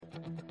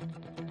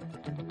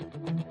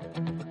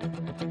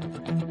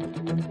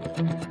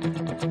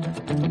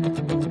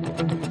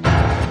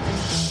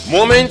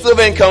Moments of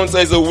Encounter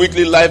is a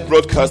weekly live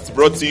broadcast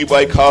brought to you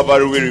by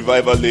Calvary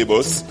Revival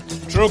Labels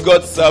through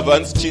God's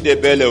servant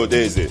Chidebele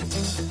Odeze.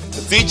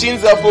 The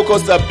teachings are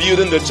focused on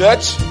building the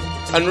church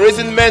and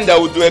raising men that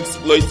will do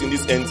exploits in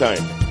this end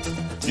time.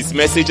 This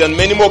message and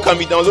many more can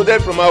be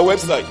downloaded from our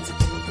website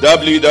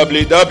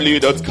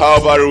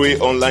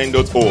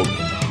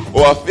www.calvaryonline.org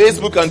or our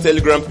Facebook and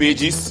Telegram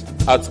pages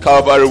at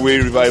Calvary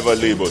Revival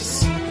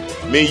Labels.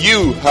 May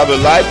you have a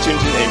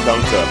life-changing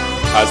encounter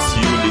as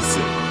you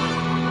listen.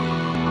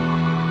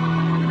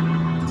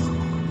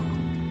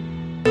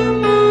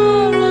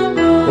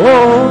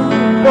 Oh,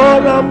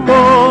 more and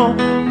more,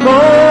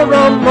 more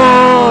and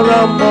more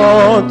and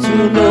more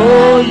to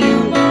know you.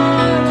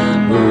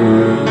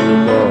 More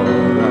and more.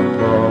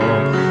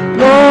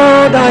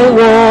 Lord, I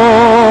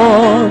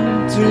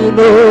want to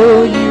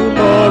know you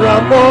more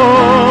and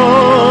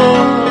more.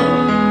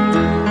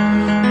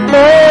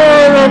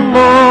 More and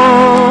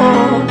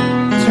more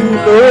to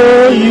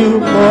know you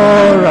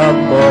more and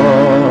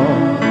more.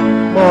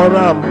 More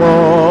and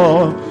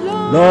more.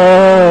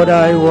 Lord,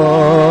 I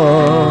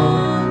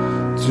want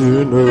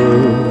to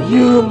know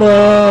you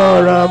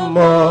more and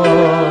more,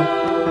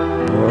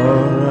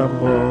 more and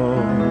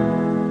more.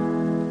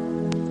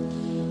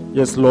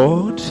 Yes,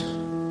 Lord,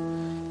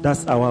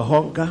 that's our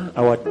hunger,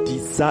 our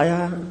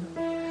desire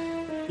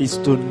is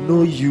to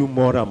know you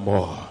more and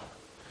more.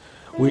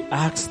 We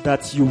ask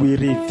that you will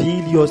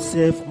reveal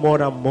yourself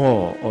more and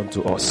more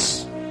unto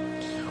us.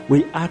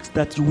 We ask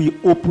that you will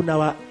open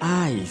our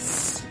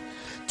eyes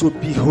to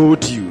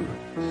behold you.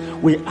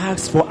 We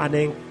ask for an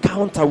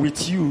encounter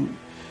with you,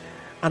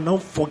 an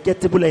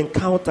unforgettable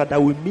encounter that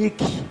will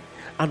make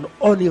an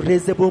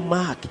unerasable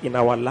mark in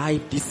our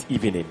life this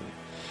evening.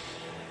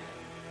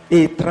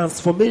 A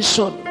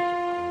transformation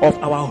of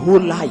our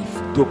whole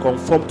life to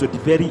conform to the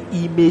very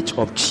image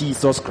of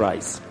Jesus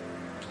Christ.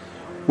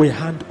 We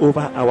hand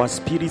over our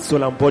spirit,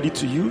 soul, and body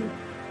to you,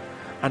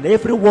 and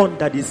everyone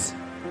that is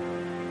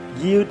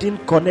yielding,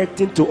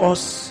 connecting to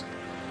us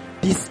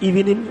this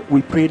evening,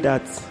 we pray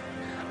that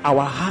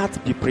our heart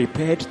be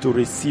prepared to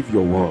receive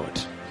your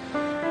word.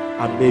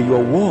 And may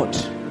your word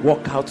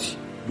work out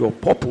your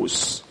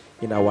purpose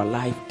in our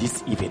life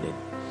this evening.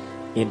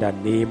 In the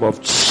name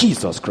of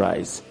Jesus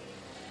Christ.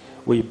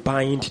 We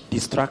bind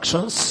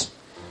distractions.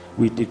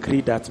 We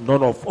decree that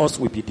none of us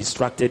will be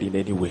distracted in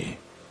any way.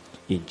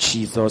 In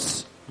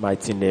Jesus'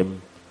 mighty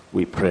name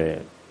we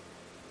pray.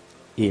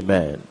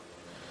 Amen.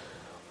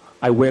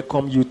 I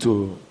welcome you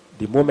to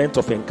the moment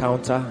of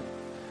encounter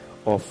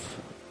of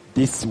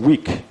this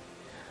week.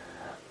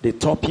 The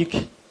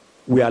topic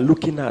we are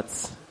looking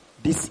at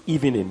this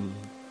evening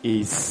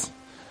is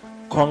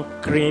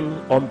conquering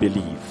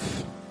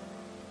unbelief.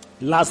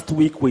 Last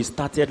week we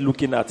started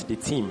looking at the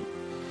theme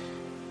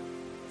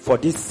for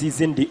this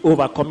season, the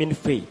overcoming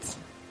faith.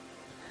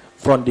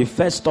 From the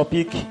first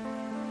topic,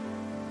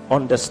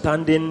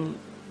 understanding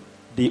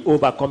the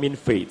overcoming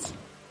faith.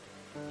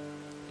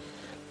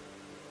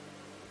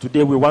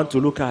 Today we want to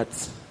look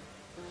at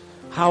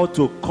how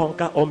to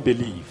conquer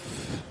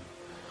unbelief.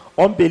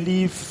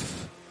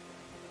 Unbelief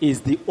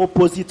is the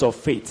opposite of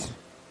faith.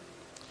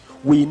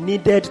 We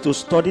needed to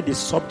study the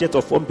subject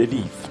of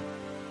unbelief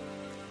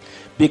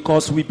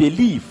because we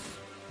believe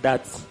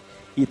that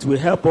it will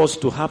help us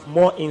to have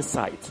more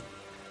insight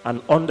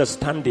and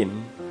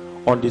understanding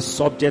on the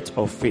subject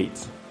of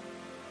faith.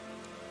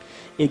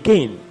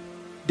 Again,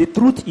 the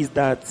truth is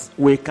that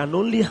we can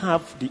only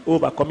have the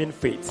overcoming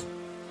faith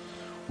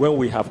when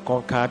we have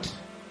conquered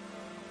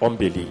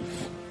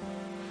unbelief.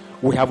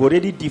 We have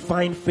already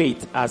defined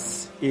faith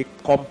as a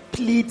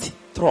complete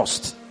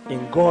trust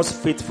in God's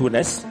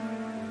faithfulness,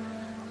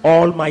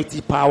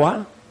 almighty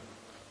power,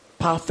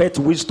 perfect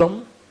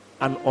wisdom,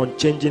 and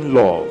unchanging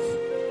love.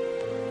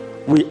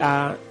 We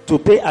are to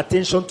pay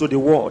attention to the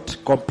word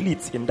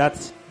complete in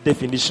that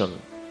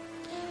definition.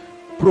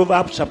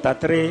 Proverbs chapter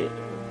 3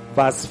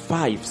 verse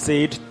 5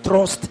 said,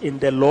 trust in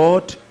the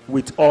Lord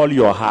with all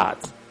your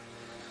heart.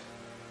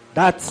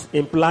 That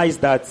implies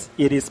that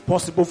it is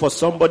possible for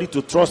somebody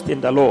to trust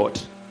in the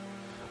Lord,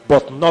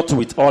 but not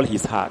with all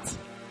his heart.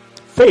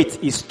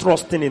 Faith is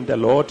trusting in the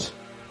Lord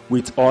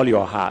with all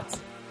your heart.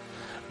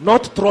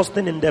 Not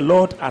trusting in the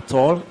Lord at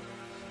all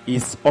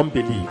is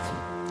unbelief.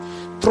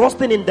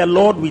 Trusting in the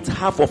Lord with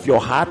half of your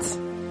heart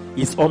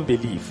is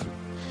unbelief.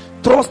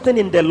 Trusting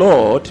in the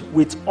Lord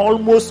with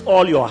almost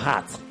all your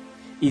heart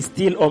is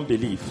still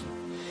unbelief.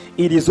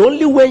 It is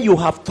only when you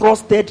have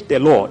trusted the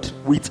Lord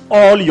with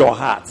all your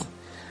heart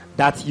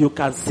that you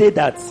can say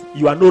that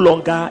you are no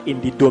longer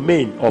in the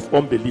domain of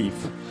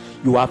unbelief.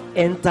 You have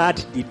entered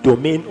the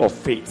domain of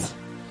faith.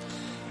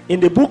 In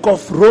the book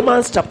of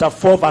Romans chapter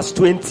 4 verse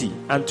 20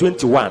 and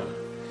 21,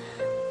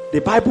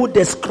 the Bible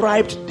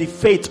described the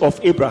faith of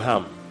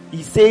Abraham.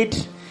 He said,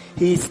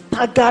 he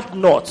staggered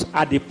not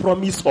at the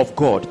promise of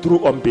God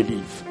through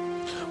unbelief,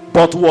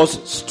 but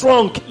was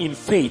strong in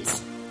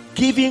faith,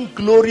 giving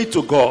glory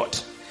to God,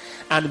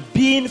 and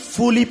being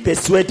fully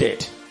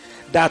persuaded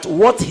that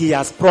what he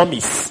has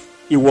promised,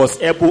 he was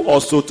able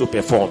also to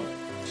perform.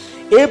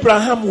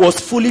 Abraham was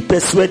fully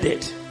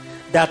persuaded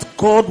that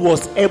God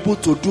was able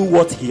to do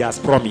what he has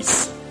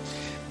promised.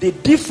 The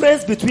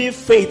difference between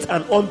faith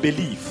and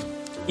unbelief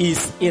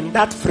is in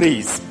that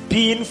phrase,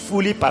 being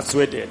fully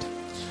persuaded.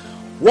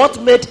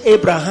 What made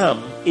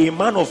Abraham a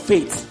man of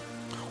faith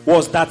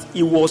was that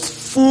he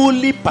was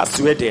fully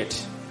persuaded.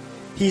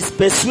 His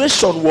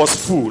persuasion was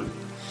full.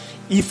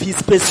 If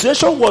his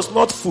persuasion was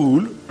not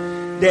full,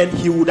 then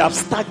he would have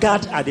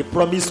staggered at the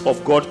promise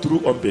of God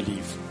through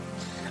unbelief.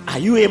 Are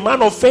you a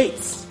man of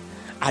faith?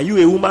 Are you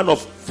a woman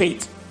of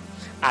faith?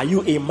 Are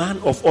you a man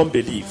of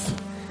unbelief?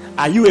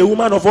 Are you a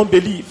woman of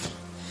unbelief?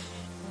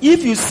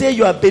 If you say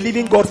you are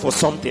believing God for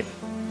something,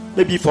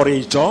 maybe for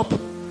a job,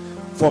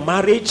 for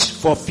marriage,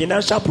 for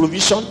financial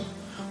provision,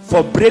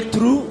 for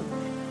breakthrough,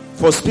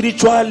 for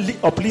spiritual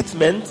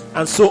upliftment,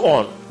 and so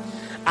on,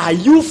 are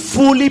you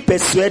fully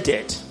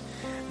persuaded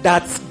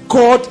that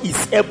God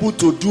is able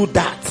to do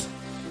that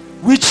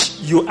which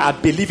you are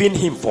believing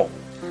him for,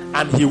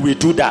 and he will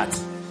do that?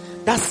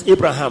 That's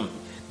Abraham.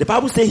 The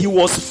Bible says he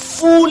was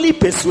fully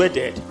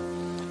persuaded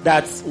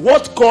that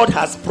what God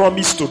has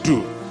promised to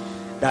do,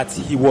 that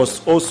he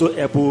was also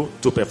able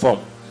to perform.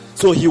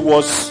 So he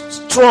was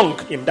strong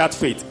in that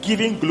faith,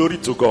 giving glory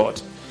to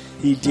God.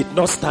 He did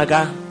not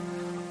stagger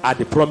at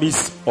the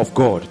promise of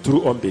God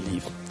through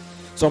unbelief.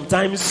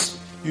 Sometimes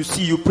you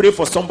see, you pray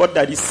for somebody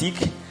that is sick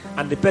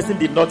and the person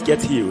did not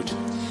get healed.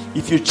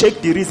 If you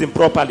check the reason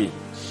properly,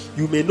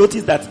 you may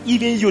notice that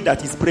even you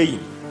that is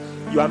praying,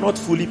 you are not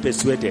fully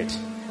persuaded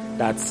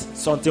that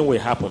something will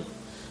happen.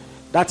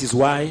 That is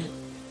why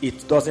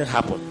it doesn't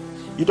happen.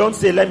 You don't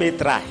say, let me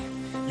try.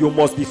 You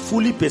must be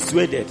fully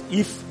persuaded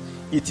if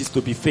it is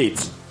to be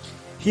faith.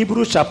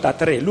 Hebrews chapter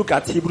 3. Look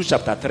at Hebrews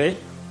chapter 3,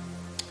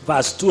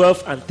 verse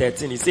 12 and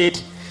 13. He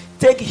said,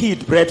 take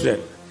heed,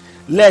 brethren,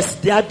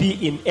 lest there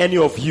be in any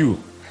of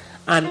you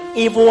an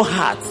evil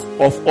heart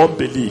of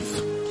unbelief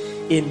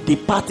in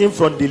departing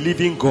from the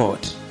living God,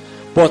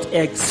 but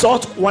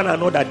exhort one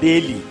another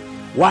daily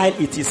while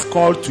it is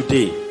called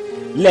today,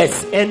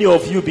 lest any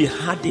of you be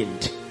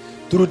hardened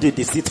through the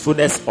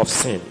deceitfulness of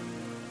sin.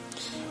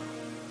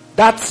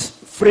 That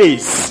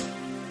phrase,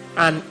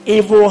 an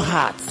evil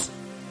heart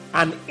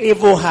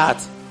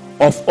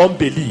of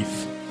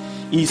unbelief,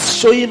 is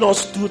showing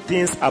us two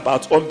things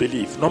about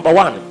unbelief. Number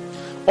one,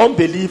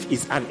 unbelief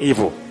is an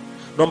evil.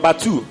 Number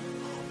two,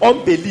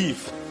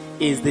 unbelief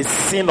is the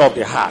sin of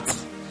the heart.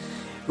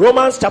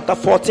 Romans chapter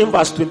 14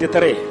 verse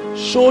 23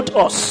 showed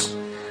us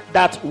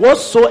that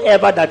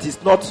whatsoever that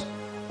is not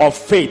of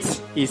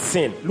faith is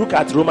sin. Look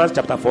at Romans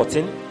chapter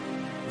 14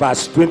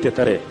 verse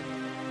 23.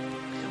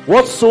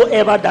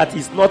 Whatsoever that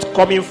is not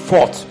coming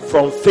forth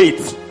from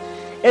faith,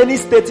 any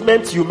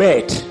statement you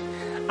made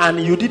and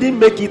you didn't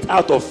make it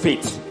out of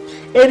faith,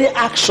 any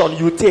action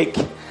you take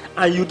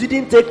and you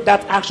didn't take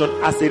that action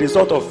as a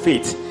result of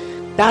faith,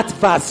 that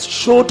verse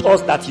showed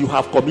us that you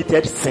have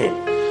committed sin.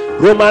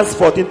 Romans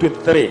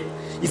 14:23.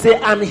 He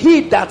said, and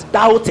he that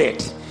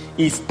doubted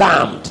is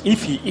damned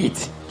if he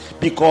eat,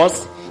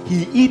 because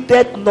he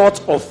eateth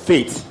not of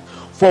faith.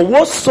 For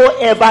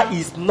whatsoever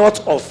is not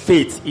of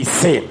faith is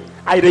sin.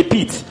 I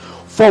repeat,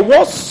 for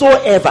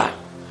whatsoever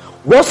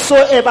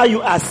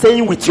you are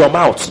saying with your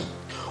mouth,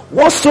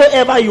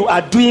 whatsoever you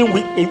are doing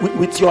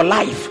with your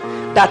life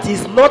that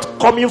is not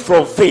coming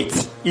from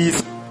faith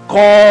is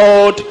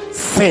called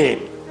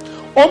sin.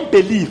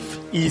 Unbelief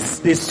is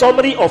the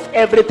summary of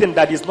everything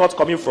that is not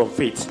coming from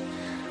faith.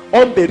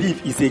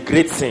 Unbelief is a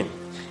great sin.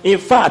 In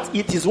fact,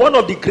 it is one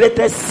of the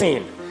greatest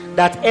sins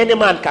that any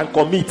man can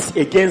commit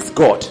against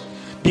God,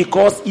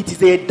 because it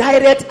is a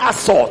direct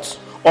assault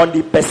on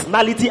the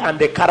personality and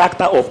the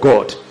character of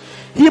God.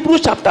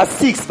 Hebrews chapter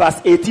 6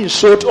 verse 18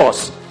 showed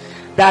us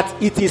that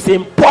it is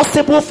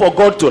impossible for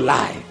God to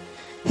lie.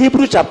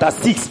 Hebrews chapter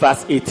 6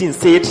 verse 18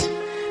 said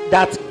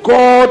that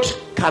God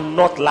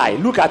cannot lie.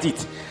 Look at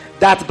it.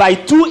 That by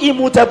two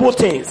immutable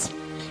things,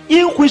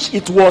 in which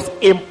it was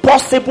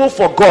impossible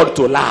for God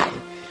to lie,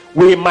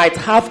 we might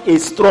have a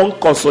strong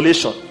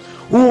consolation,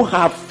 who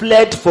have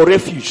fled for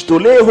refuge, to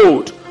lay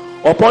hold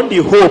upon the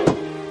hope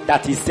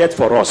that is set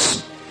for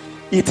us.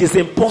 It is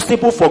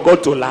impossible for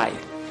God to lie.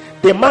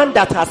 The man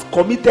that has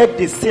committed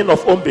the sin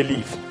of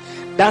unbelief,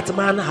 that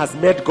man has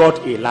made God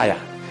a liar.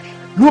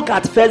 Look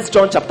at 1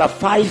 John chapter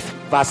 5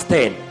 verse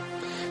 10.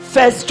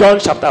 1 John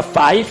chapter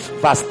 5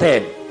 verse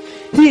 10.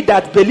 He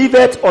that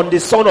believeth on the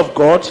Son of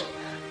God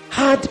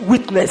had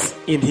witness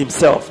in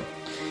himself.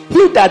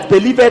 He that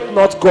believeth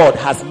not God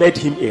has made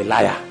him a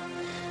liar,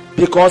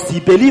 because he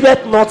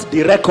believeth not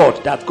the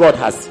record that God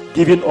has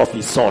given of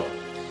his Son.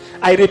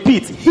 I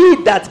repeat, he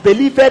that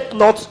believeth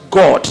not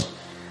God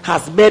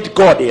has made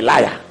God a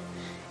liar.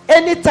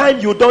 Anytime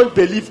you don't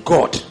believe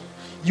God,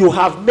 you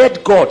have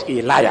made God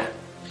a liar.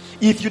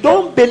 If you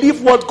don't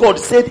believe what God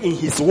said in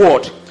his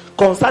word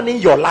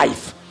concerning your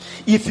life,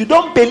 if you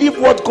don't believe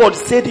what God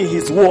said in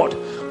his word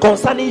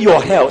concerning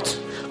your health,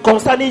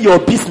 concerning your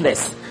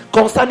business,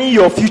 concerning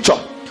your future,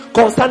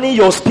 concerning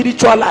your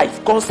spiritual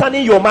life,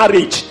 concerning your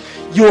marriage,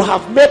 you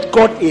have made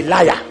God a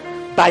liar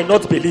by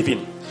not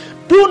believing.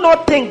 Do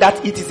not think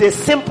that it is a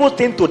simple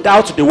thing to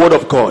doubt the word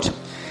of God.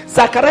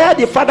 Zachariah,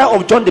 the father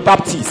of John the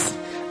Baptist,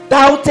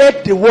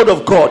 doubted the word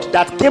of God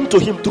that came to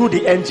him through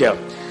the angel,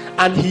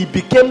 and he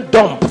became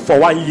dumb for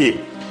 1 year.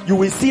 You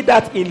will see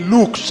that in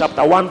Luke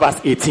chapter 1 verse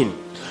 18.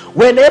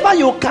 Whenever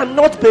you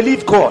cannot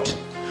believe God,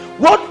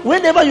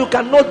 whenever you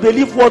cannot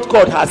believe what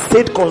God has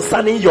said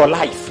concerning your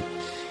life,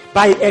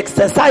 by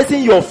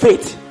exercising your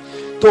faith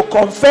to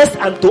confess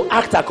and to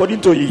act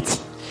according to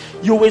it,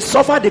 you will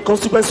suffer the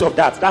consequence of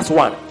that. That's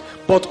one.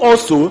 But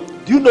also,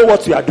 do you know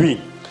what you are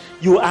doing?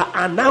 You are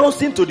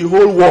announcing to the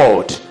whole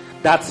world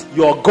that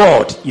your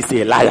God is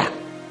a liar.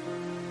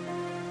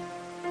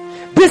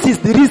 This is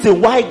the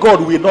reason why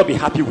God will not be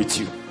happy with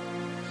you.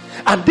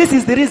 And this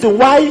is the reason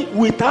why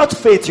without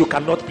faith you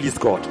cannot please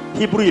God.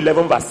 Hebrews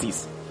 11 verse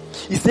 6.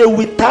 He said,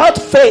 without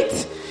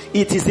faith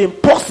it is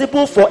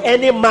impossible for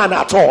any man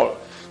at all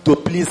to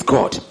please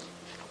God.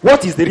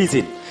 What is the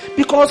reason?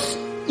 Because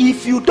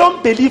if you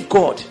don't believe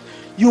God,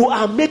 you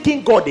are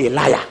making God a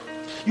liar.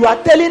 You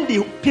are telling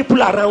the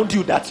people around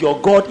you that your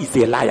God is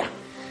a liar.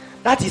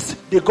 That is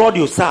the God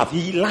you serve.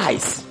 He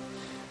lies.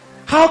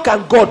 How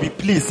can God be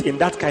pleased in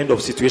that kind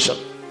of situation?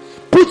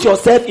 Put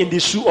yourself in the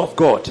shoe of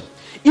God.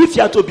 If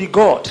you are to be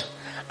God,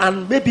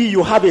 and maybe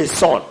you have a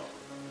son,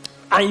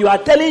 and you are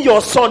telling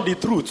your son the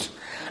truth,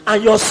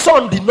 and your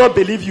son did not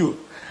believe you,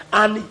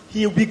 and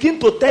he begin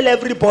to tell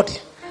everybody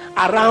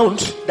around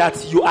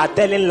that you are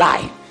telling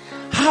lie,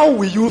 how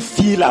will you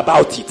feel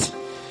about it?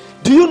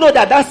 Do you know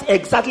that that's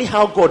exactly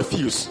how God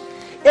feels?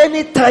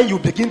 Anytime you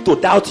begin to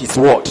doubt his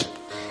word,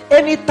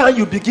 anytime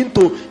you begin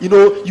to,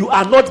 you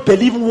are not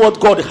believing what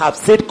God has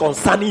said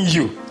concerning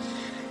you,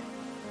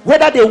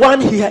 whether the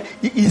one he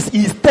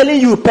is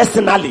telling you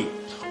personally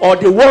or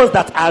the ones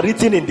that are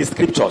written in the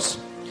scriptures,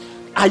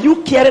 are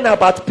you caring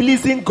about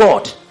pleasing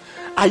God?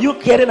 Are you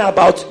caring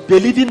about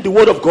believing the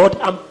word of God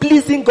and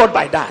pleasing God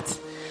by that?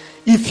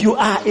 If you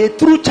are a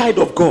true child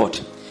of God,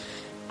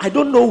 I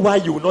don't know why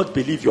you will not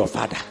believe your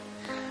father.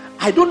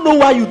 I don't know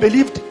why you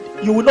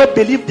will not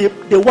believe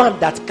the one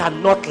that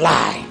cannot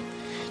lie.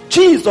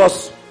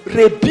 Jesus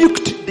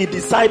rebuked the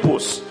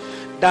disciples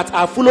that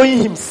are following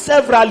him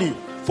severally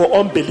for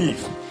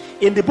unbelief.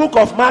 In the book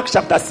of Mark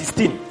chapter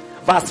 16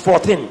 verse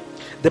 14,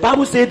 the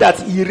Bible says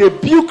that he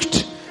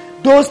rebuked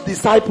those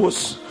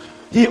disciples.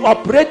 He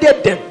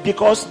upbraided them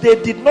because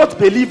they did not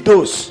believe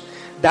those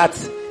that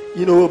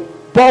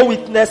bore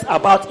witness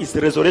about his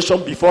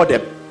resurrection before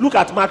them. Look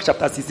at Mark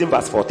chapter 16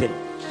 verse 14.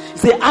 He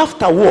said,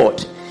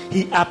 afterward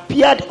he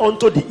appeared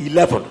unto the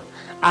 11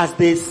 as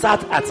they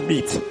sat at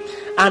meat,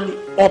 and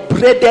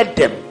upbraided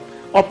them.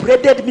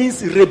 Upbraided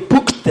means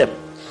rebuked them,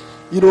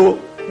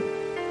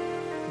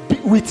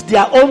 with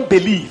their own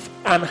belief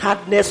and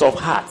hardness of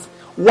heart.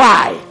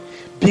 Why?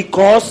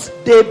 Because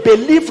they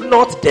believed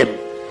not them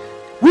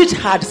which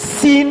had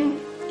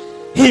seen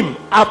him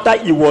after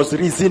he was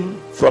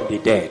risen from the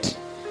dead.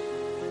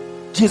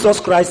 Jesus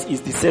Christ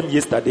is the same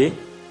yesterday,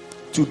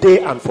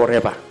 today, and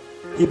forever.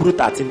 Hebrews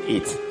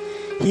 13:8.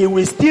 He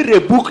will still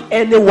rebuke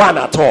anyone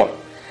at all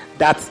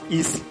that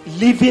is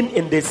living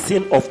in the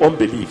sin of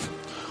unbelief.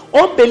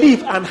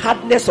 Unbelief and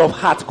hardness of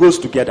heart goes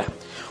together.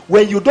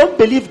 When you don't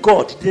believe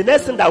God, the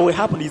next thing that will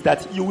happen is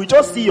that you will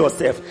just see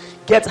yourself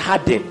get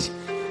hardened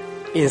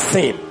in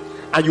sin,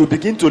 and you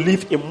begin to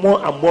live in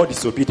more and more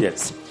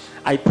disobedience.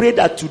 I pray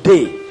that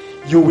today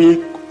you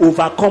will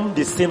overcome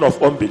the sin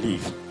of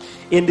unbelief.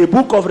 In the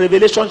book of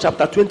Revelation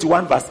chapter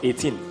 21 verse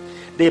 18,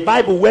 the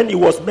Bible, when it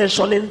was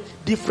mentioning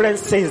different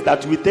sins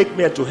that will take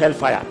men to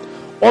hellfire,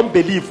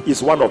 unbelief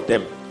is one of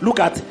them. Look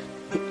at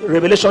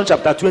Revelation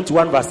chapter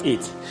 21 verse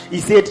 8. He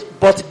said,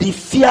 but the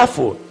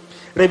fearful,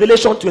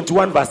 Revelation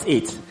 21 verse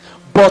 8,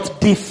 but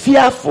the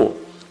fearful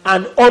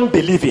and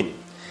unbelieving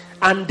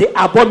and the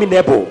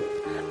abominable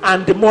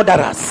and the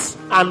murderers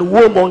and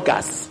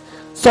warmongers,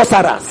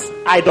 sorcerers,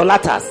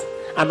 idolaters,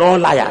 and all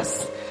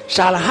liars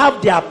shall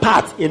have their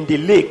part in the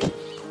lake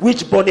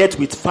which burneth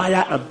with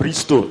fire and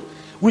brimstone,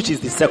 which is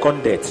the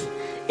second death.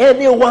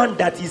 Anyone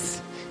that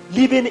is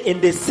living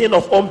in the sin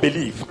of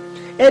unbelief,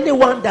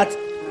 anyone that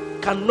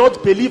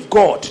cannot believe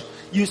God,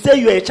 you say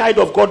you are a child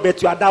of God but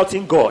you are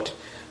doubting God,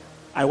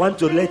 I want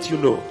to let you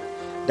know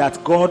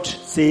that God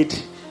said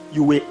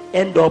you will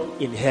end up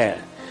in hell.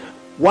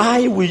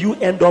 Why will you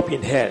end up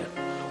in hell?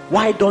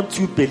 Why don't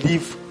you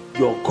believe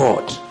your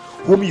God,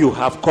 whom you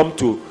have come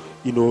to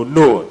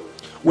know?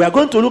 We are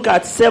going to look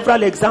at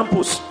several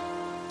examples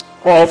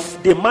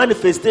of the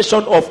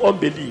manifestation of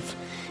unbelief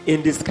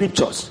in the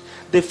scriptures.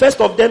 The first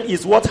of them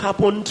is what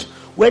happened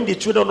when the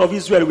children of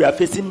Israel were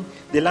facing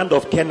the land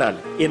of Canaan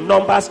in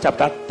Numbers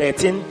chapter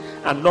 13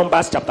 and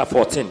Numbers chapter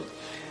 14.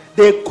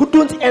 They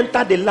couldn't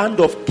enter the land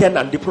of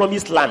Canaan, the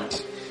promised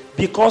land,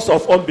 because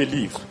of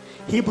unbelief.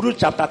 Hebrews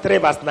chapter 3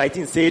 verse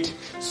 19 said,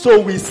 so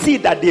we see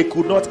that they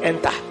could not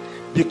enter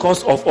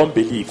because of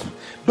unbelief.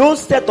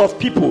 Those set of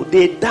people,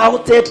 they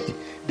doubted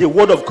the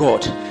word of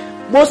God.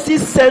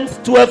 Moses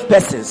sent 12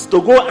 persons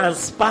to go and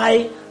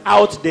spy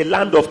out the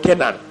land of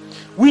Canaan,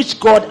 which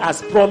God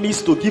has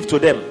promised to give to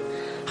them,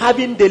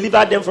 having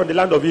delivered them from the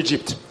land of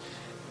Egypt.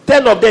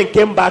 10 of them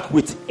came back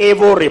with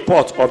evil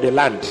report of the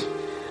land.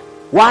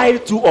 While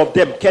two of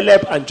them,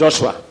 Caleb and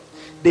Joshua,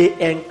 they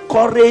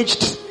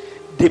encouraged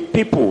the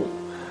people.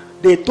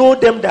 They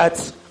told them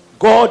that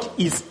God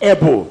is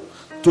able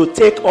to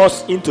take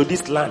us into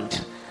this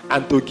land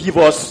and to give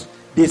us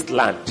this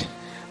land.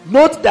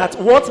 Note that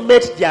what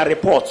made their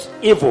report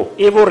evil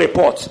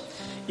report,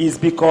 is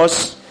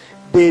because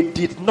they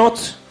did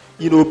not,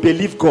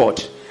 believe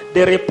God.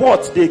 The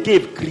report they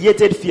gave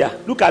created fear.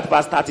 Look at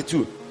verse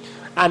 32.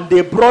 And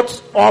they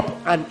brought up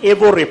an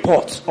evil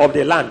report of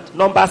the land.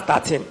 Numbers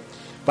 13,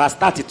 verse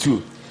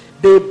 32.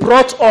 They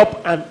brought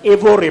up an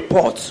evil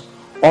report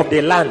of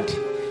the land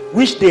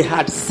which they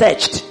had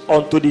searched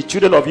unto the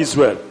children of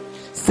Israel,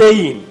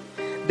 saying,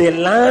 the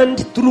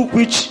land through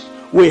which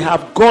we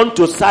have gone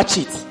to search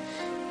it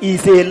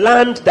is a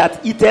land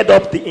that eateth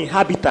up the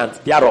inhabitants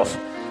thereof.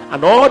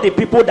 And all the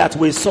people that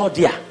we saw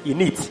there in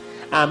it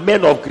are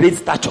men of great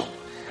stature.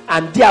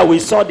 And there we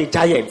saw the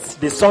giants,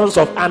 the sons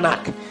of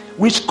Anak,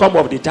 which come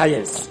of the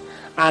giants.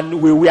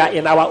 And we were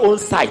in our own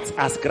sight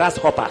as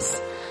grasshoppers.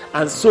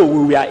 And so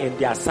we were in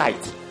their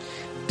sight.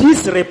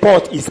 This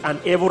report is an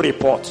evil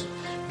report,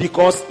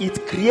 because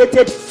it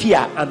created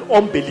fear and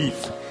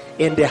unbelief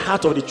in the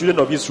heart of the children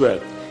of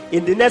Israel.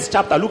 In the next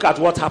chapter, look at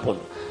what happened.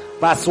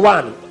 Verse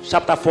 1,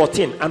 chapter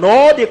 14. And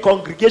all the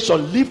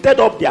congregation lifted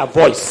up their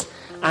voice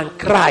and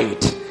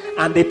cried,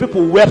 and the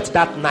people wept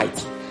that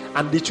night.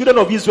 And the children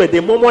of Israel,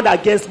 they murmured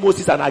against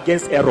Moses and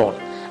against Aaron,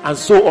 and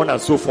so on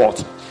and so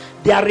forth.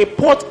 Their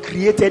report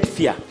created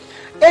fear.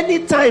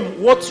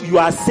 Anytime what you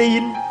are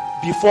saying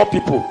before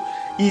people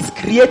is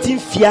creating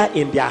fear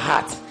in their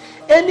heart,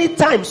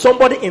 anytime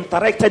somebody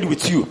interacted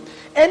with you,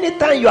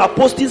 anytime you are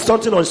posting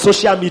something on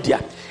social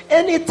media,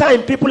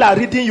 anytime people are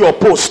reading your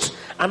post,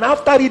 and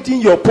after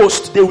reading your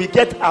post, they will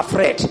get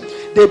afraid.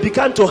 They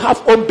begin to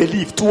have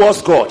unbelief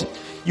towards God.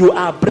 You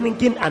are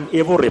bringing an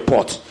evil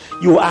report.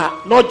 You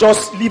are not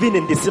just living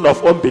in the sin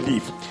of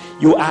unbelief.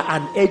 You are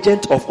an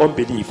agent of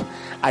unbelief.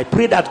 I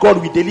pray that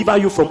God will deliver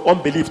you from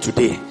unbelief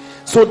today,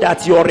 so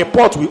that your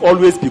report will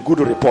always be good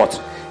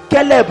report.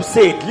 Caleb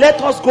said,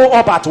 let us go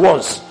up at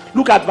once.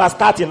 Look at verse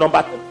 13,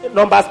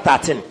 Numbers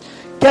 13.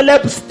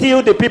 Caleb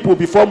stilled the people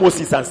before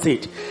Moses and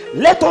said,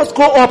 let us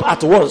go up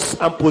at once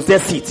and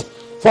possess it,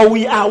 for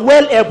we are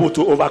well able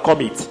to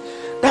overcome it.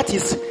 That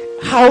is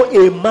how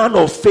a man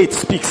of faith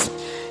speaks.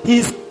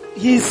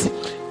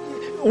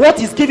 What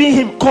is giving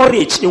him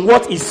courage in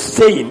what he's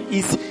saying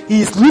is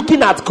he's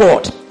looking at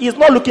God. He's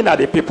not looking at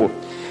the people.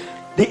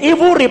 The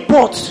evil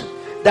report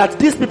that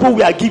these people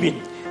were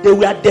giving, they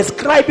were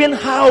describing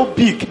how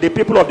big the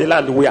people of the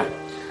land were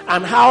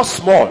and how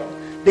small.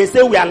 They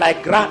say we are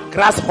like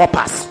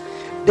grasshoppers.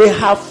 They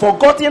have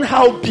forgotten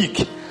how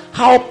big,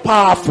 how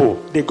powerful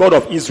the God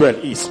of Israel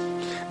is.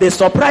 The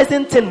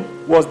surprising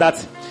thing was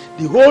that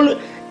the whole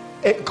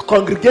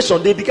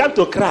congregation, they began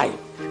to cry.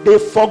 They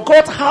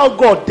forgot how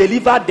God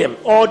delivered them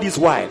all this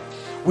while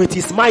with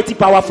his mighty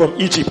power from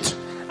Egypt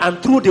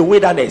and through the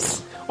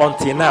wilderness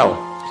until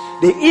now.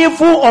 The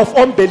evil of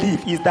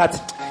unbelief is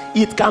that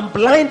it can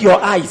blind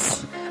your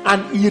eyes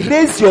and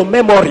erase your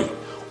memory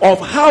of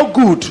how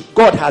good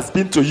God has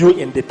been to you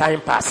in the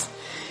time past.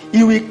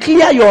 It will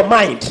clear your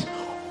mind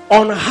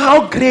on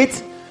how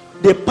great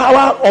the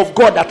power of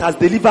God that has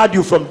delivered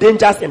you from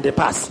dangers in the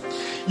past.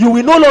 You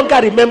will no longer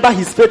remember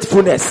his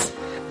faithfulness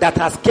that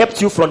has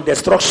kept you from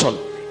destruction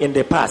in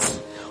the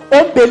past.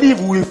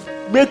 Unbelief will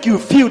make you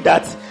feel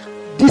that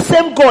the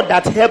same God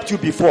that helped you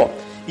before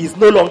is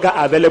no longer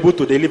available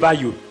to deliver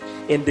you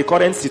in the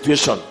current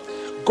situation.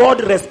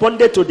 God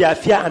responded to their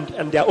fear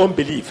and their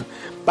unbelief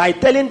by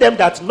telling them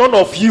that none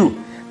of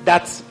you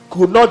that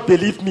could not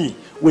believe me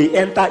will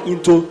enter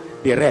into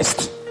the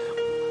rest.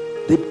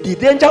 The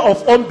danger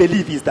of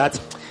unbelief is that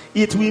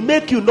it will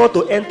make you not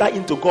to enter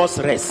into God's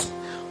rest.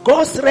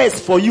 God's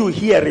rest for you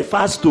here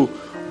refers to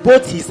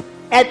both his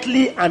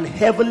earthly and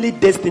heavenly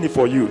destiny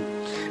for you.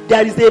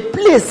 There is a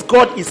place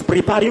God is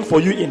preparing for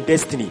you in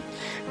destiny.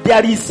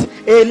 There is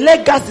a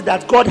legacy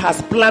that God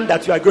has planned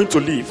that you are going to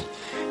live,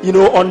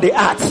 on the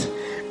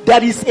earth.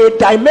 There is a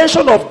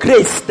dimension of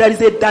grace. There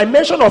is a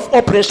dimension of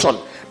operation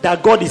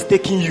that God is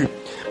taking you.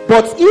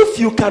 But if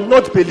you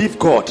cannot believe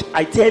God,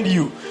 I tell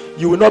you,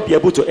 you will not be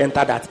able to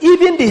enter that.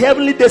 Even the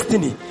heavenly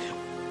destiny,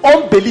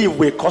 unbelief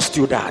will cost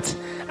you that.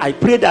 I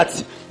pray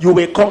that you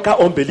will conquer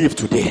unbelief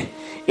today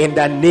in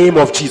the name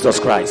of Jesus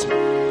Christ.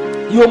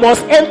 You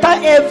must enter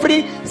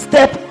every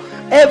step,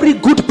 every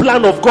good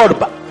plan of God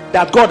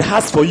that God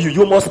has for you.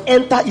 You must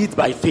enter it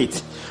by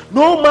faith.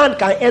 No man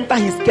can enter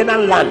his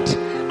Canaan land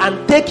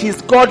and take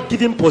his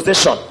God-given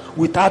possession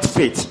without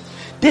faith.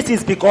 This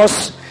is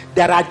because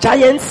there are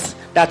giants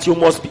that you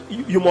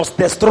must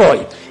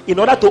destroy in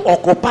order to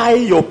occupy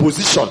your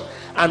position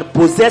and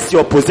possess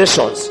your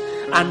possessions.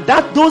 And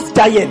that those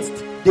giants,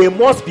 they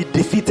must be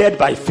defeated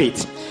by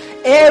faith.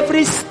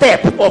 Every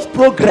step of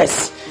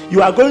progress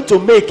you are going to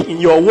make in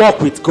your walk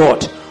with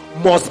God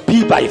must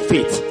be by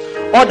faith.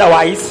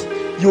 Otherwise,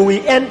 you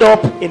will end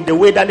up in the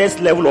wilderness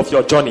level of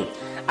your journey.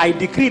 I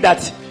decree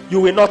that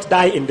you will not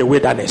die in the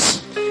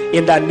wilderness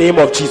in the name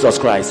of Jesus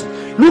Christ.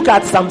 Look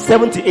at Psalm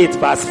 78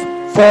 verse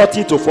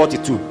 40 to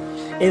 42.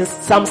 In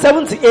Psalm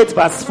 78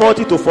 verse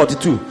 40 to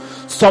 42,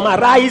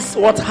 summarize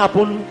what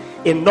happened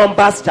in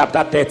Numbers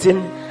chapter 13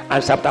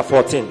 and chapter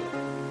 14.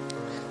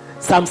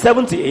 Psalm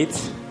 78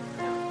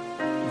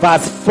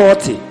 verse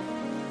 40.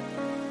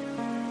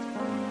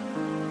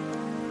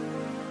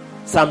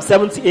 Psalm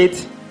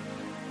 78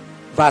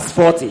 verse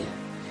 40. He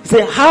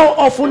said, how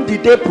often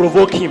did they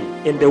provoke him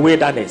in the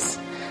wilderness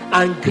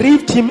and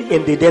grieved him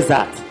in the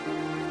desert?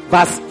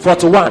 Verse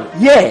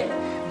 41.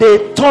 Yea,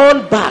 they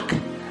turned back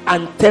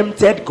and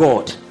tempted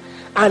God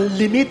and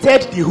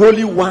limited the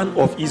Holy One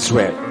of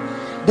Israel.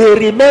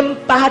 They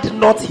remembered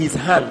not his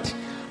hand,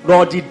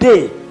 nor the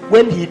day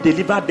when he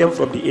delivered them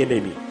from the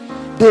enemy.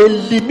 They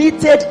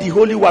limited the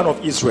Holy One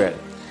of Israel.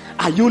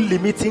 Are you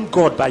limiting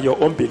God by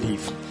your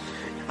unbelief?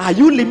 Are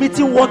you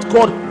limiting what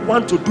God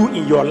wants to do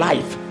in your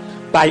life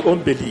by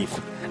unbelief?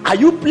 Are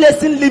you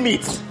placing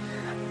limits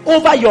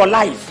over your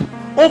life,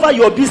 over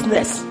your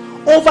business,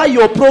 over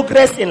your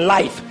progress in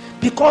life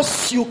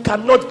because you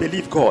cannot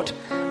believe God?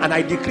 And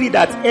I decree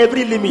that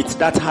every limit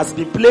that has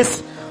been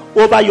placed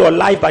over your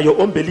life by your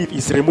unbelief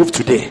is removed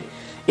today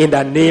in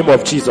the name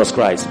of Jesus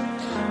Christ.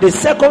 The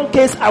second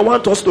case I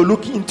want us to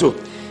look into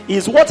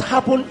is what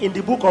happened in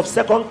the book of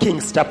 2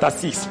 Kings chapter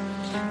 6.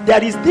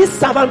 There is this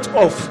servant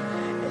of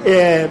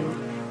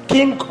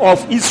king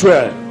of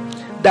Israel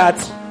that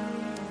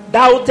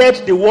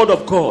doubted the word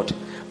of God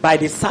by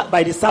the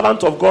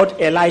servant of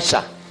God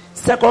Elisha.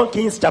 2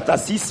 Kings chapter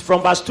 6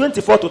 from verse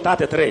 24 to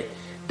 33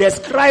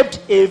 described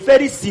a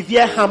very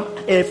severe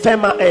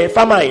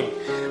famine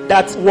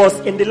that was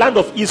in the land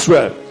of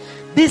Israel.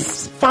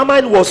 This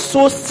famine was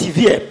so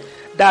severe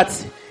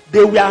that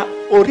they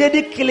were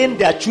already killing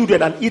their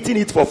children and eating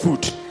it for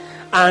food.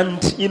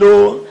 And in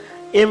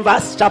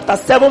chapter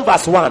 7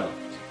 verse 1,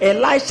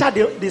 Elisha,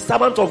 the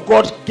servant of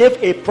God,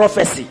 gave a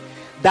prophecy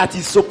that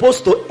is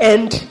supposed to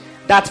end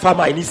that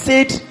famine. He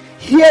said,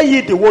 hear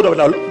ye the word of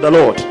the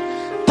Lord.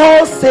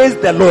 Thus says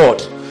the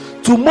Lord,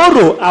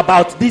 tomorrow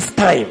about this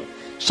time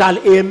shall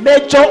a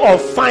measure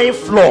of fine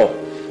flour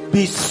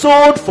be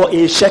sold for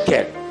a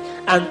shekel,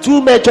 and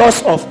 2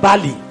 measures of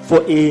barley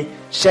for a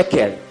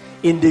shekel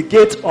in the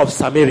gate of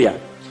Samaria.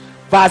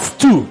 Verse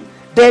 2,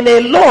 then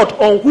a Lord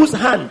on whose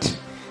hand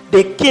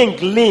the king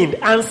leaned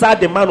answered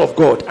the man of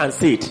God and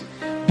said,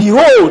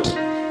 behold,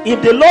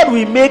 if the Lord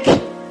will make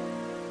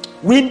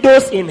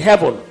windows in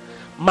heaven,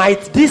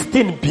 might this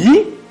thing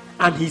be?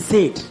 And he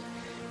said,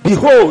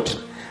 behold,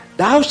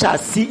 thou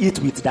shalt see it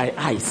with thy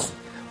eyes,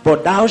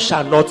 but thou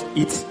shalt not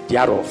eat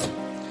thereof.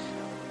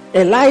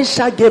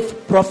 Elisha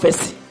gave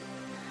prophecy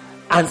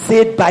and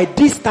said, by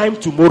this time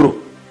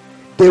tomorrow,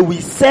 they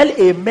will sell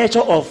a measure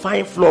of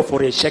fine flour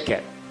for a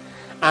shekel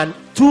and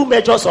 2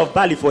 measures of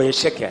barley for a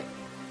shekel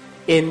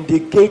in the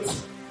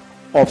gate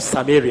of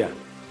Samaria.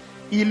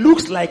 It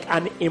looks like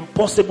an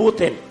impossible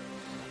thing.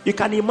 You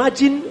can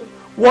imagine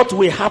what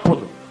will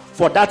happen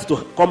for that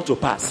to come to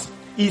pass.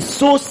 It's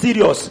so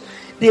serious.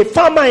 The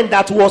famine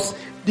that was,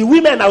 the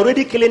women are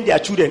already killing their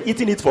children,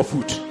 eating it for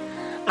food.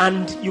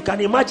 And you can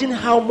imagine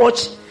how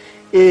much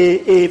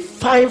a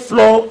fine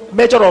flour,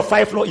 measure of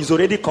fine flour is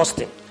already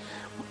costing.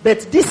 But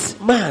this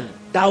man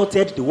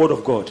doubted the word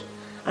of God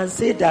and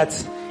said that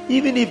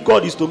even if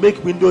God is to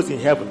make windows in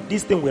heaven,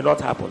 this thing will not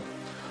happen.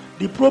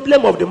 The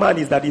problem of the man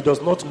is that he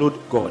does not know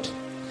God.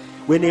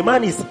 When a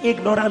man is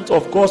ignorant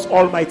of God's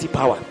almighty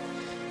power,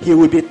 he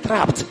will be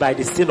trapped by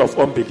the sin of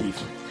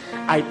unbelief.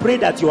 I pray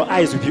that your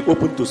eyes will be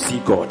open to see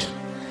God,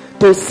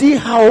 to see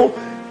how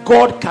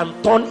God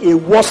can turn a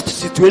worst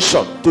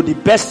situation to the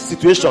best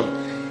situation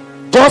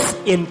just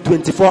in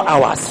 24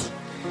 hours.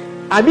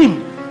 I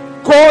mean,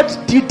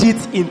 God did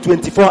it in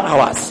 24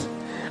 hours.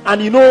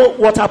 And you know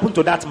what happened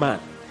to that man?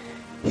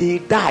 He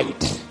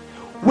died.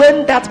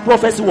 When that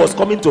prophecy was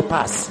coming to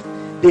pass,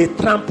 they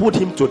trampled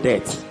him to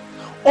death.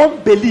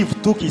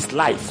 Unbelief took his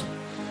life.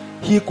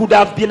 He could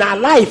have been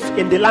alive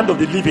in the land of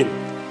the living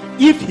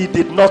if he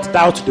did not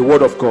doubt the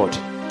word of God.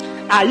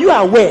 Are you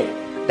aware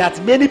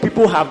that many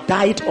people have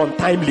died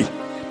untimely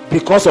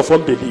because of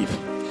unbelief?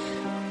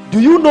 Do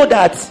you know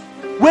that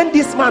when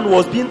this man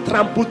was being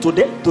trampled to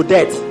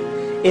death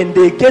in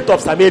the gate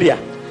of Samaria,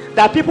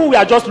 that people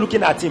were just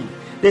looking at him?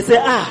 They say,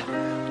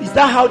 is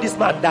that how this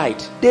man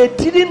died? They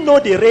didn't know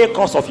the real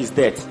cause of his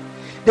death.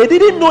 They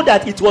didn't know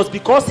that it was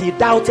because he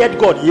doubted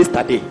God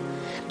yesterday.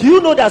 Do you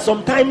know that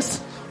sometimes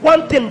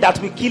one thing that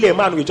will kill a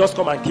man will just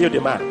come and kill the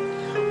man?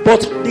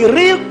 But the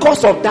real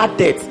cause of that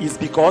death is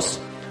because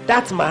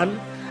that man,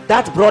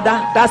 that brother,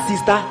 that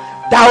sister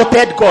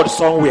doubted God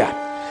somewhere.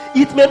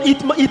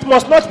 It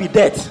must not be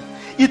death.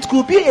 It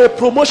could be a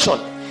promotion.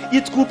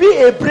 It could be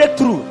a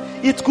breakthrough.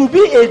 It could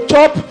be a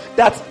job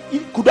that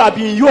it could have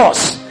been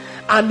yours.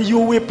 And you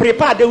will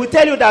prepare. They will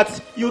tell you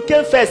that you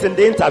came first in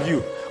the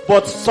interview.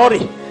 But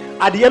sorry,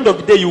 at the end of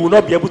the day, you will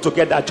not be able to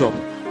get that job.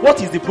 What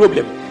is the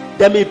problem?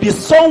 There may be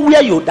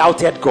somewhere you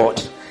doubted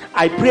God.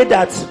 I pray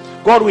that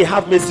God will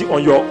have mercy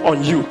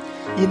on you.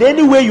 In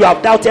any way you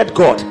have doubted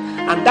God,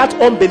 and that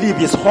unbelief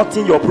is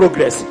hurting your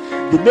progress,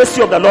 the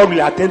mercy of the Lord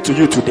will attend to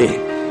you today.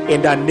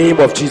 In the name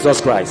of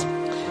Jesus Christ.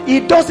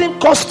 It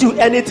doesn't cost you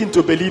anything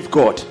to believe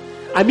God.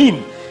 I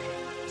mean,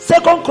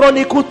 2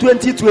 Chronicle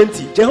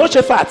 20:20,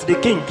 Jehoshaphat the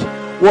king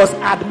was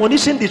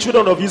admonishing the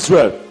children of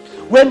Israel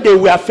when they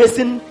were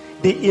facing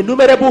the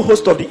innumerable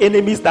host of the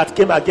enemies that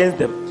came against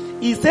them.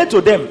 He said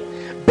to them,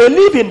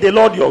 believe in the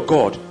Lord your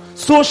God,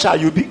 so shall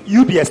you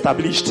be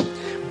established.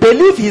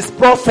 Believe his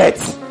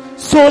prophets,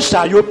 so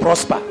shall you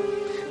prosper.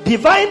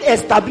 Divine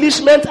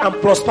establishment and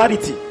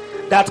prosperity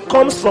that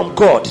comes from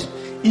God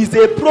is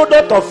a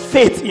product of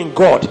faith in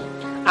God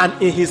and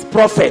in his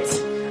prophets,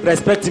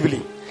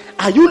 respectively.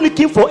 Are you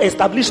looking for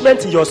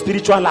establishment in your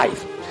spiritual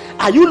life?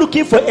 Are you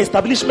looking for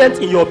establishment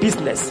in your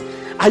business?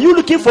 Are you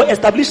looking for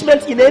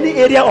establishment in any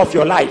area of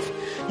your life?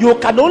 You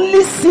can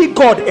only see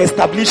God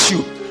establish you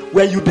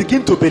when you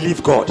begin to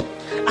believe God.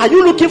 Are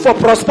you looking for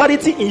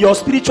prosperity in your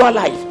spiritual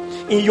life,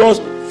 in your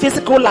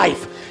physical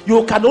life?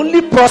 You can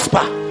only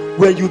prosper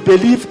when you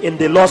believe in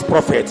the Lord's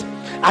prophet.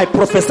 I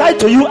prophesy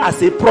to you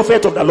as a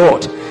prophet of the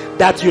Lord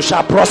that you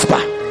shall prosper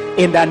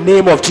in the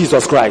name of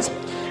Jesus Christ.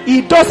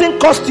 It doesn't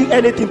cost you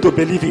anything to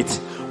believe it.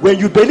 When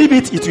you believe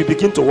it, it will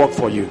begin to work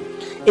for you.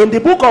 In the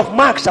book of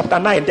Mark chapter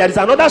 9, there is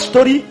another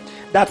story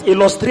that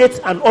illustrates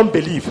an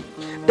unbelief.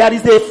 There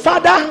is a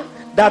father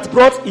that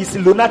brought his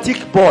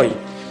lunatic boy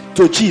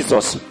to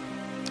Jesus,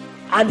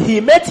 and he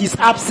met his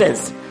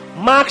absence.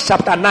 Mark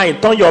chapter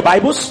 9, turn your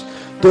Bibles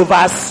to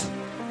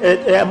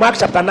Mark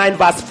chapter 9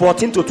 verse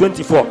 14 to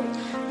 24.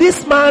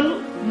 This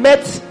man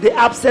met the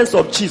absence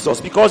of Jesus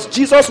because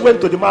Jesus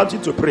went to the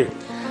mountain to pray,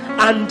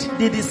 and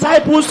the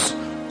disciples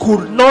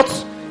could not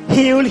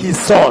heal his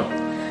son.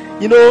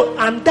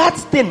 And that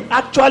thing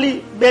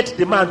actually made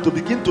the man to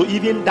begin to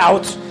even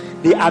doubt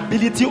the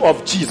ability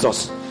of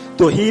Jesus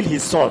to heal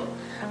his son.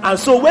 And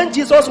so when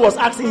Jesus was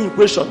asking him a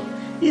question,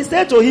 he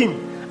said to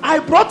him, I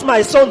brought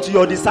my son to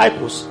your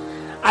disciples.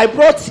 I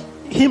brought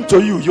him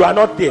to you. You are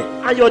not there.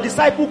 And your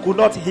disciple could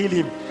not heal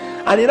him.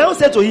 And he now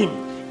said to him,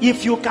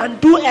 if you can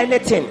do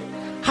anything,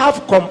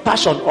 have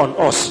compassion on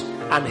us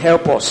and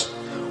help us.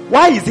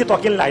 Why is he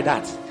talking like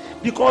that?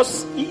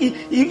 Because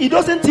he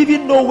doesn't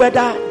even know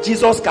whether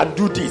Jesus can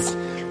do this.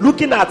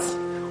 Looking at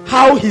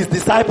how his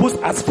disciples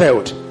has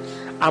failed.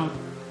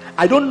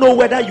 I don't know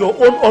whether your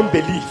own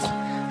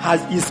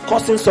unbelief is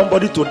causing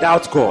somebody to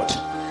doubt God.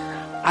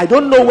 I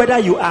don't know whether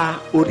you are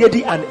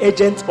already an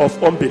agent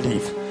of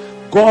unbelief.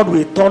 God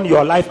will turn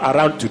your life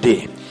around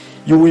today.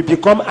 You will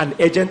become an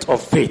agent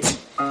of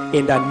faith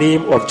in the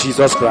name of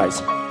Jesus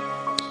Christ.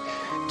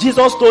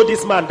 Jesus told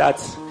this man that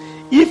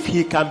if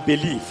he can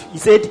believe, he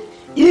said,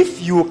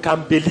 if you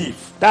can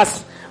believe,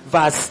 that's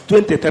verse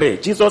 23.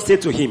 Jesus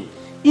said to him,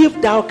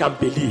 if thou can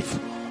believe,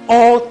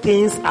 all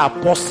things are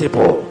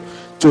possible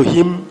to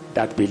him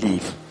that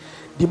believe.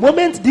 The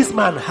moment this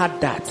man had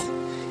that,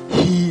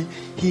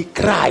 he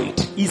cried.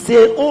 He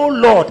said, oh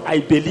Lord, I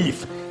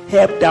believe,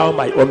 help thou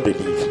my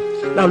unbelief.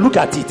 Now look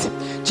at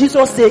it.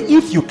 Jesus said,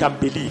 if you can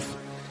believe,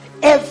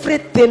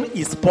 everything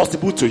is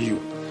possible to you.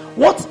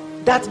 What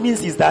that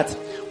means is that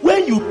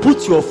when you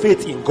put your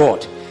faith in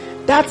God,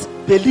 that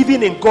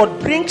believing in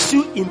God brings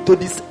you into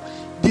the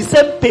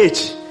same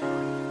page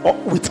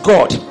with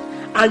God.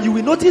 And you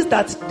will notice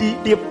that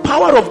the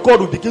power of God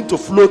will begin to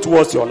flow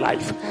towards your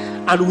life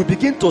and will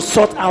begin to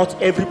sort out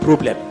every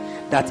problem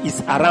that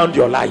is around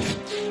your life.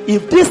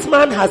 If this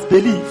man has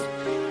belief,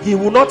 he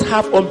will not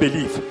have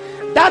unbelief.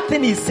 That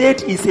thing he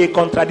said is a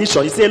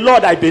contradiction. He said,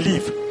 Lord, I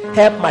believe,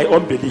 help my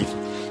unbelief.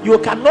 You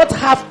cannot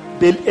have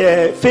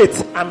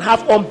faith and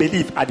have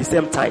unbelief at the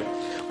same time.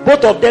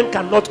 Both of them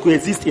cannot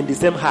coexist in the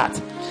same heart.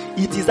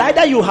 It is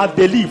either you have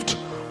believed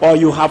or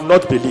you have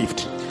not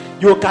believed.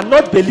 You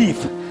cannot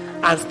believe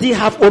and still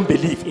have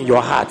unbelief in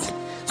your heart.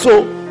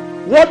 So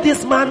what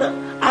this man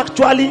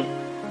actually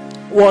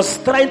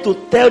was trying to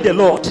tell the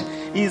Lord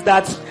is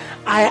that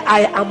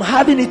I am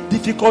having it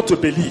difficult to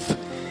believe.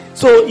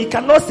 So he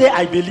cannot say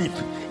I believe.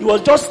 He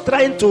was just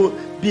trying to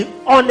be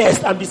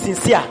honest and be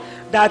sincere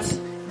that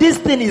this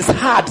thing is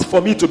hard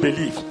for me to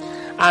believe.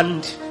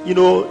 And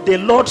the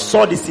Lord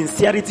saw the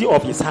sincerity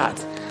of his heart,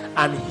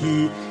 and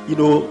he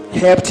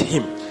helped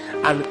him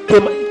and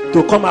came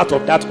to come out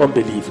of that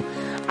unbelief.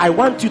 I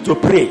want you to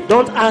pray.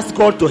 Don't ask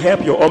God to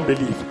help your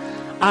unbelief.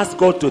 Ask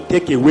God to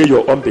take away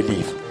your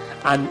unbelief.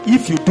 And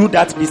if you do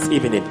that this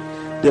evening,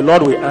 the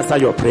Lord will answer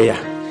your prayer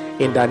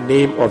in the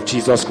name of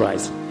Jesus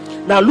Christ.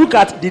 Now look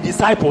at the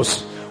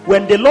disciples.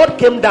 When the Lord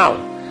came down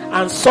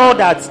and saw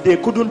that they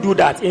couldn't do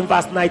that, in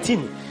verse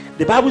 19,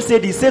 the Bible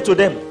said, he said to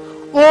them,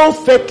 O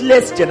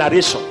faithless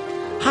generation,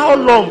 how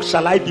long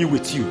shall I be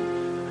with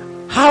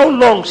you? How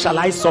long shall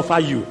I suffer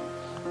you?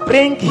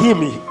 Bring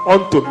him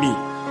unto me.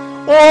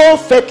 O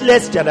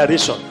faithless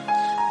generation.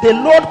 The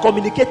Lord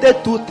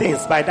communicated two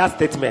things by that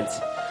statement.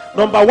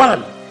 Number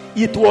one,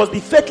 it was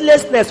the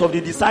faithlessness of the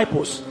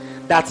disciples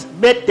that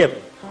made them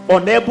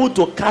unable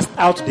to cast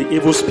out the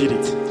evil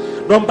spirit.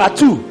 Number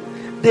two,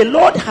 the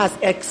Lord has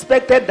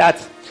expected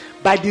that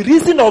by the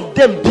reason of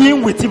them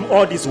being with him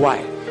all this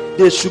while,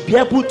 they should be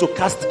able to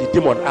cast the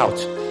demon out.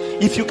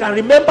 If you can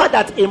remember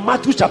that in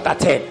Matthew chapter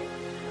 10,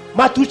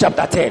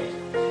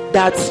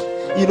 that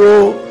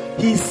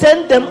he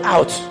sent them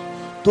out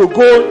to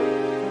go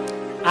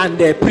and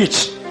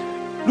preach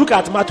look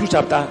at Matthew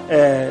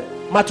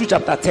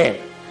chapter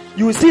 10.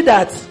 You will see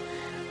that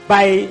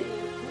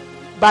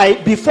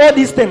before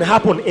this thing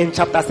happened in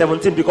chapter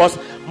 17, because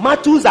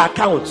Matthew's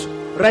account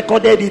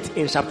recorded it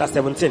in chapter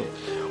 17.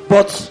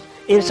 But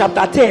in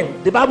chapter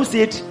 10, the Bible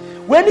said,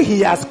 when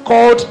he has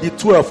called the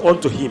 12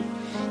 unto him,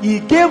 he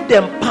gave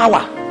them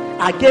power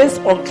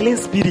against unclean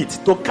spirits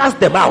to cast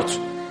them out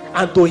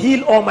and to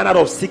heal all manner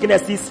of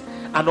sicknesses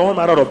and all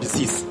manner of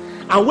disease.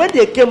 And when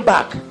they came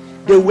back,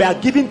 they were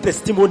giving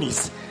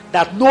testimonies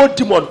that no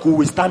demon could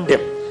withstand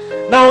them.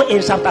 Now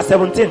in chapter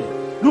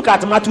 17, look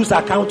at Matthew's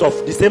account of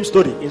the same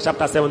story in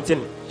chapter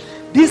 17.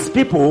 These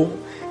people,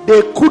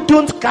 they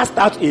couldn't cast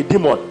out a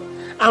demon.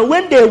 And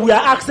when they were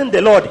asking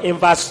the Lord in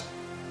verse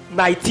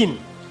 19,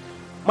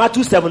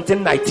 Matthew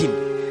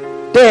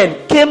 17:19,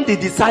 then came the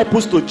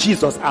disciples to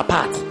Jesus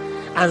apart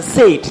and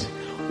said,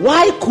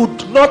 why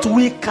could not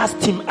we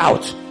cast him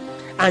out?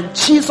 And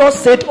Jesus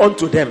said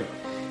unto them,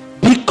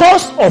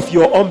 because of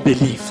your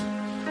unbelief.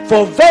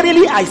 For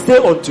verily I say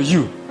unto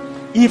you,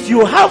 if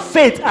you have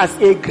faith as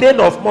a grain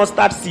of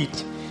mustard seed,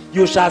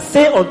 you shall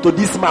say unto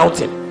this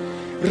mountain,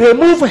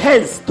 remove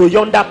hence to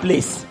yonder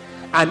place,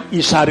 and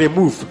it shall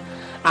remove,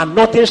 and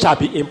nothing shall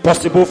be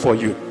impossible for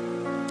you.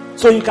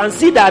 So you can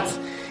see that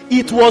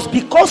it was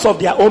because of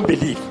their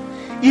unbelief.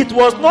 It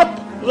was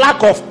not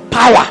lack of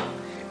power.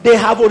 They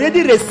have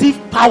already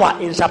received power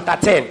in chapter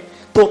 10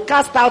 to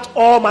cast out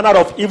all manner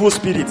of evil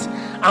spirits.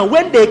 And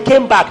when they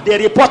came back, they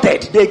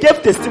reported, they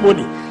gave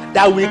testimony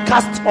that we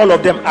cast all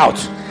of them out.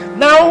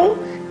 Now,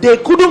 they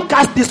couldn't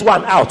cast this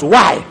one out.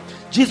 Why?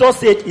 Jesus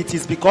said it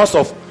is because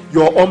of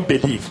your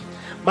unbelief.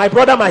 My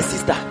brother, my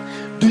sister,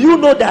 do you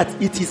know that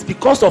it is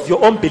because of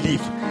your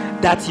unbelief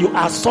that you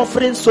are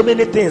suffering so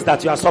many things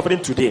that you are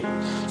suffering today?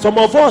 Some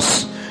of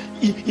us,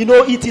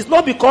 it is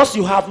not because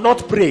you have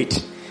not prayed.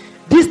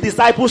 These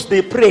disciples,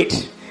 they prayed,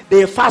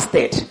 they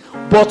fasted,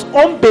 but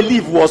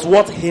unbelief was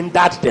what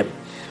hindered them.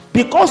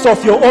 Because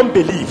of your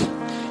unbelief,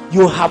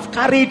 you have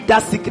carried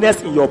that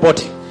sickness in your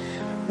body,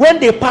 when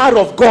the power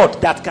of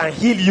God that can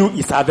heal you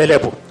is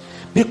available.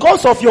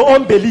 Because of your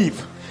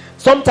unbelief,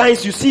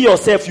 sometimes you see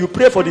yourself, you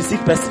pray for the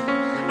sick person,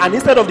 and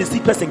instead of the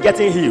sick person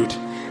getting healed,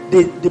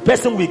 the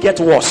person will get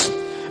worse.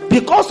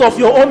 Because of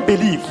your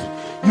unbelief,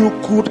 you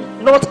could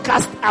not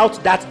cast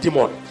out that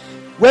demon.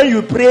 When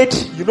you prayed,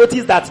 you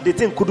noticed that the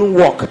thing couldn't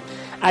work.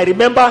 I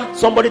remember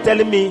somebody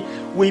telling me,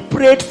 we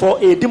prayed for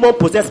a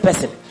demon-possessed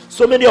person.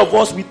 So many of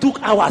us, we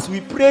took hours.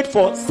 We prayed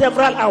for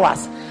several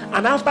hours.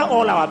 And after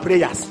all our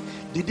prayers,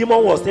 the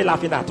demon was still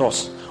laughing at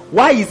us.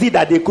 Why is it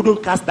that they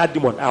couldn't cast that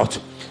demon out?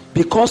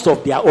 Because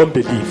of their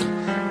unbelief.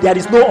 There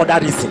is no other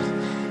reason.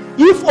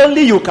 If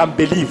only you can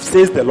believe,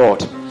 says the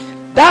Lord,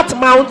 that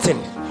mountain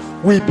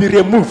will be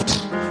removed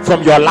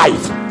from your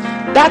life.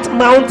 That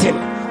mountain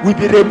will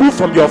be removed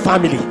from your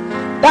family.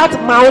 That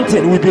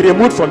mountain will be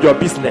removed from your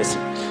business.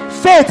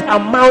 Faith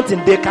and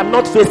mountain, they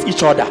cannot face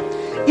each other.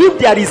 If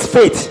there is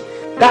faith,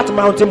 that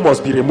mountain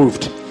must be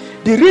removed.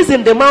 The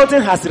reason the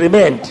mountain has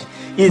remained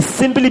is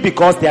simply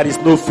because there is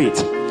no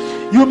faith.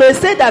 You may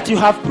say that you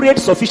have prayed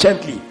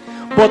sufficiently,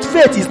 but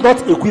faith is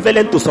not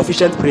equivalent to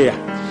sufficient prayer.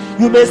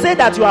 You may say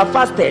that you have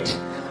fasted,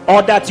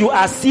 or that you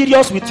are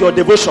serious with your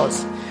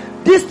devotions.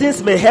 These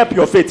things may help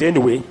your faith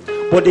anyway,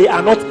 but they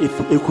are not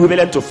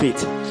equivalent to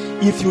faith.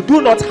 If you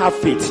do not have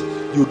faith,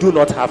 you do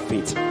not have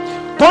faith.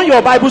 Turn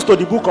your Bibles to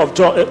the book of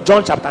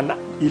John chapter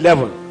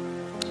 11.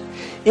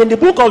 In the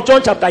book of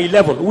John chapter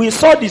 11, we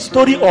saw the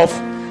story of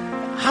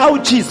how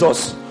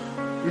Jesus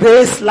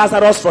raised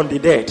Lazarus from the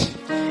dead.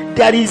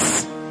 There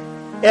is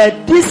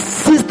these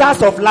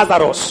sisters of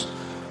Lazarus.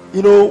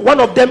 One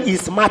of them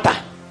is Martha.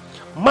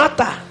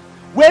 Martha,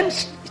 when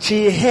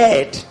she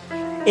heard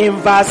in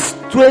verse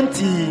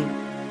 20,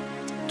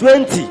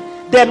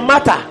 then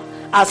Martha,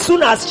 as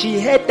soon as she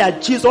heard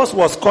that Jesus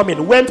was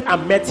coming, went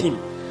and met him.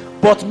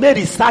 But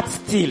Mary sat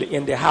still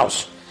in the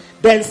house.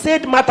 Then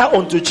said Martha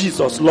unto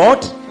Jesus, Lord,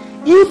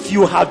 if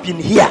you have been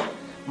here,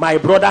 my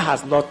brother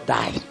has not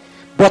died.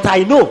 But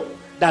I know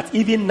that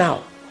even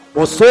now,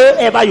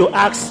 whatsoever you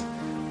ask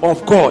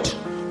of God,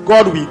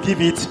 God will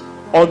give it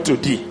unto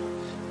thee.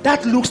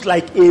 That looks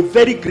like a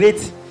very great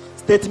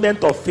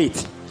statement of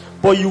faith.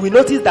 But you will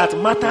notice that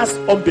Martha's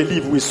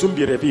unbelief will soon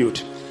be revealed.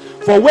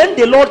 For when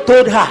the Lord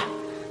told her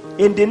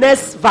in the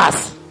next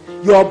verse,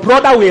 your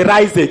brother will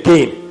rise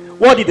again,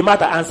 what did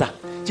Martha answer?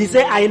 She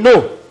said, I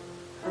know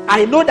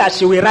that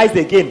she will rise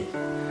again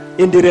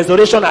in the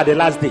resurrection at the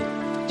last day.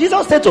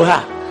 Jesus said to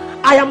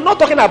her, I am not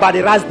talking about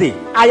the last day.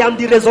 I am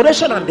the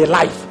resurrection and the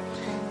life.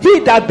 He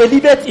that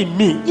believeth in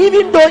me,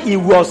 even though he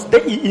were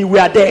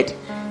dead,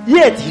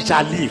 yet he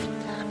shall live.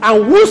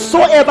 And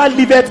whosoever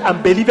liveth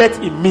and believeth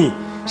in me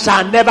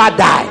shall never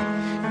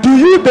die. Do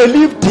you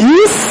believe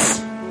this?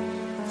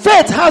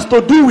 Faith has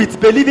to do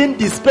with believing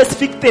the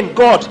specific thing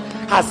God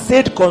has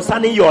said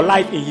concerning your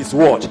life in his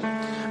word,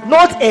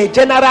 not a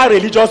general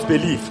religious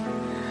belief.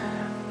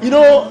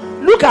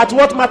 Look at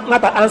what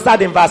Martha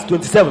answered in verse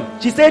 27.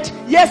 She said,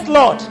 yes,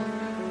 Lord.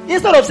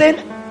 Instead of saying,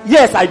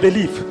 yes, I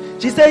believe,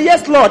 she said,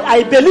 yes, Lord,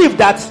 I believe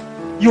that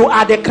you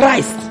are the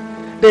Christ,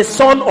 the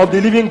Son of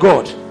the living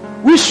God,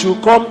 which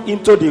should come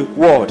into the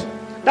world.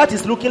 That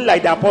is looking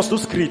like the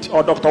Apostles' Creed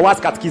or Dr.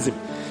 Watt's Catechism.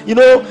 You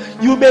know,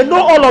 you may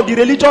know all of the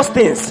religious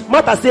things.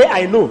 Martha say,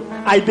 I know,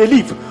 I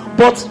believe.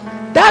 But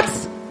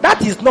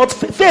that is not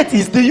faith.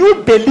 Is, do you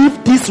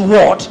believe this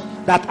word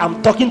that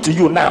I'm talking to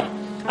you now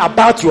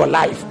about your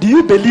life? Do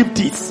you believe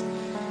this?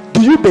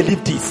 Do you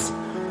believe this?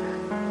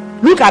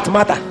 Look at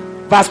Martha.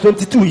 Verse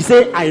 22, he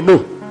say, I know.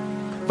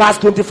 Verse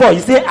 24, he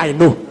say, I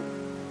know.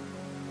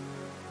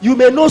 You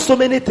may know so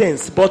many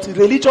things, but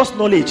religious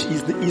knowledge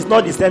is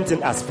not the same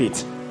thing as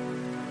faith.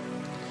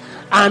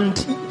 And,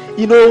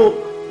 you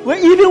know,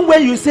 even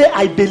when you say,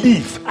 I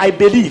believe,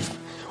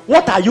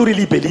 what are you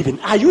really believing?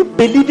 Are you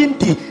believing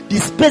the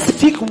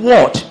specific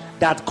word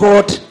that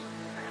God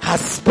has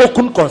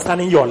spoken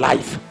concerning your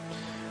life?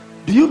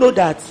 Do you know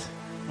that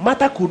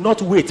Martha could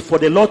not wait for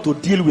the Lord to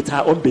deal with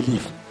her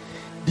unbelief?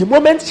 The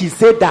moment she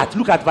said that,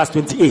 look at verse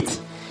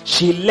 28.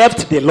 She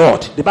left the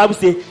Lord. The Bible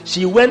says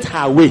she went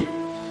her way.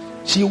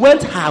 She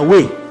went her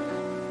way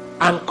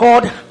and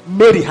called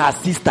Mary, her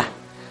sister,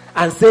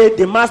 and said,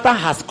 the master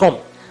has come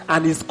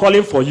and is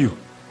calling for you.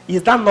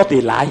 Is that not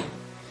a lie?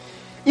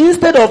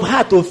 Instead of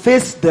her to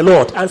face the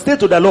Lord and say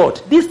to the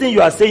Lord, this thing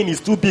you are saying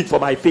is too big for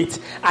my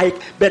faith.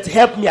 But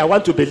help me, I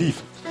want to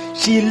believe.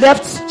 She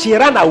left, she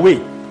ran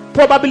away.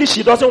 Probably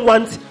she doesn't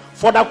want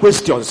further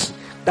questions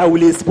that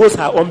will expose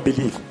her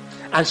unbelief.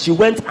 And she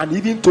went and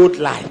even told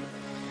lie.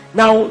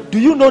 Now, do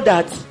you know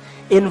that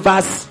in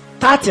verse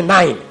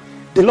 39,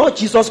 the Lord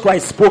Jesus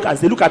Christ spoke and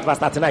said, look at verse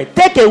 39.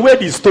 Take away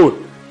the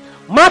stone.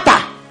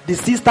 Martha, the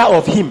sister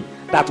of him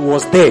that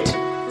was dead,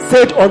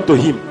 said unto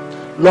him,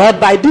 Lord,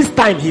 by this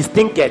time he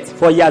stinketh,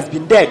 for he has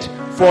been dead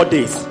 4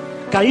 days.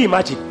 Can you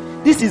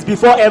imagine? This is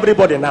before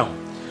everybody now.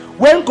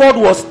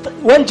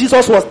 When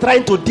Jesus was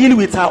trying to deal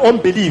with her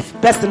unbelief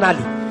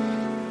personally,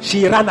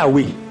 she ran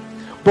away.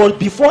 But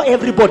before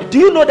everybody, do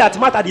you know that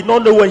Martha did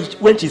not know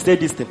when she said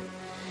this thing?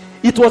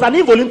 It was an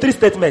involuntary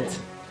statement.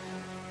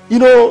 You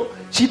know,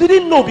 she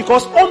didn't know,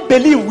 because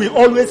unbelief will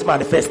always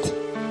manifest.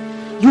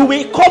 You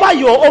will cover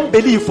your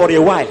unbelief for a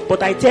while,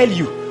 but I tell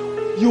you,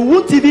 you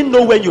won't even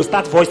know when you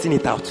start voicing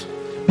it out,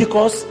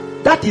 because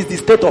that is the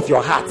state of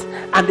your heart.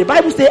 And the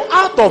Bible says,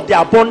 out of the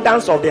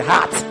abundance of the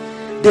heart,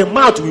 the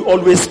mouth will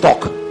always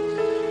talk.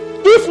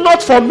 If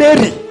not for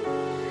Mary,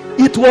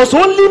 it was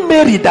only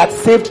Mary that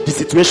saved the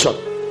situation.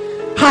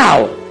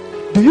 How?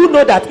 Do you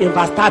know that in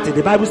verse 30,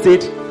 the Bible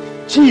said,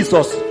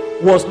 Jesus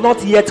was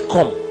not yet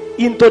come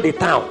into the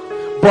town,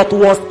 but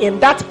was in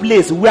that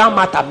place where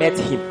Martha met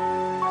him.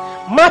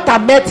 Martha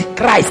met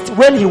Christ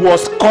when he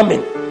was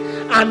coming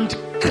and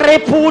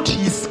crippled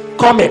his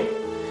coming.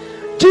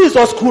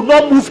 Jesus could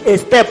not move a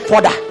step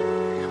further.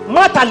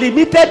 Martha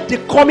limited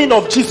the coming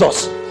of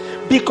Jesus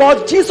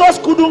because Jesus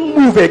couldn't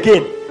move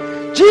again.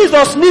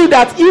 Jesus knew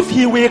that if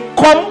he will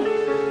come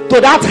to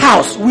that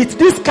house with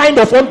this kind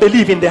of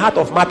unbelief in the heart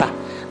of Martha,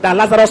 that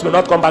Lazarus will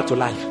not come back to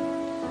life.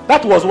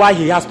 That was why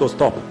he has to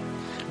stop.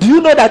 Do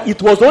you know that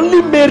it was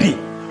only Mary?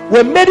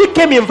 When Mary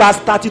came in verse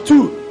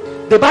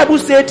 32, the Bible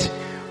said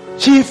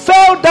she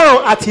fell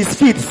down at his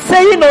feet,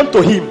 saying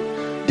unto him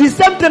the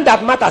same thing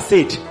that Martha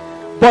said.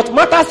 But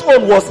Martha's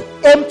own was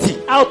empty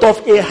out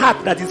of a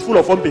heart that is full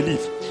of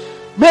unbelief.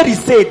 Mary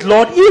said,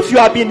 Lord, if you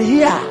have been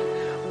here,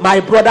 my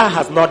brother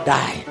has not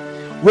died.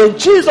 When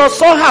Jesus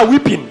saw her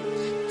weeping,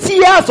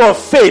 tears of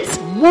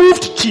faith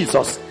moved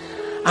Jesus,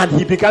 and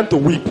he began to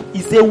weep.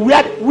 He said,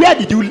 where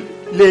did you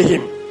lay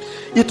him?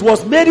 It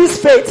was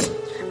Mary's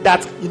faith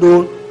that,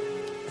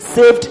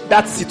 saved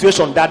that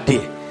situation that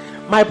day.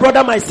 My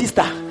brother, my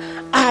sister,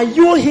 are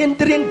you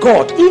hindering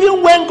God?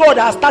 Even when God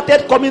has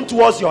started coming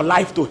towards your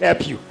life to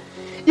help you,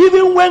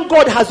 even when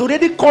God has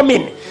already come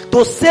in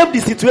to save the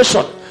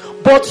situation,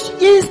 but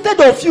instead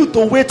of you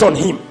to wait on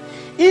him,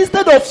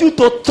 instead of you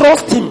to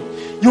trust him,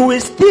 you will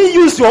still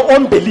use your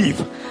own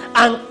belief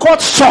and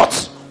cut short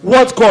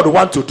what God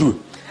wants to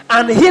do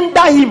and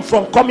hinder him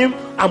from coming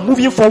and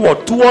moving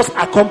forward towards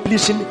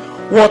accomplishing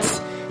what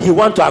he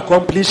wants to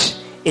accomplish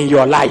in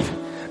your life.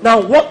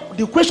 Now, what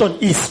the question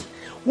is,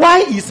 why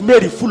is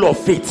Mary full of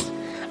faith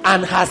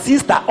and her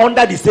sister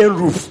under the same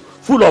roof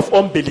full of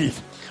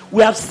unbelief?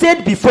 We have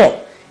said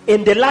before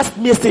in the last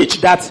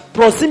message that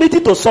proximity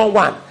to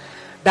someone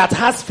that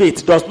has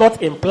faith does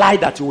not imply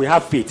that you will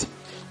have faith.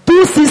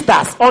 Two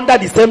sisters under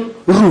the same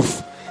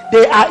roof,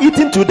 they are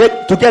eating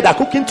together,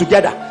 cooking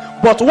together,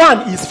 but one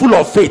is full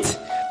of faith,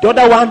 the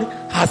other one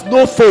has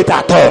no faith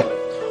at all.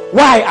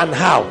 Why and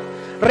how?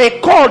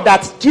 Recall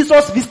that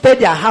Jesus visited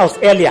their house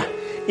earlier.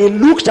 In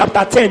Luke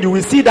chapter 10, you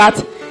will see that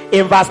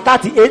in verse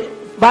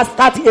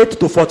 38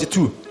 to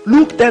 42.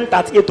 Luke 10,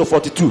 38 to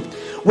 42.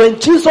 When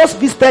Jesus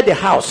visited the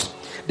house,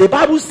 the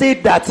Bible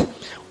said that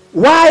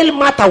while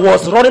Martha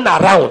was running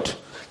around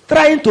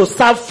trying to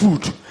serve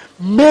food,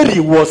 Mary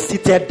was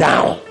seated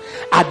down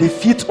at the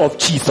feet of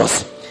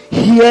Jesus,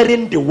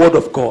 hearing the word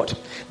of God.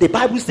 The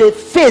Bible says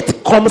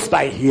faith comes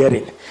by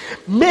hearing.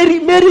 Mary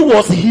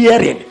was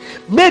hearing.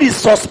 Mary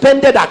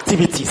suspended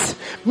activities.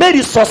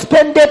 Mary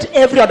suspended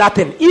every other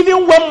thing.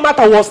 Even when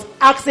Martha was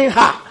asking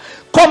her,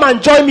 come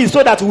and join me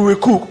so that we will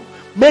cook,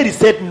 Mary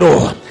said,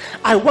 no,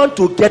 I want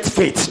to get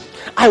faith.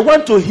 I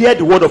want to hear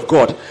the word of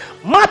God.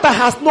 Martha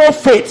has no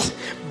faith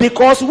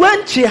because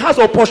when she has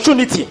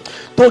opportunity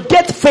to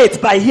get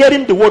faith by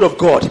hearing the word of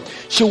God,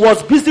 she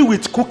was busy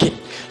with cooking.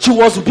 She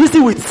was busy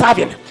with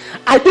serving.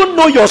 I don't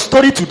know your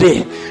story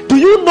today. Do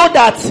you know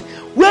that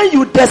when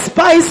you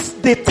despise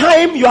the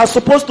time you are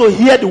supposed to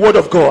hear the word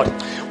of God,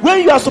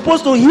 when you are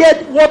supposed to hear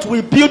what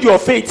will build your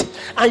faith,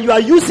 and you are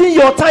using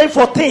your time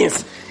for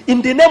things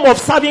in the name of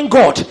serving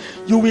God,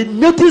 you will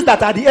notice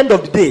that at the end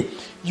of the day,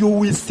 you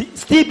will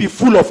still be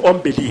full of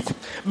unbelief.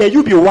 May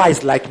you be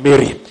wise like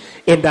Mary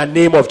in the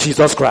name of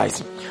Jesus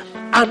Christ.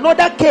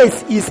 Another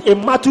case is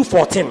in Matthew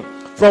 14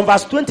 from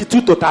verse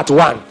 22 to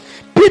 31.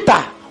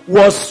 Peter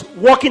was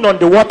walking on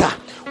the water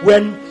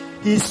when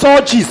he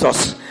saw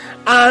Jesus,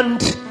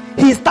 and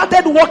he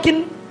started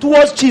walking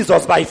towards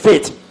Jesus by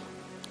faith.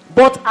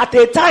 But at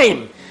a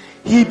time,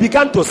 he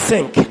began to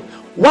sink.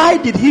 Why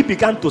did he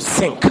begin to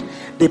sink?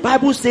 The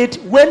Bible said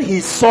when he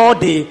saw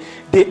the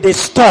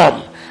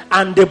storm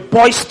and the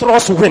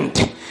boisterous wind,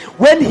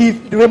 when he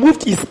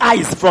removed his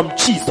eyes from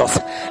Jesus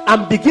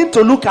and began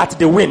to look at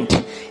the wind,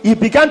 he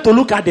began to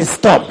look at the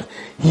storm,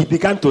 he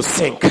began to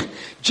sink.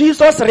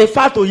 Jesus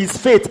referred to his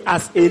faith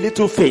as a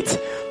little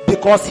faith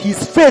because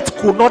his faith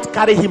could not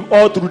carry him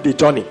all through the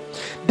journey.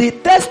 The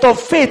test of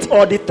faith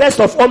or the test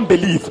of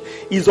unbelief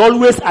is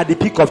always at the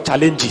peak of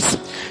challenges.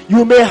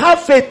 You may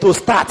have faith to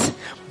start,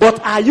 but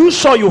are you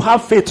sure you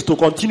have faith to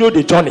continue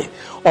the journey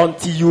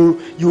until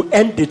you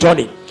end the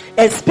journey?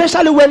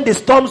 Especially when the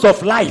storms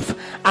of life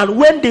and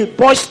when the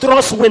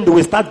boisterous wind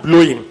will start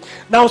blowing.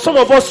 Now, some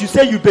of us, you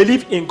say you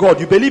believe in God,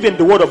 you believe in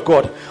the word of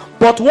God.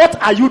 But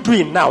what are you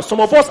doing now? Some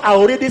of us are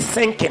already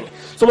sinking.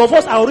 Some of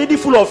us are already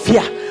full of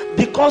fear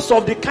because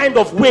of the kind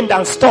of wind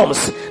and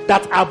storms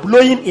that are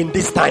blowing in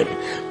this time.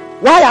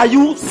 Why are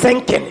you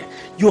sinking?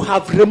 You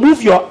have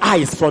removed your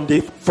eyes from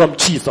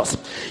Jesus.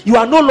 You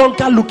are no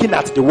longer looking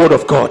at the word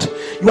of God.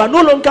 You are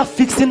no longer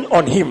fixing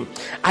on him.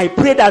 I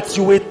pray that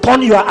you will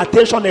turn your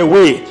attention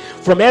away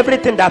from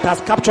everything that has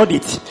captured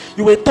it.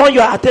 You will turn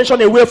your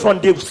attention away from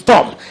the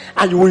storm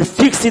and you will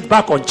fix it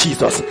back on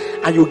Jesus,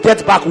 and you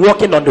get back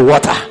walking on the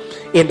water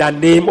in the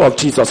name of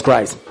Jesus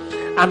Christ.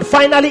 And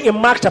finally, in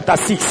Mark chapter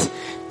 6,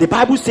 the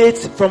Bible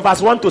says from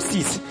verse 1 to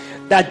 6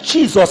 that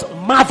Jesus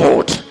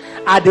marveled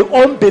at the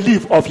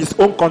unbelief of his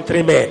own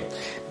countrymen.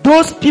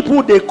 Those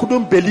people, they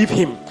couldn't believe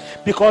him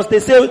because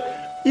they say,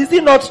 is he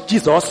not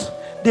Jesus,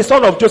 the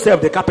son of Joseph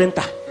the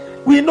carpenter?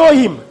 We know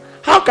him.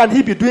 How can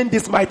he be doing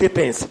these mighty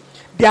things?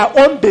 Their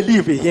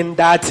unbelief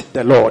hindered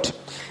the Lord.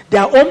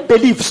 Their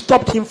unbelief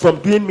stopped him from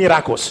doing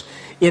miracles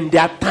in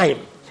their time,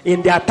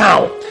 in their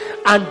town.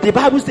 And the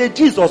Bible says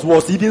Jesus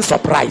was even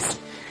surprised.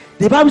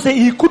 The Bible says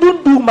he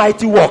couldn't do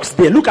mighty works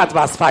there. Look at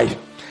verse 5.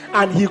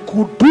 And he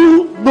could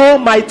do no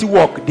mighty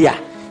work there,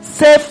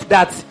 save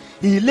that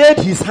he laid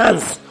his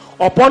hands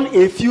upon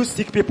a few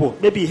sick people,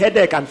 maybe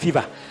headache and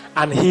fever,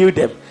 and healed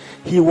them.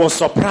 He was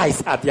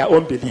surprised at their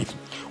unbelief.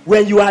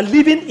 When you are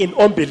living in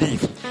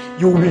unbelief,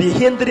 you will be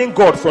hindering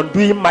God from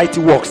doing mighty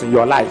works in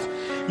your life.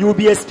 You will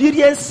be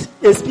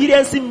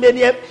experiencing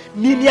many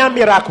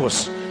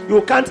miracles.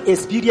 You can't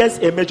experience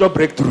a major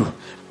breakthrough.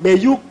 May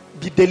you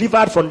be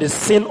delivered from the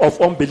sin of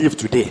unbelief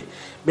today.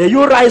 May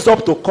you rise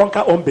up to conquer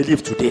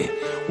unbelief today.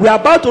 We are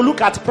about to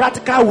look at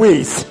practical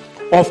ways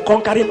of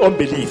conquering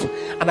unbelief.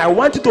 And I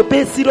want you to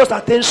pay serious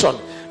attention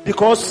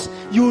because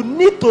you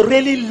need to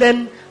really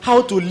learn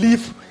how to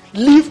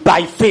live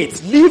by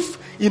faith. Live,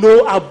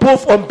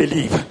 above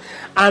unbelief.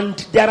 And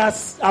there are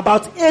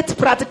about 8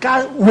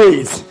 practical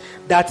ways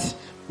that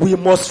we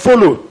must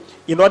follow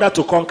in order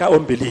to conquer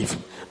unbelief.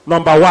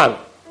 Number 1,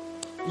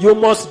 you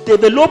must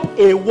develop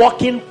a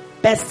working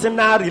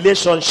personal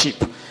relationship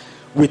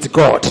with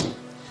God.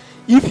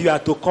 If you are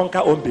to conquer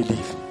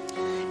unbelief,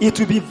 it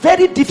will be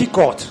very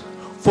difficult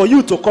for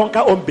you to conquer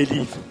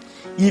unbelief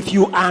if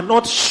you are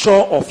not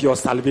sure of your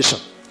salvation.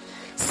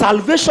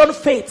 Salvation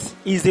faith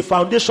is the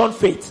foundation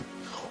faith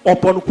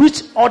upon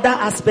which other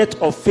aspect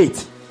of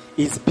faith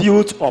is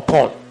built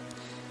upon.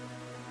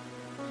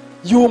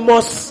 You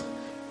must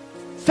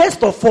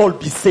first of all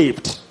be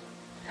saved,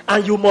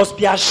 and you must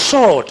be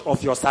assured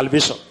of your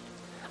salvation.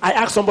 I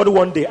asked somebody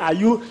one day, are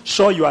you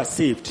sure you are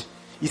saved?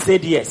 He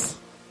said yes.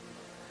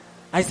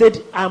 I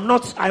said, I'm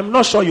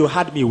not sure you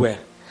heard me well.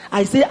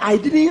 I said, I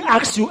didn't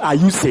ask you, are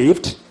you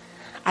saved?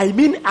 I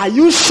mean, are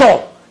you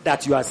sure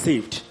that you are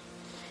saved?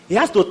 He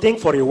has to think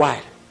for a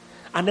while.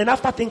 And then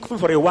after thinking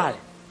for a while,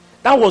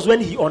 that was when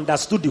he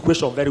understood the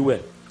question very well.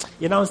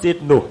 He now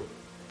said, no.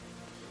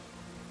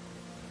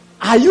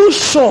 Are you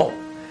sure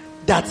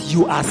that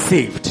you are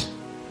saved?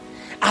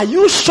 Are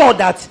you sure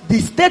that the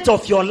state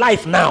of your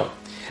life now,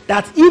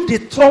 that if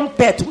the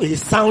trumpet will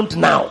sound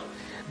now,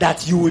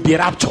 that you will be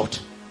raptured?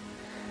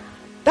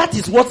 That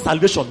is what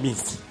salvation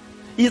means.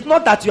 It's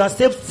not that you are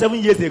saved 7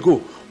 years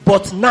ago,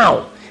 but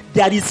now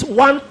there is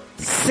one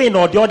sin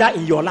or the other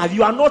in your life.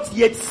 You are not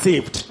yet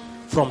saved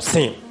from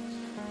sin.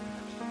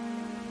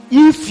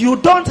 If you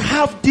don't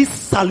have this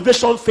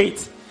salvation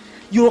faith,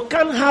 you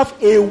can't have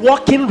a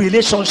working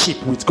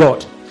relationship with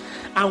God.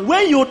 And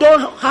when you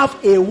don't have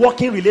a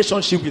working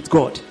relationship with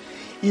God,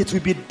 it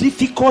will be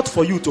difficult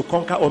for you to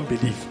conquer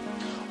unbelief.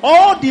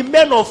 All the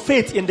men of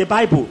faith in the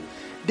Bible,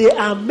 they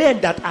are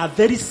men that are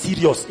very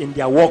serious in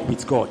their walk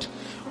with God.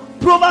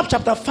 Proverbs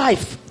chapter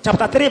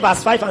 3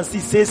 verse 5 and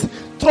 6 says,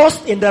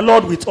 trust in the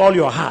Lord with all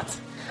your heart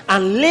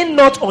and lean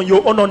not on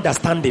your own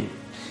understanding.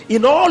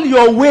 In all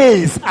your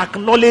ways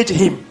acknowledge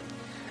him,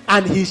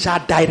 and he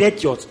shall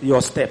direct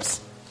your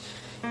steps.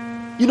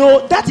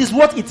 That is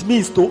what it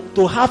means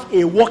to have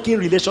a working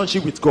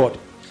relationship with God.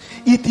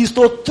 It is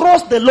to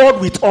trust the Lord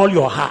with all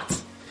your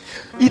heart.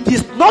 It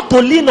is not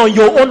to lean on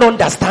your own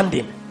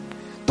understanding.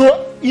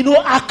 To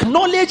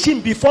acknowledge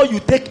him before you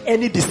take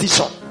any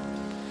decision.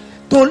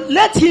 To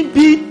let him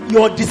be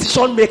your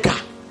decision maker.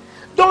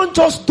 Don't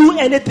just do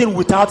anything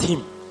without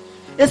him.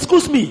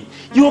 Excuse me,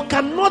 you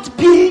cannot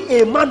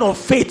be a man of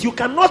faith. You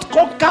cannot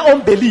conquer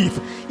unbelief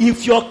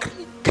if your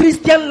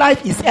Christian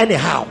life is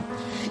anyhow.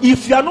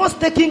 If you are not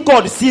taking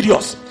God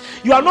serious,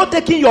 you are not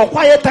taking your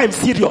quiet time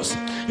serious,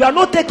 you are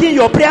not taking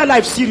your prayer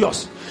life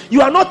serious,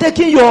 you are not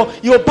taking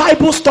your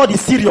Bible study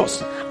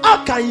serious,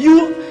 how can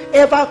you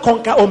ever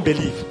conquer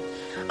unbelief?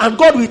 And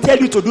God will tell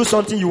you to do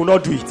something, you will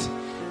not do it.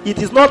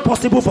 It is not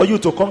possible for you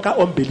to conquer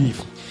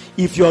unbelief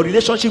if your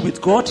relationship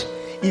with God,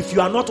 if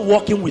you are not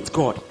walking with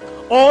God.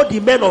 All the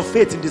men of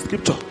faith in the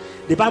scripture,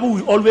 the Bible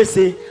will always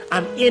say,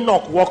 and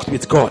Enoch walked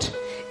with God,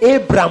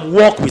 Abraham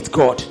walked with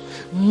God,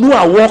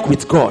 Noah walked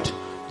with God.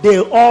 They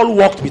all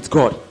walked with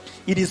God.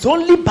 It is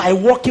only by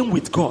walking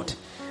with God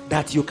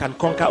that you can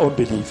conquer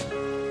unbelief.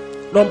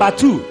 Number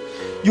 2,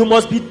 you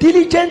must be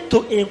diligent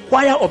to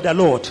inquire of the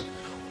Lord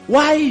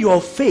why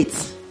your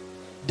faith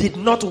did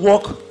not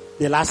work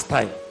the last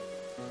time.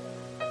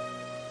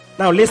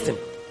 Now listen.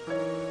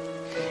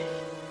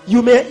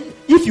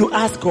 If you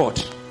ask God,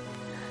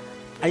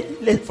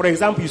 for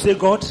example, you say,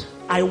 God,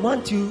 I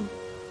want you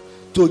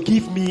to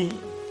give me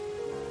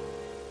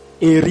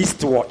a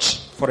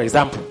wristwatch, for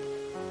example.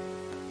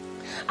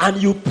 And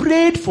you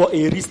prayed for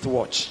a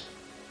wristwatch.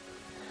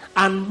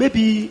 And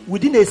maybe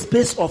within a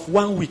space of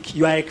 1 week,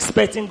 you are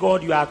expecting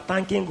God, you are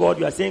thanking God,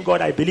 you are saying, God,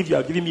 I believe you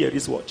are giving me a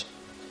wristwatch.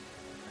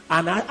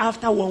 And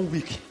after 1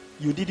 week,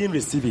 you didn't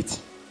receive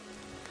it.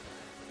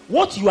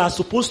 What you are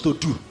supposed to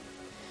do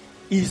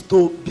is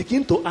to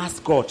begin to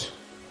ask God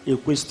a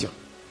question.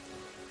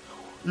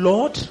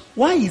 Lord,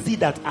 why is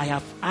it that I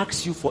have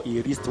asked you for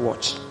a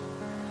wristwatch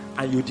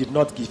and you did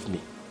not give me?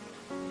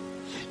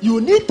 You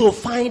need to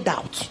find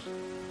out.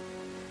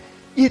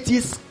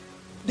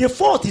 The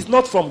fault is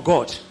not from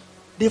God.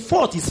 The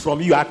fault is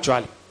from you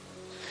actually.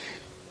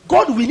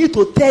 God will need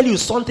to tell you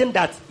something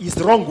that is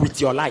wrong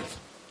with your life.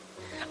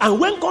 And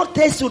when God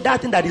tells you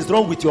that thing that is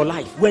wrong with your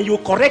life, when you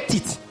correct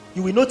it,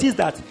 you will notice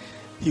that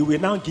he will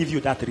now give you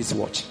that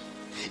wristwatch.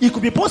 It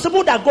could be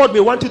possible that God may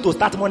want you to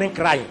start morning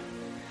crying.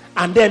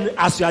 And then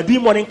as you are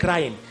doing morning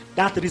crying,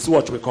 that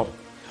wristwatch will come.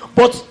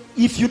 But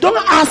if you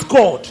don't ask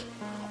God,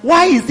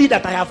 why is it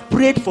that I have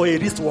prayed for a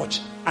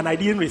wristwatch and I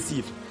didn't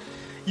receive?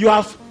 You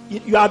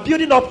are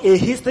building up a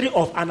history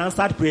of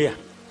unanswered prayer.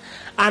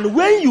 And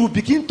when you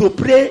begin to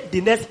pray the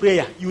next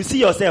prayer, you see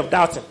yourself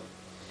doubting.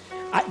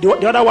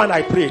 The other one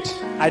I prayed,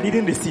 I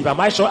didn't receive. Am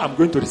I sure I'm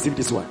going to receive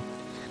this one?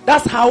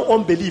 That's how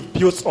unbelief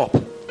builds up.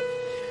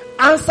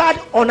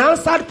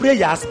 Unanswered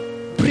prayers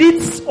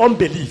breeds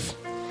unbelief.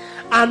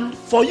 And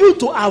for you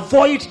to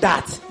avoid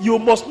that, you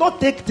must not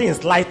take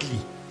things lightly.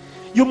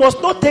 You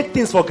must not take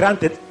things for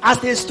granted.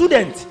 As a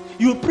student,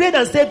 you prayed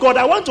and said, God,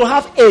 I want to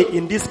have A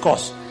in this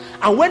course.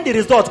 And when the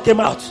result came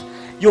out,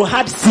 you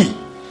had C.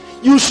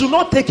 You should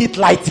not take it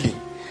lightly.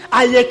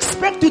 I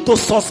expect you to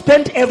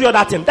suspend every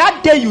other thing.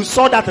 That day you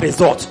saw that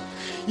result,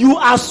 you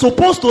are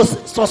supposed to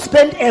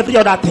suspend every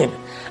other thing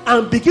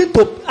and begin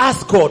to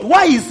ask God,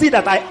 why is it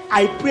that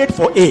I prayed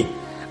for A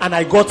and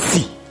I got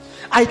C?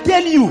 I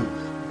tell you,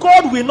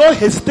 God will not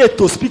hesitate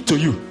to speak to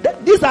you.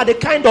 These are the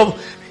kind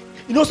of,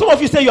 some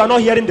of you say you are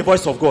not hearing the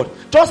voice of God.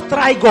 Just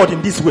try God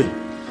in this way.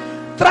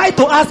 Try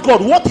to ask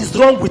God, what is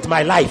wrong with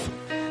my life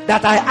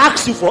that I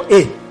asked you for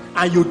A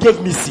and you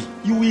gave me C?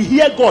 You will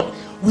hear God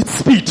with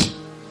speed.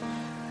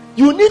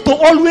 You need to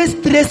always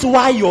trace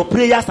why your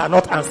prayers are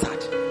not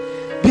answered.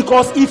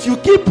 Because if you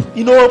keep,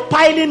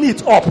 piling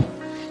it up,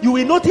 you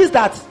will notice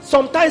that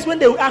sometimes when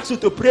they will ask you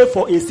to pray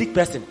for a sick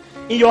person,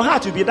 in your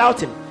heart you'll be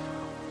doubting.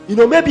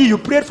 Maybe you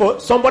prayed for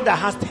somebody that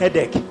has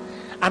headache.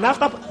 And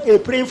after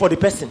praying for the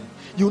person,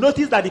 you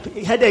notice that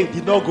the headache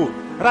did not go.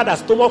 Rather,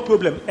 stomach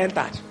problem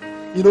entered.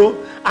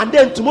 And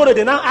then tomorrow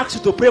they now ask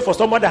you to pray for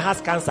someone that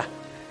has cancer.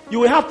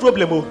 You will have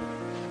problem,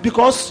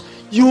 because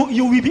you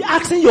will be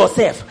asking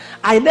yourself,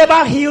 I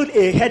never healed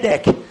a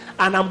headache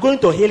and I'm going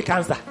to heal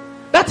cancer.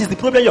 That is the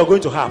problem you're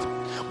going to have.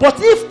 But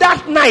if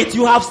that night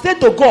you have said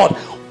to God,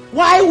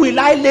 why will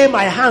I lay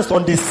my hands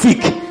on the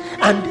sick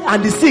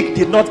and the sick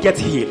did not get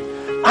healed?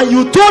 And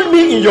you told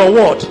me in your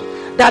word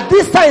that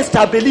these signs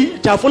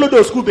shall follow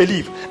those who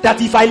believe,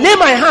 that if I lay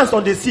my hands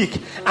on the sick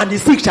and the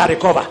sick shall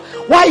recover.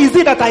 Why is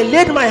it that I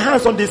laid my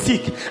hands on the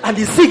sick and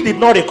the sick did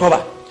not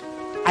recover?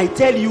 I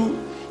tell you,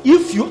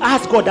 if you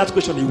ask God that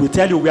question, he will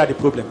tell you where the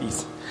problem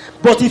is.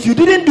 But if you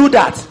didn't do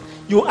that,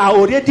 you are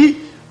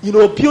already,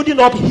 building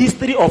up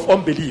history of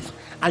unbelief.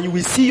 And you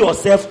will see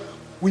yourself,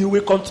 we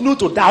will continue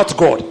to doubt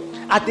God.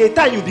 At the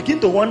time, you begin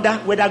to wonder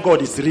whether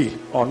God is real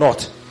or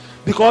not.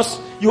 Because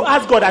you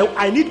ask God,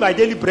 I need my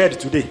daily bread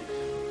today.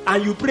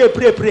 And you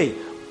pray.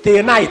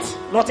 Till night,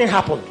 nothing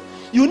happened.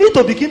 You need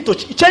to begin to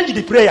change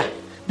the prayer.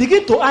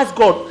 Begin to ask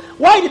God,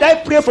 why did I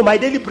pray for my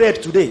daily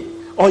bread today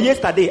or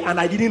yesterday and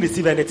I didn't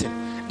receive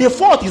anything? The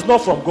fault is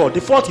not from God.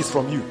 The fault is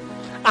from you.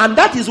 And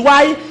that is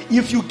why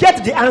if you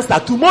get the answer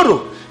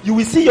tomorrow, you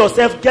will see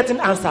yourself getting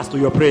answers to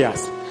your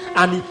prayers.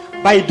 And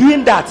by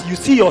doing that, you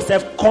see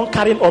yourself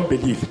conquering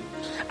unbelief.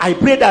 I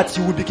pray that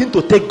you will begin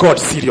to take God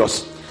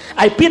serious.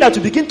 I pray that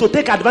you begin to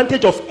take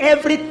advantage of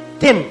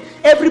everything,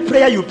 every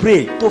prayer you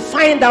pray, to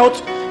find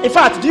out. In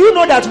fact, do you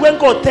know that when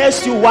God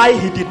tells you why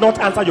he did not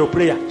answer your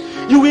prayer,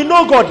 you will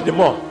know God the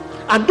more.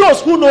 And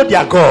those who know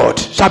their God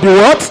shall be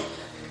what?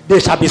 They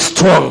shall be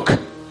strong.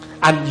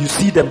 And you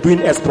see them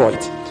doing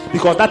exploits.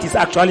 Because that is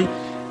actually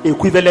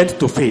equivalent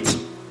to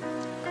faith.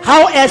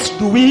 How else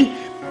do we,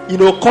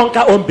 conquer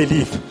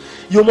unbelief?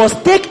 You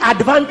must take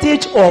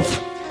advantage of,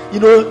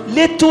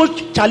 little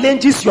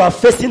challenges you are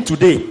facing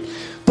today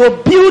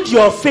to build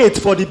your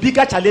faith for the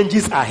bigger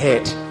challenges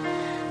ahead.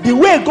 The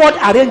way God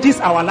arranges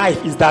our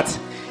life is that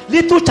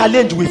little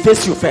challenge will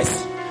face you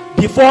first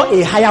before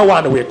a higher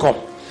one will come.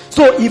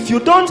 So if you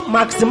don't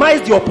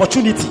maximize the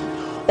opportunity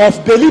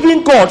of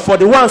believing God for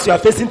the ones you are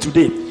facing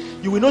today,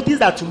 you will notice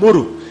that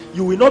tomorrow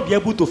you will not be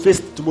able to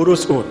face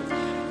tomorrow's own.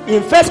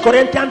 In 1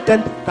 Corinthians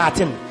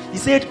 10:13, he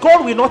said,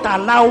 God will not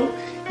allow,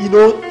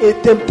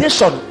 a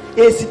temptation,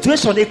 a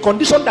situation, a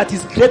condition that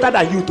is greater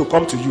than you to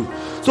come to you.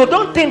 So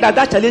don't think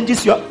that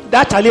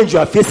challenge you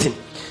are facing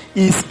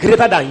is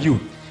greater than you.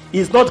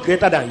 It's not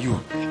greater than you.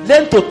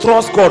 Learn to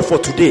trust God for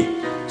today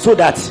so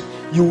that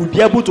you will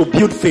be able to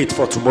build faith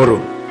for tomorrow.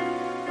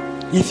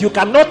 If you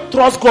cannot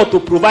trust God to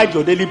provide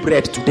your daily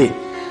bread today,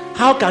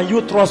 how can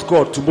you trust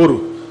God tomorrow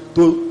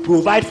to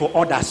provide for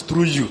others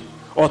through you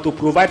or to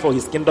provide for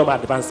his kingdom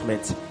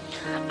advancement?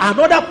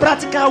 Another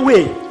practical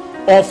way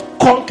of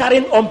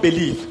conquering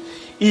unbelief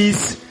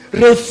is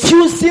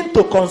refusing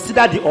to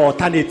consider the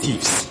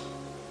alternatives.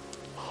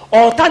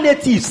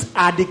 Alternatives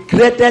are the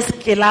greatest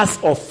killers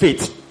of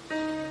faith.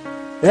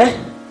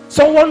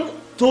 Someone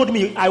told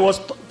me, I was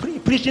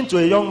preaching to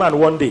a young man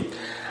one day,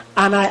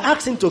 and I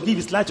asked him to give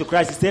his life to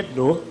Christ. He said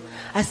no.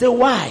 I said,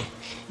 why?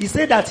 He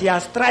said that he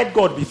has tried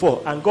God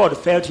before and God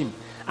failed him,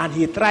 and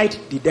he tried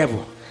the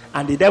devil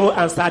and the devil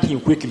answered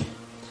him quickly,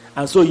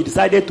 and so he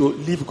decided to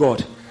leave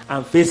God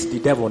and face the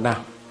devil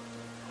now.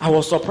 I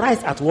was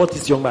surprised at what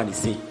this young man is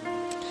saying.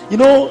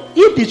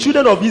 If the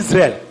children of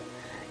Israel,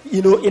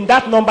 in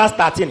that Numbers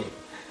 13,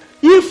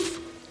 if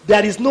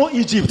there is no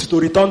Egypt to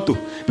return to,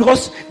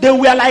 because they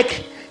were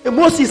like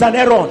Moses and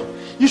Aaron,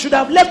 you should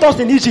have left us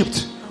in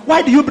Egypt.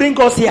 Why do you bring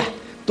us here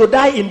to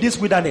die in this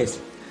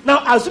wilderness?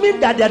 Now, assuming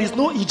that there is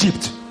no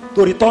Egypt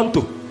to return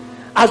to,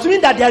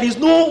 assuming that there is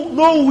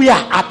nowhere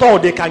at all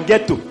they can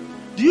get to,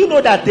 do you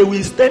know that they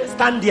will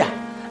stand there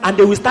and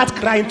they will start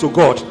crying to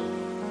God?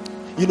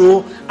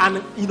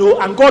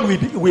 And God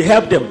will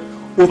help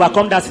them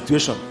overcome that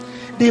situation.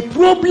 The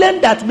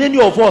problem that many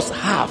of us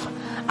have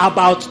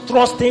about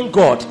trusting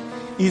God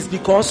is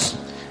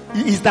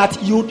that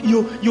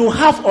you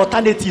have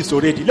alternatives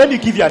already. Let me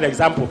give you an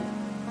example.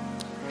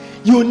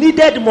 You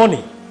needed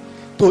money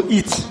to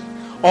eat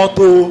or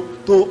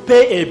to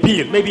pay a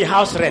bill, maybe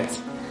house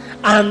rent,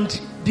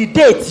 and the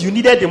date you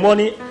needed the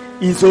money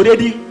is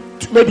already,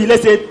 maybe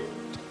let's say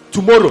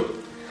tomorrow.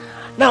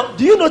 Now,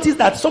 do you notice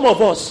that some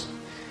of us,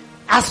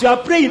 as you are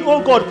praying,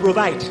 oh God,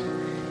 provide,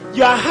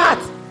 your heart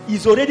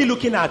is already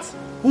looking at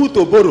who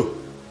to borrow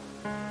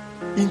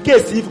in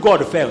case if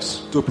God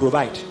fails to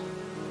provide.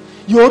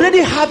 You're already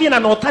having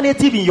an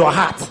alternative in your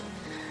heart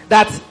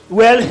that,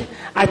 well,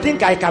 I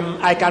think I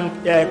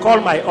can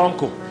call my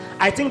uncle.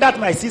 I think that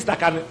my sister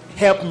can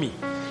help me.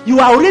 You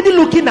are already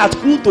looking at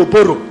who to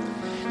borrow.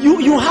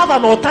 You have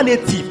an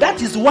alternative.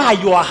 That is why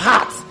your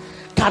heart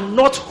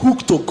cannot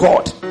hook to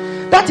God.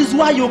 That is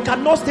why you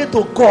cannot say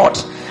to God,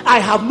 I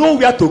have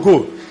nowhere to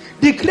go.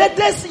 The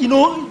greatest,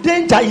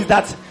 danger is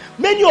that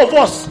many of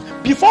us,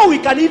 before we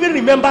can even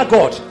remember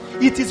God,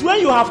 it is when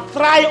you have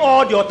tried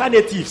all the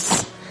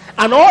alternatives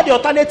and all the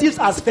alternatives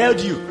has failed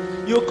you.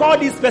 You call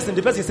this person,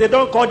 the person say,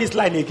 don't call this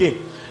line again.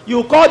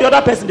 You call the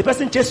other person, the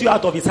person chase you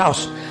out of his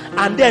house.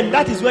 And then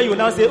that is where you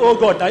now say, oh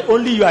God,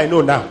 only you I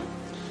know now.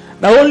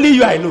 Now only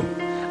you I know.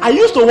 I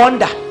used to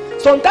wonder,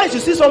 sometimes you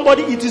see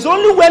somebody, it is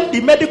only when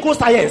the medical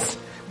science,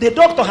 the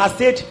doctor has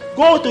said,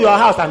 go to your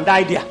house and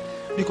die there.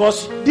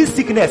 Because this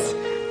sickness,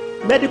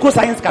 medical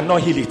science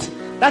cannot heal it.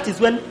 That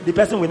is when the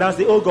person will now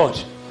say, oh God,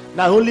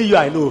 now only you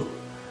I know.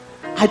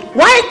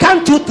 Why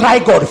can't you try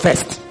God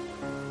first?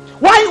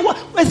 Why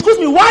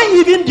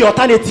even the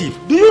alternative?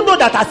 Do you know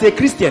that as a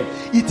Christian,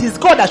 it is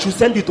God that should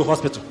send you to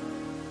hospital?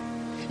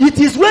 It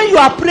is when you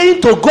are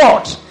praying to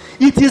God,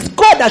 it is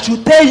God that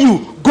should tell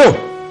you, go.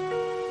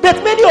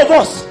 But many of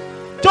us,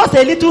 just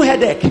a little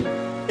headache.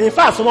 In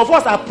fact, some of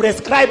us are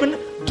prescribing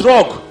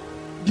drug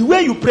the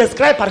way you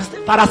prescribe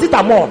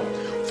paracetamol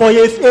for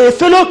a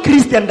fellow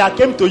Christian that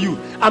came to you,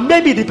 and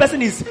maybe the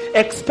person is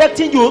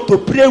expecting you to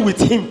pray with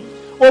him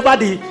over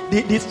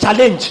this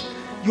challenge.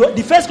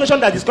 The first question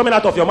that is coming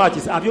out of your mouth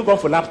is, have you gone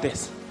for lab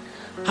test?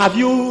 Have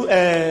you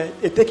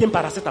taken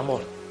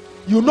paracetamol?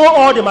 You know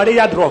all the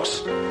malaria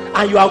drugs,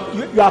 and you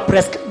are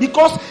prescribed,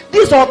 because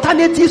these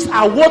alternatives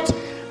are what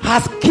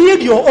has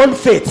killed your own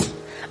faith,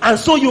 and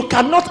so you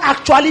cannot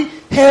actually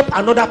help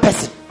another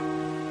person.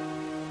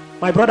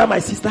 My brother, my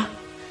sister,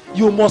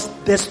 you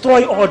must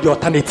destroy all the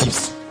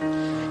alternatives.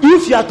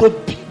 If you are to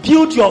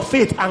build your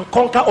faith and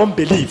conquer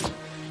unbelief,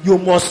 you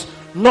must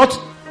not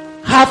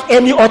have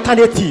any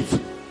alternative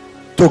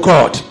to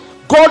God.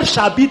 God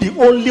shall be the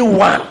only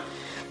one.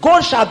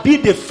 God shall be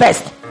the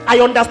first. I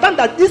understand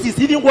that this is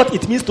even what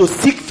it means to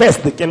seek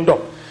first the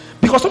kingdom.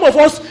 Because some of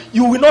us,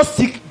 you will not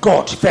seek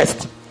God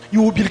first.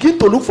 You will begin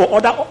to look for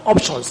other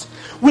options.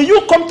 Will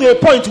you come to a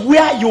point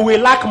where you will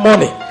lack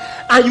money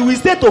and you will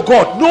say to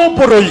God, no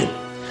borrowing,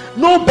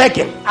 no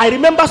begging? I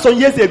remember some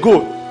years ago,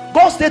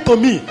 God said to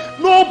me,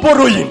 no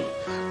borrowing,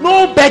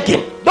 no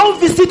begging. Don't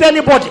visit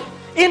anybody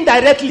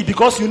indirectly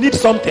because you need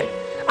something,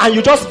 and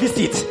you just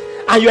visit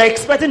and you are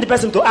expecting the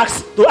person to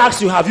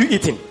ask you, have you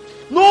eaten?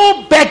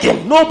 No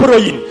begging, no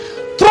borrowing.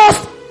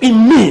 Trust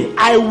in me,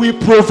 I will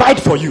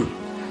provide for you.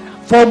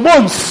 For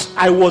months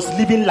I was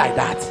living like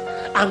that,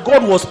 and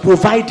God was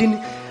providing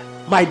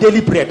my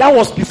daily bread. That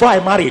was before I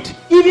married.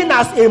 Even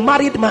as a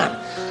married man,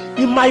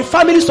 in my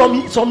family,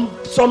 some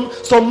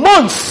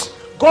months,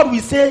 God will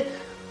say,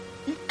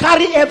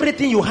 carry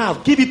everything you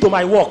have, give it to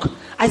my work.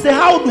 I say,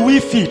 how do we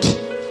feed?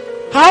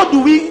 How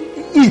do we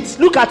eat?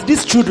 Look at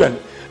these children.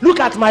 Look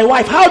at my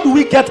wife. How do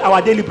we get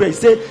our daily bread? He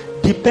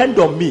say, depend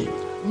on me.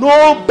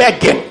 No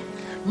begging,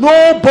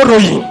 no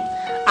borrowing.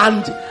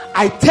 And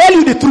I tell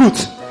you the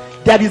truth,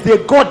 there is a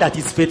God that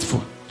is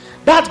faithful.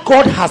 That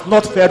God has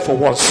not failed for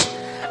once.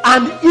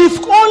 And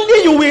if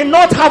only you will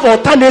not have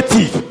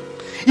alternative,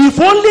 if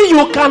only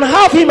you can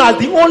have him as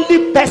the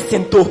only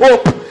person to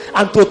hope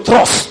and to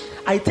trust,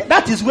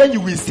 that is when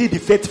you will see the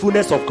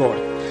faithfulness of God.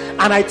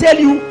 And I tell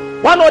you,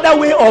 one other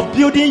way of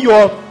building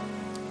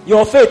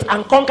your faith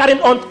and conquering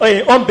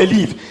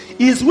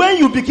unbelief is when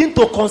you begin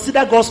to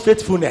consider God's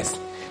faithfulness.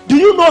 Do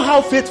you know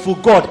how faithful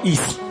God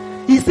is?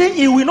 He said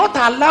he will not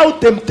allow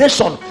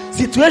temptation,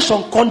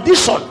 situation,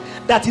 condition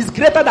that is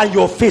greater than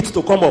your faith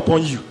to come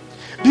upon you.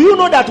 Do you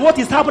know that what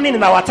is happening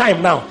in our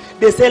time now?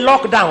 They say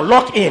lock down,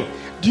 lock in.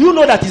 Do you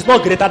know that it's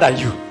not greater than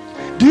you?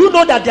 Do you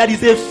know that there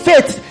is a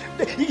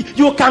faith?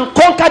 You can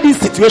conquer this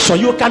situation.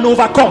 You can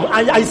overcome.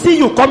 And I see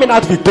you coming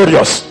out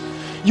victorious.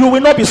 You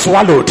will not be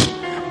swallowed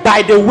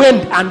by the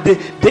wind and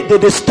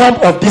the storm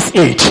of this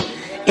age.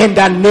 In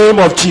the name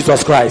of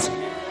Jesus Christ.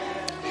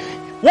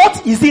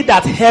 What is it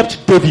that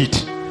helped David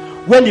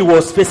when he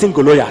was facing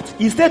Goliath?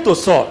 He said to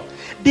Saul,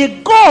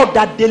 the God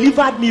that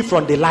delivered me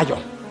from the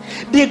lion,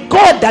 the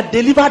God that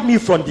delivered me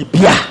from the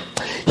bear,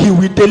 he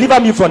will deliver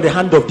me from the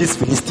hand of this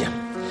Philistine.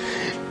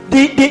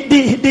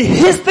 The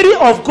history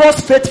of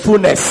God's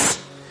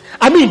faithfulness.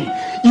 I mean,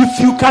 if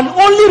you can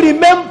only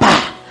remember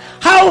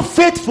how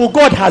faithful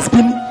God has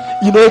been,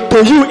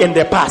 to you in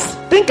the past.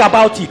 Think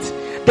about it.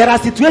 There are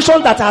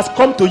situations that has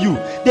come to you.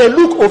 They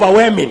look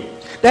overwhelming.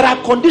 There are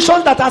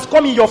conditions that has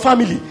come in your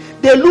family.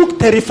 They look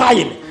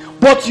terrifying.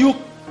 But you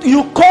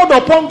called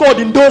upon God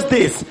in those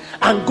days,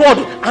 and God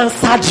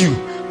answered you.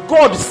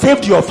 God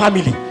saved your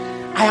family.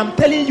 I am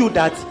telling you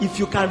that if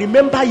you can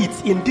remember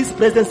it in this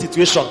present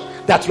situation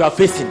that you are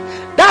facing,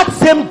 that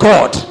same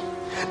God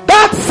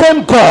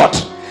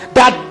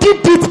that did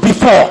it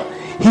before,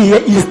 he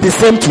is the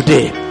same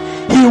today.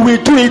 He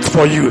will do it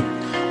for you.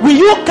 Will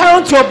you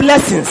count your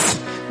blessings?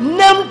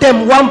 Name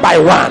them one by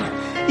one.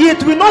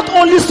 It will not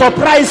only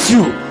surprise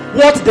you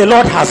what the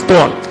Lord has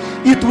done,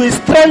 it will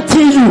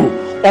strengthen you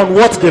on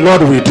what the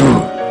Lord will do.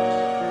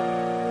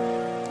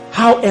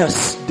 How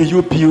else do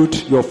you build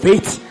your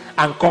faith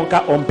and conquer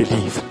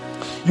unbelief?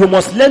 You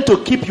must learn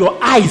to keep your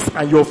eyes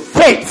and your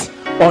faith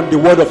on the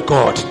word of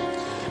God.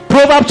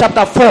 Proverbs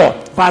chapter 4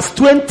 verse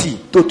 20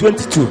 to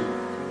 22.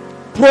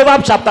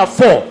 Proverbs chapter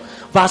 4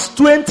 verse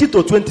 20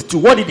 to 22.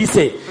 What did he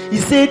say? He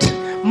said,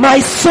 my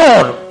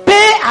son,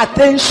 pay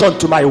attention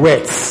to my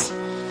words.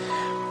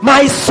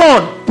 My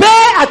son,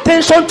 pay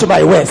attention to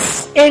my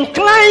words.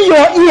 Incline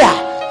your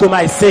ear to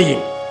my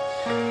saying.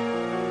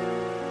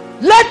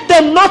 Let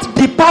them not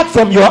depart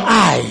from your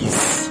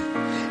eyes.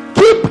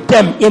 Keep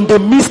them in the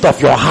midst of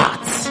your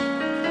hearts.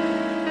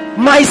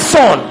 My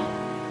son,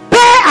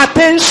 pay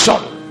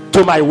attention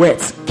to my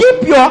words.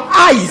 Keep your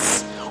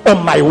eyes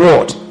on my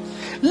word.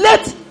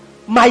 Let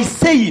my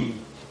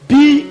saying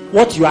be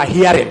what you are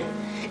hearing.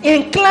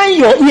 Incline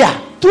your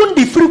ear. Tune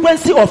the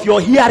frequency of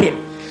your hearing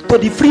to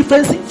the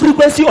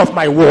frequency of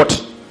my word.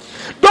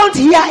 Don't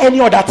hear any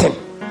other thing.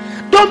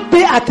 Don't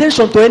pay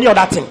attention to any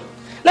other thing.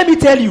 Let me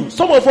tell you,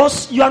 some of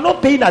us, you are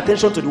not paying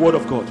attention to the word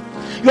of God.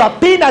 You are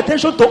paying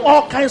attention to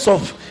all kinds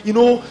of,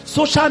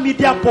 social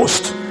media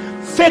posts,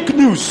 fake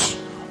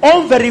news,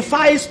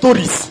 unverified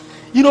stories.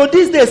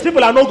 These days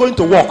people are not going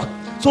to work,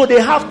 so they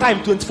have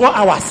time, 24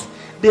 hours.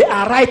 They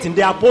are writing,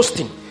 they are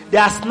posting, they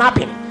are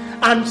snapping.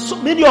 And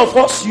so many of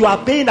us, you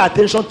are paying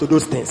attention to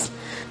those things.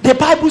 The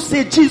Bible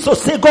says,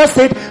 God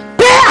said,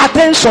 pay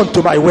attention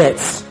to my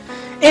words.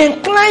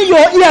 Incline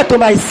your ear to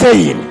my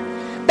saying.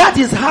 That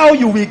is how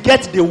you will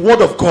get the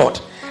word of God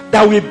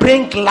that will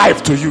bring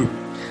life to you.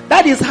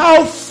 That is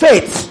how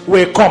faith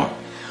will come.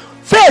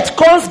 Faith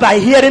comes by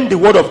hearing the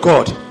word of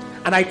God.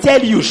 And I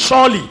tell you,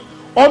 surely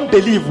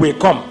unbelief will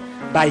come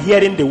by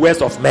hearing the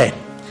words of men.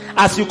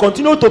 As you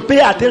continue to pay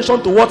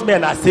attention to what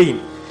men are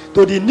saying,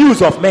 to the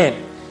news of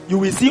men, you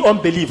will see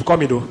unbelief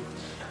coming.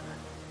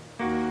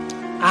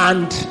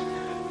 And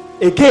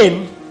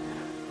again,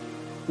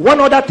 one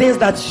other thing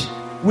that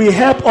will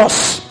help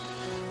us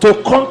to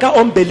conquer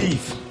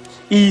unbelief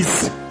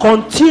is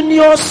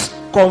continuous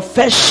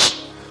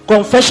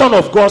confession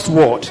of God's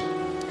word.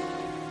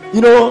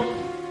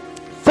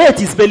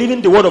 Faith is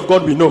believing the word of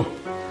God we know.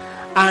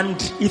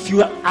 And if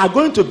you are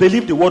going to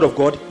believe the word of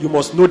God, you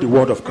must know the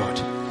word of God.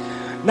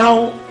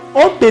 Now,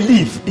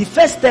 unbelief, the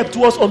first step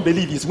towards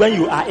unbelief is when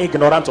you are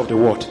ignorant of the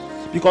word.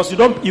 Because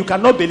you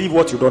cannot believe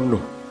what you don't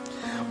know.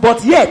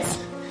 But yet,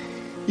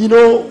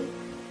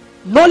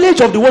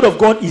 knowledge of the word of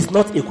God is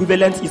not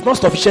equivalent, it's not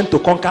sufficient to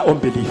conquer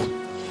unbelief.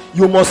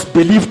 You must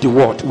believe the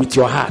word with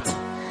your heart.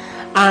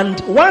 And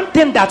one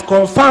thing that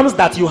confirms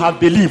that you have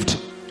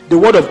believed the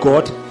word of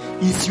God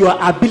is your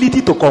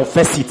ability to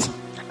confess it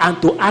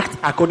and to act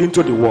according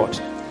to the word.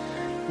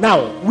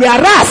 Now,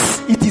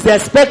 whereas it is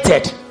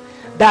expected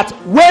that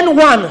when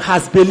one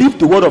has believed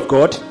the word of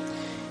God,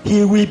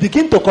 he will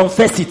begin to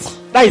confess it.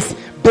 That is,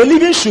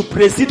 believing should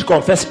precede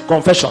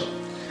confession.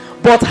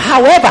 But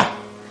however,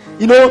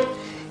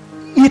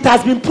 it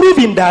has been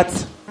proven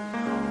that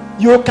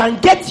you can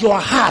get your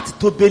heart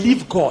to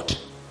believe God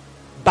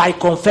by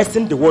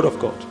confessing the word of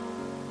God.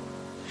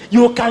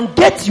 You can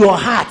get your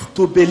heart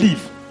to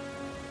believe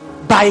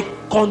by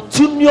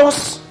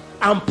continuous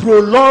and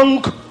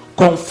prolonged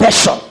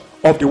confession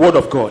of the word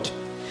of God.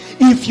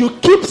 If you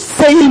keep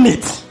saying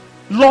it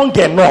long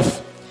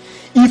enough,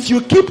 if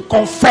you keep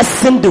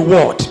confessing the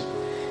word,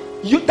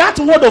 that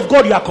word of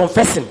God you are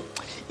confessing,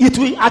 it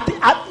will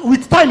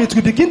with time it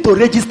will begin to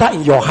register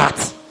in your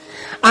heart.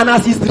 And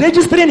as it's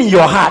registering in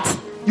your heart,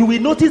 you will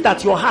notice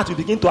that your heart will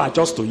begin to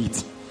adjust to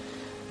it.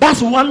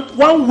 That's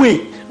one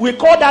way. We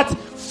call that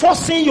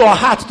forcing your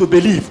heart to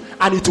believe,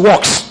 and it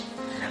works.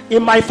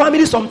 In my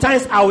family,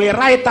 sometimes I will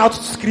write out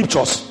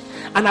scriptures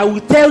and I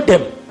will tell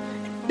them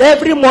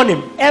every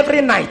morning,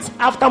 every night,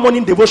 after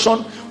morning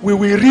devotion, we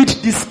will read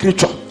this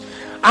scripture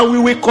and we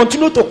will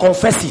continue to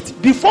confess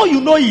it. Before you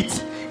know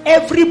it,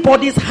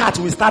 everybody's heart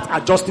will start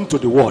adjusting to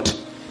the word.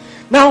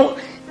 Now,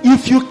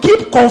 if you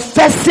keep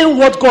confessing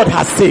what God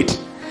has said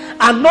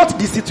and not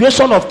the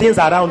situation of things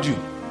around you.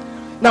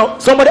 Now,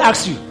 somebody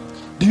asks you,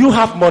 do you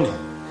have money?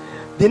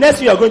 The next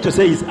thing you are going to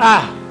say is,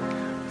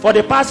 for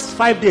the past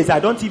 5 days, I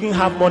don't even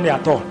have money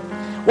at all.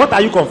 What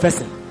are you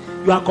confessing?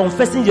 You are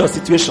confessing your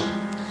situation.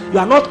 You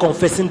are not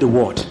confessing the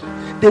word.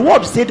 The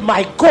word said,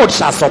 my God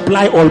shall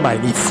supply all my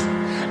needs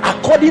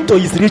according to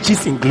his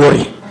riches in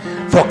glory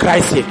for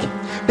Christ's sake.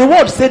 The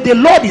word said, the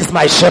Lord is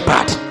my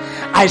shepherd.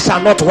 I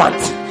shall not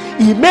want.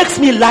 He makes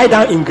me lie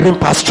down in green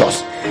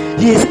pastures.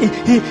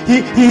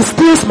 He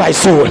steals my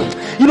soul.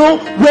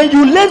 When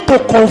you learn to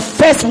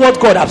confess what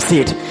God has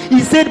said,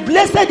 he said,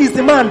 blessed is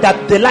the man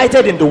that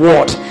delighted in the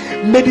word,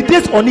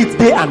 meditates on it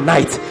day and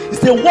night. He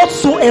said,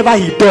 whatsoever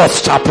he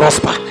does shall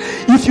prosper.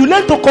 If you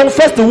learn to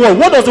confess the word,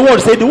 what does the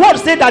word say? The word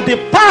says that the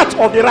path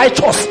of the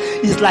righteous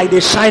is like the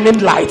shining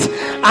light,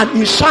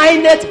 and it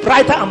shineth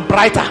brighter and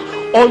brighter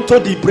unto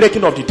the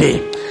breaking of the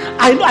day.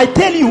 I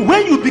tell you,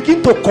 when you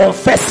begin to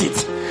confess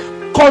it,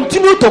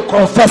 continue to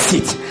confess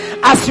it.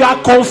 As you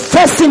are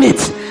confessing it,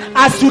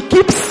 as you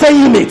keep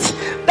saying it,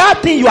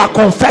 that thing you are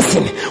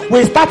confessing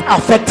will start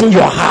affecting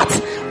your heart,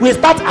 will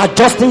start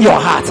adjusting your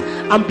heart,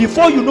 and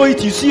before you know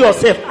it, you see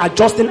yourself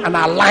adjusting and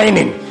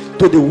aligning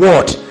to the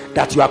word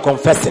that you are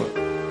confessing.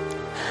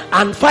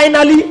 And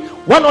finally,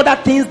 one other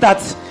thing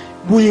that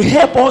will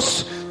help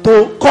us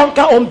to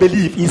conquer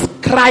unbelief is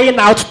crying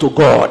out to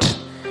God.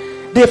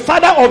 The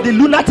father of the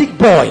lunatic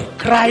boy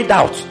cried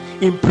out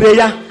in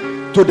prayer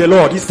to the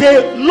Lord. He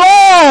said,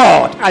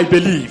 Lord, I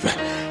believe,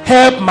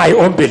 help my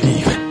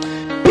unbelief.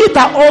 Peter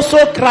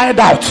also cried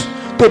out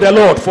to the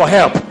Lord for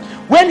help.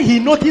 When he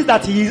noticed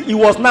that he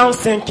was now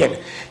sinking,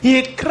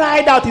 he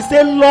cried out, he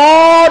said,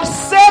 Lord,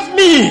 save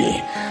me.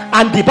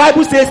 And the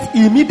Bible says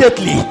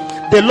immediately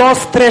the Lord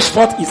stretched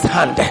forth his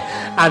hand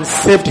and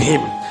saved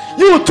him.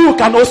 You too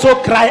can also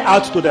cry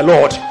out to the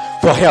Lord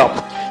for help.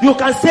 You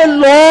can say,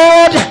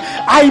 Lord,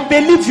 I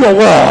believe your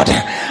word.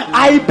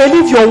 I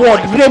believe your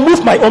word.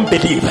 Remove my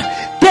unbelief.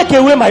 Take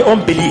away my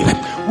unbelief.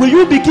 Will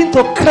you begin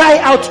to cry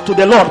out to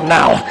the Lord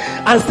now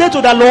and say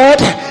to the Lord,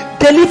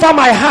 deliver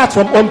my heart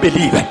from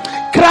unbelief?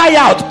 Cry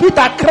out.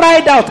 Peter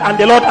cried out and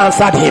the Lord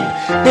answered him.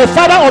 The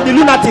father of the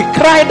lunatic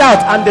cried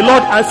out and the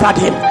Lord answered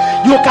him.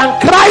 You can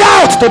cry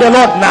out to the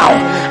Lord now.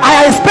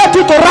 I expect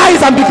you to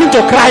rise and begin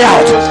to cry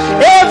out.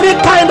 Every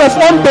kind of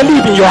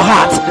unbelief in your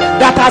heart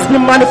that has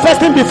been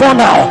manifesting before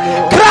now,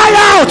 cry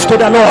Cry out to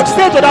the Lord.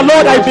 Say to the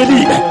Lord, I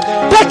believe.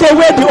 Take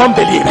away the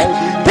unbelief.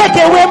 Take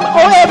away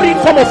every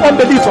form of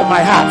unbelief from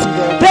my heart.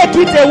 Take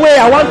it away.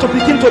 I want to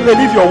begin to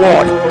believe your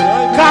word.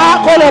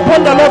 Call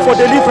upon the Lord for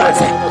deliverance.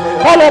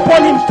 Call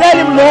upon him. Tell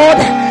him, Lord,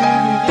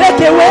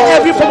 take away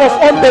every form of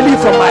unbelief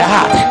from my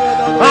heart.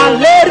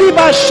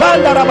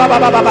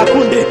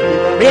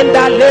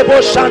 Minda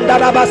lebo shanda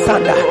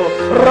rabasanda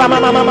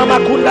Ramama mama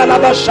kunda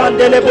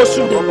labashande lebo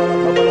sude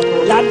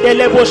Lande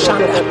lebo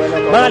shanda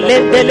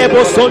Malende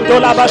lebo sondo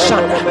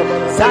labashanda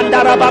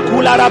Zanda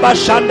rabakula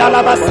rabashanda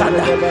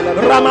labasanda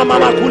Ramama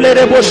mama kule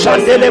lebo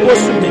shande lebo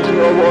sude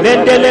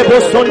Lende lebo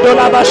sondo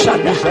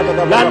labashanda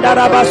Landa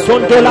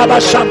rabasondo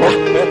labashanda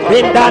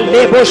Minda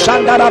lebo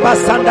shanda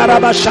rabasanda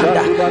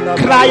rabashanda.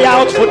 Cry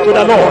out to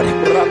the Lord.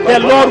 The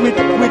Lord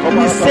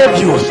will save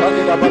you.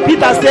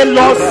 Peter said,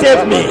 Lord,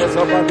 save me.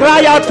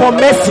 Cry out for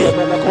mercy.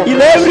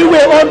 In every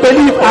way, your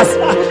unbelief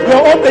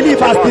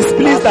has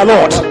displeased the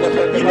Lord.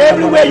 In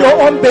every way,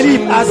 your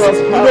unbelief has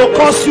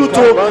caused you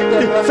to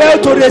fail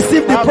to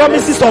receive the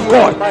promises of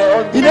God.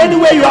 In any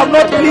way, you have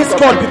not pleased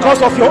God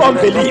because of your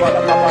unbelief.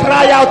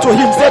 Cry out to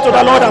him. Say to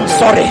the Lord, I'm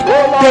sorry.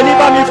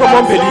 Deliver me from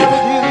unbelief.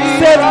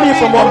 Save me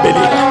from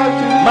unbelief.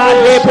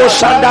 Malebo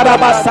shandara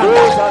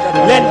basanda,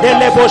 lende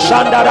lebo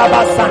shandara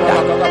basanda,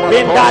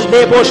 benda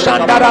lebo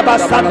shandara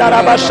basanda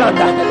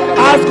rabashanda.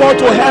 Ask God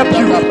to help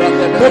you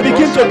to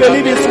begin to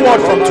believe His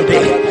word from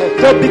today.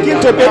 To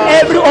begin to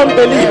believe every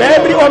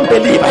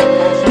unbelief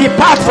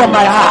depart from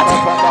my heart.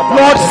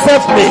 Lord,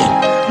 save me.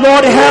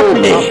 Lord, help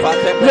me.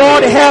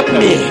 Lord, help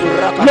me.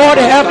 Lord,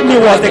 help me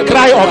was the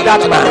cry of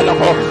that man,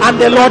 and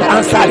the Lord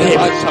answered him.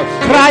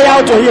 Cry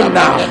out to him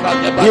now.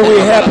 He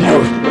will help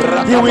you.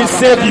 He will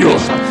save you.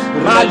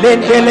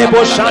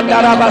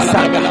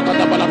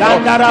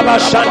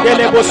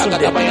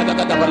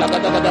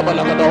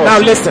 Now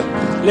listen.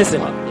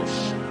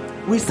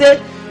 We say,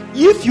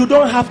 if you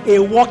don't have a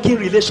working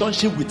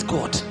relationship with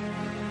God,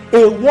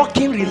 a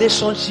working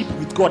relationship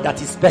with God that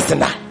is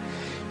personal,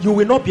 you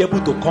will not be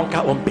able to conquer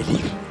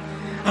unbelief.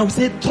 I will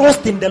say,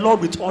 trust in the Lord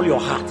with all your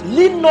heart.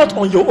 Lean not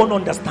on your own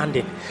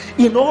understanding.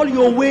 In all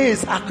your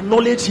ways,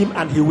 acknowledge Him,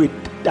 and He will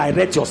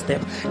direct your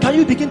step. Can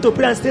you begin to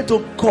pray and say to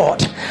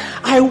God,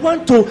 I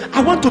want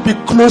to be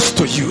close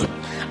to you.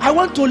 I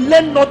want to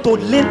learn not to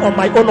lean on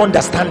my own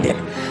understanding.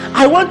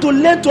 I want to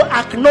learn to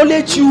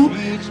acknowledge you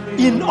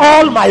in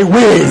all my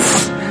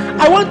ways.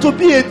 I want to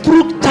be a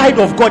true child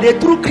of God, a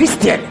true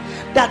Christian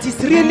that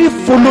is really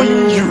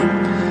following you.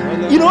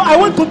 I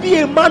want to be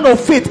a man of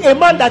faith, a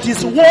man that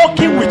is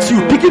walking with you.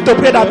 Begin to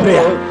pray that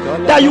prayer,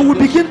 that you will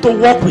begin to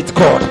walk with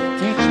God.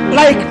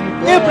 Like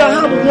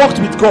Abraham walked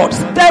with God,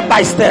 step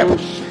by step.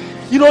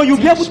 You'll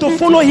be able to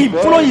follow him,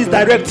 follow his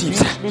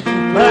directives.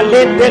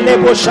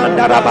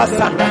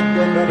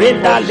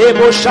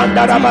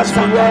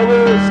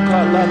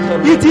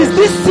 It is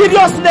this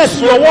seriousness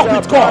in your walk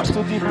with God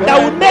that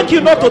will make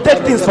you not to take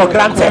things for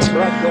granted.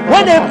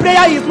 When a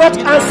prayer is not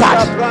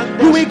answered,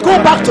 you will go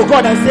back to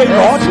God and say,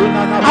 Lord,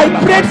 I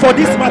prayed for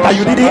this matter,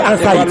 you didn't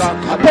answer it,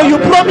 but you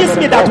promised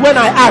me that when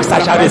I ask, I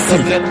shall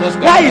receive.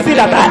 Why is it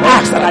that I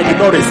asked and I did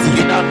not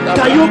receive?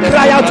 Can you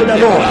cry out to the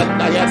Lord?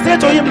 Say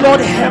to him, Lord,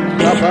 help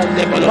me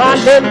to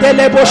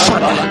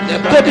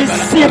be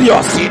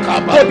serious,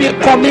 to be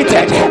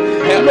committed,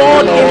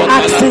 Lord, in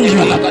asking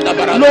you,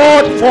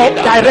 Lord, for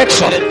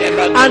direction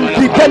and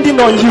depending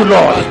on you,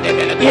 Lord,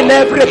 in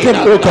everything,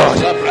 oh God.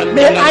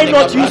 May I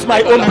not use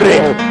my own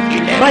brain.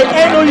 May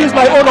I not use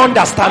my own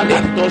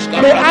understanding.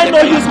 May I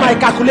not use my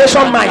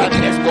calculation mind,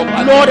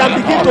 Lord, and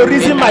begin to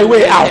reason my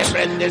way out.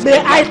 May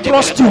I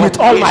trust you with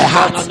all my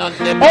heart.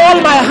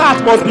 All my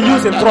heart must be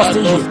used in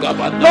trusting you.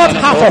 Not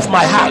half of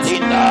my heart,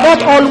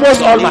 not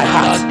almost all my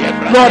heart.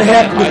 Lord,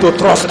 help me to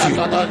trust you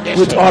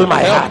with all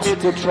my heart.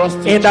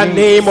 In the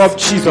name of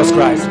Jesus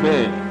Christ.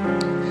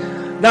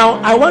 Now,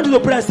 I want you to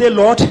pray and say,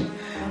 Lord,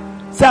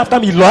 say after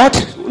me, Lord,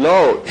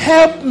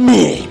 help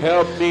me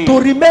to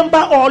remember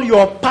all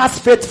your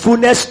past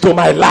faithfulness to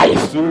my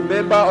life. To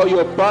remember all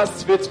your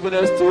past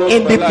faithfulness towards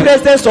in the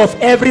presence of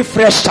every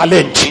fresh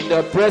challenge. In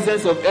the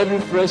presence of every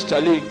fresh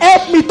challenge.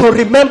 Help me to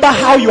remember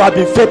how you have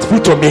been faithful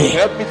to me.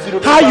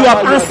 How you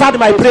have answered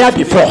my prayer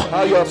before,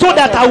 so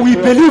that I will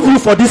believe you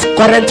for this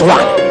current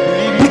one.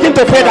 Begin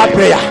to pray that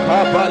prayer.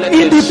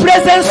 In the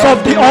presence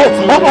of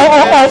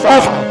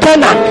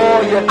Canaan,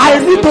 I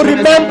need to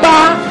remember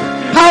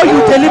how you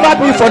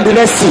delivered me from the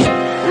Red Sea.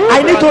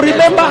 I need to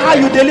remember how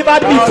you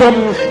delivered me from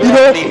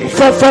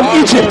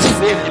Egypt.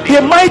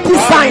 The mighty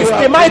signs,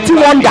 the mighty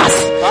wonders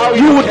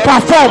you would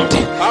perform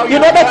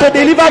in order to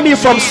deliver me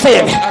from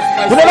sin,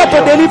 in order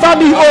to deliver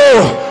me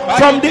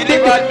from the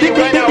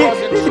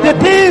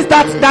things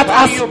that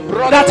has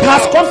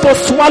come to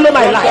swallow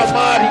my life.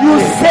 You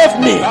saved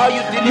me,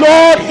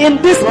 Lord, in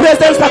this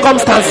present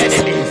circumstances,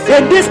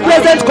 in this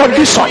present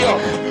condition,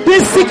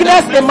 this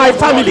sickness in my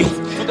family,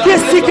 this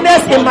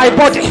sickness in my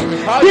body,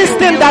 this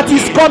thing that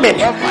is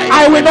coming,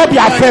 I will not be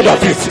afraid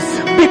of it,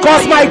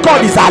 because my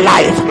God is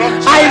alive.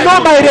 I know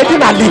my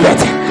Redeemer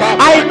liveth.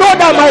 I know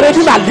that my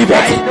Redeemer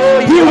liveth.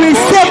 He will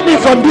save me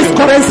from this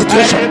current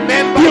situation.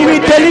 He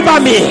will deliver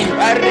me.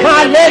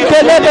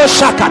 Malendelebo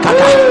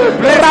shakakaka.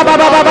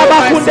 Rababababa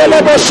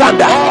kundelebo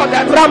shanda.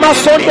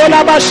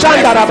 Ramasondola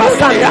bashanda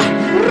rabasanda.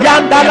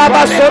 Yanda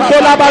laba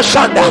sondola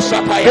bashanda.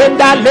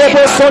 Enda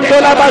lebo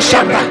sondola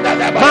bashanda.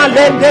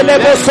 Malende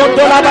lebo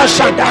sondola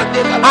bashanda.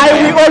 I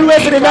will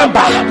always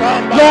remember,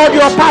 Lord,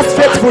 your past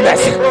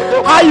faithfulness.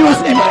 How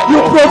you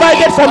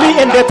provided for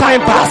me in the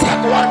time past.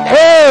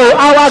 Oh,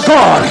 our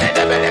God.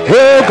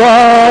 Oh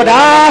God,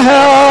 our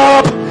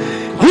help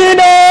in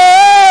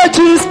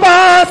ages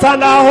past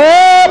and our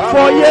hope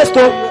for years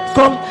to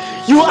come.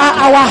 You are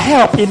our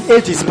help in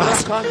ages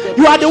past.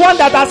 You are the one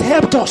that has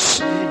helped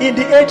us in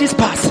the ages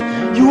past.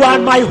 You are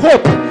my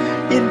hope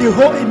in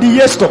the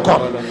years to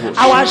come.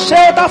 Our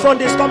shelter from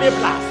the stormy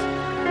blast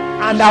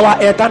and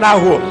our eternal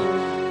home.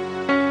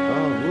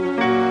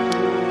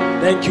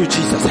 Thank you,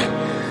 Jesus.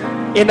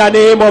 In the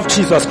name of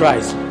Jesus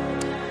Christ.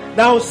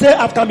 Now say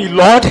after me,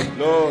 Lord,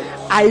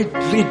 I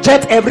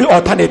reject every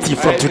alternative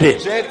from today.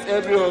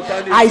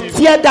 I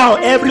tear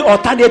down every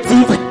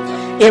alternative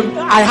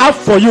I have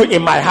for you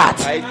in my heart.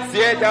 I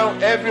tear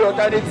down every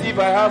alternative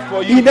I have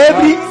for you in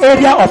every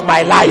area of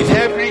my life. In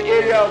every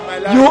area of my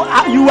life.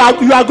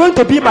 You are going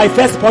to be my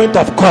first point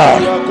of call.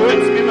 You are going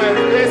to be my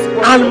first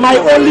point and my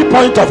only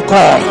point of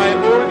call. My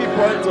only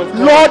point of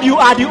call. Lord, you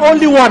are the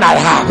only one I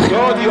have.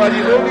 Lord, you are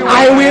the only one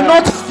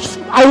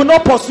I will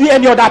not pursue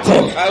any other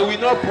thing. I will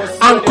not pursue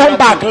and come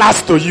back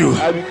last to you.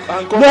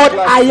 Lord,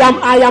 I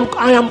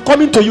am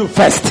coming to you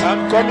first.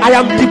 I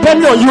am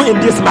depending on you in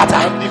this matter.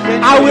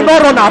 I will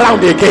not run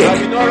around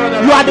again.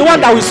 You are the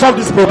one that will solve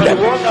this problem.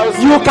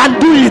 You can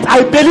do it.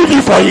 I believe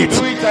you for it.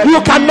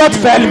 You cannot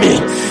fail me.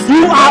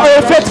 You are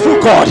a faithful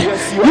God.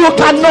 You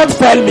cannot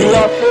fail me.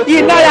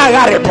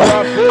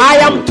 I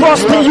am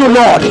trusting you,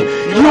 Lord.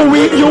 You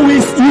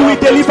will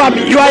deliver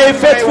me. You are a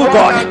faithful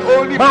God.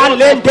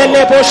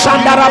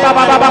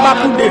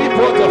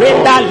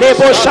 Renda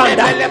lebo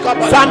shanda,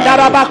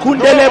 Sandaraba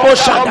kunde lebo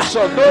shanda,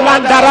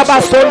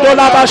 Landaraba sondo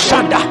laba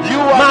shanda,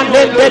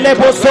 Malende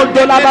lebo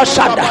sondo laba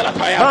shanda,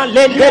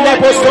 Malende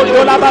lebo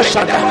sondo laba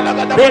shanda,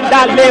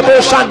 Renda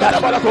lebo shanda,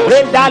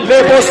 Renda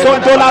lebo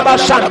sondo laba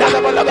shanda,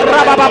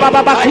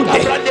 Rabababa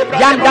kunde,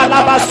 Yanda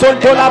laba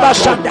sondo laba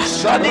shanda,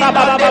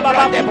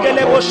 Rabababa kunde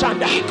lebo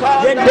shanda,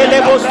 Yende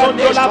lebo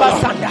sondo laba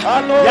shanda,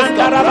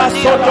 Yanda raba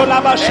sondo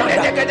laba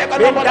shanda,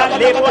 Renda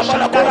lebo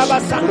shanda raba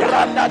shanda,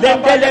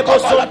 Lende lebo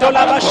sondo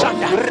laba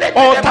shanda.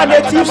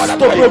 Alternatives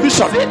to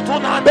provision,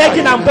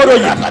 begging and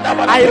borrowing,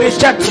 I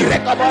reject you.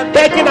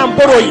 Begging and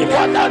borrowing,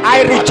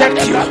 I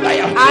reject you.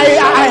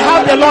 I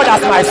have the Lord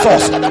as my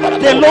source.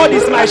 The Lord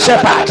is my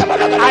shepherd.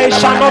 I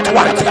shall not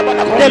want.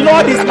 The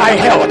Lord is my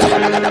health.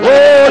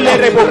 Oh,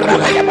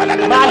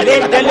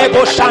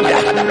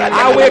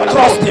 I will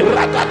trust him.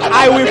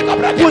 I will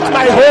put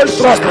my whole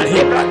trust in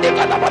him.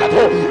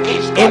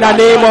 In the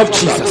name of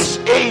Jesus.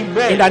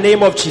 In the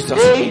name of Jesus.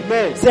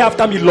 Say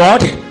after me,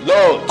 Lord,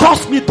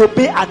 cause me to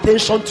pay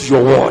attention to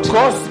your word.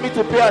 Cause me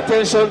to pay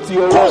attention to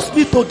your word. Cause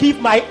me to give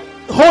my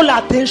whole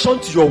attention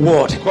to your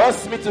word.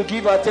 Cause me to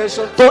give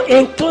attention to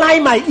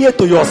incline my ear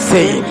to your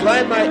saying.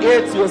 Incline my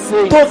ear to your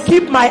saying. To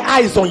keep my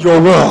eyes on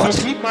your word.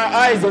 To keep my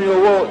eyes on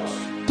your word.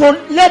 To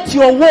let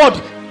your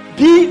word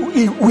be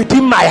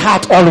within my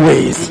heart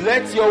always.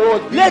 Let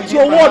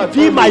your word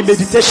be my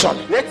meditation.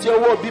 Let your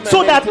word be my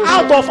so that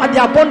out of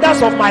the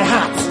abundance of my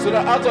heart,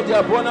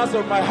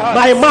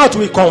 my mouth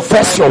will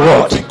confess your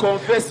word.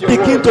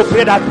 Begin to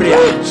pray that prayer.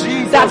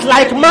 That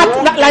like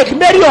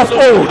Mary of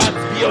old,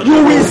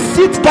 you will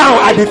sit down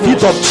at the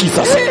feet of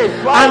Jesus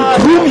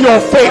and groom your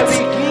faith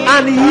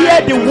and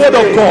hear the word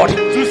of God.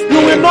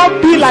 You will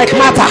not be like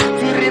Martha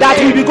that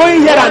will be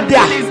going here and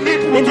there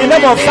in the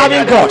name of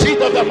serving God.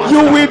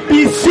 You will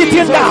be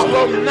sitting down.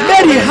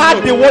 Mary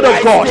had the word of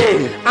God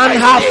and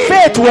her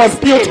faith was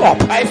built up.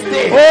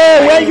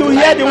 Oh, when you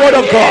hear the word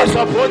of God,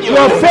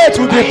 your faith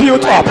will be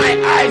built up.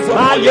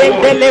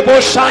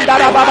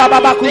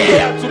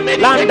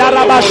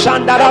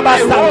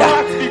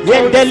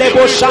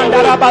 Yendelebo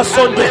Shandaraba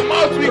Sondo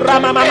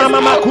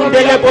Ramamama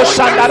Kundelebo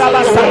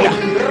Shandaraba Sanda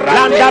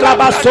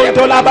Landaraba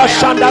Sondo Laba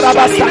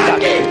Shandaraba Sanda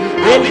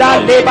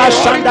Enda Leba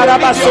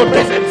Shandaraba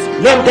Sondo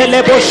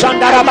Lendelebo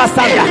Shandaraba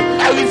Sanda.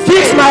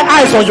 Fix my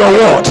eyes on your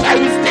word.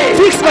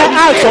 Fix my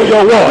eyes on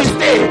your word.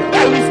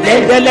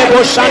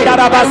 Lendelebo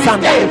Shandaraba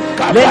Sanda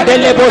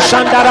Lendelebo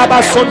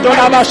Shandaraba Sondo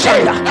Laba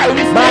Shanda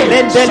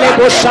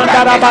Lendelebo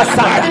Shandaraba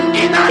Sanda.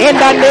 In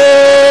the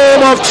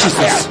name of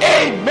Jesus.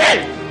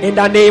 Amen. In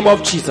the name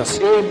of Jesus.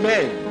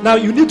 Amen. Now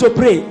you need to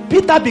pray.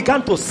 Peter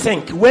began to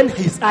sink when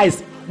his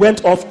eyes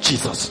went off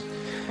Jesus.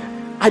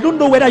 I don't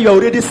know whether you're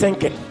already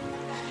sinking.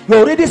 You're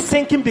already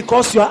sinking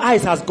because your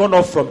eyes has gone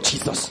off from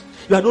Jesus.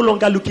 You are no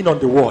longer looking on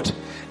the word.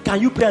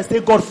 Can you pray and say,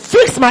 God,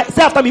 say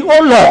after me,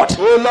 oh Lord,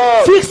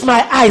 fix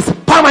my eyes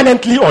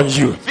permanently on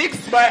you.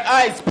 Fix my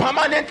eyes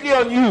permanently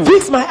on you.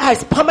 Fix my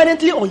eyes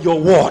permanently on your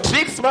word.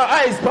 Fix my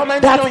eyes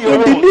permanently That on your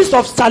in the word. midst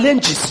of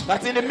challenges,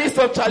 That in the midst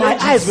of my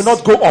challenges, eyes will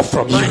not go off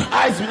from you. my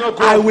eyes will not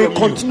go I off will from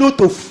continue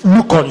to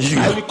look on you. you.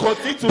 I will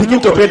continue to Begin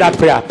look to on pray you. that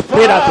prayer.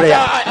 Pray that prayer.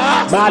 Father, I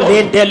ask, Lord,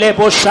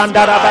 Malendelebo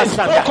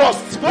shandarabasanda.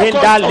 focus on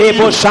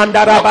Lendalebo you.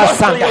 shandarabasanda.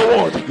 Focus on your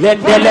word.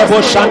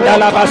 Lendelebo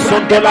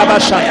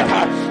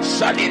shandalabasondolabashanda.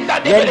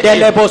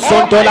 Lendelebo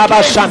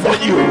sondolabashanda.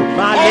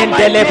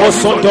 Malendelebo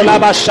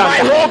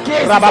sondolabashanda.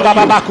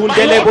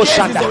 Rabababakundelebo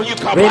shanda.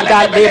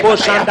 Rendalebo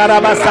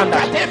shandarabasanda.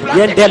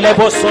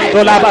 Yendelebo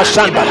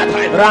sondolabashanda.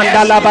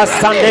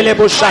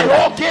 Randalabasandelebo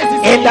shanda.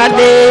 In the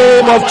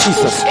name of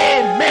Jesus.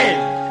 Amen.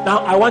 Now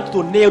I want you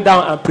to kneel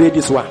down and pray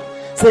this one.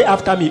 Say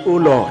after me, oh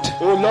Lord,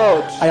 Oh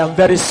Lord, I am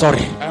very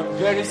sorry. I'm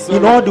very sorry.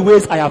 In all the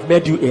ways I have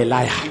made you a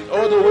liar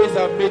all the ways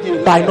I've made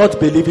you by lie, not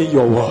believing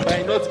your word.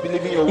 by not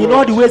believing your In word.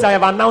 all the ways I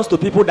have announced to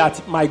people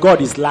that my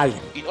God is lying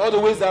In all the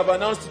ways I've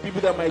announced to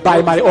people that my by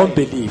God my is own lying.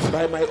 belief.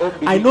 By my own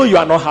belief. I know you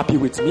are not happy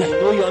with me. I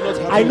know you are not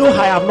happy. I know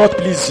I have not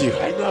pleased you.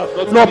 I know I've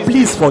not Lord, pleased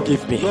please you.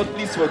 forgive me. Lord,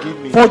 please forgive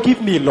me.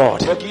 Forgive me,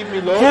 Lord. Forgive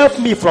me, Lord. Help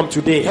me from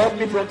today Help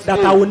me from today.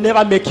 that I will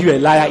never make you a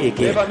liar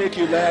again. Never make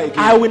you lie again.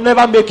 I will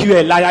never make you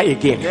a liar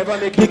again. Never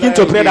make you Begin lie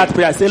to pray again. that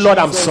prayer. Say, Lord,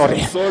 I'm Jesus,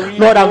 sorry. I'm sorry.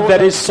 Lord, I'm Lord,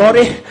 very I'm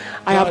sorry.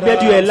 I have Lord,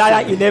 made you a I'm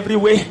liar sorry. in every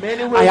way.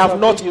 Many ways I have I've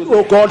not, made you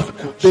oh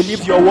God,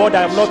 believed your word.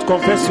 I have not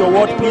confessed your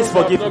word. Please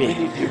forgive me.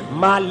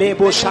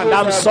 Malebo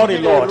Shanda. I'm sorry,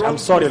 Lord. I'm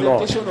sorry,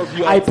 Lord.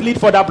 I plead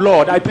for the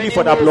blood. I plead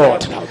for the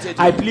blood.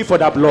 I plead for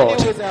the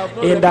blood.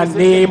 In the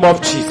name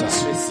of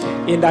Jesus.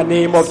 In the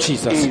name of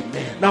Jesus.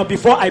 Now,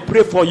 before I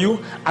pray for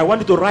you, I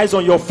want you to rise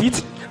on your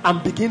feet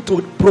and begin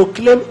to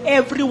proclaim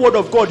every word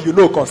of God you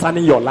know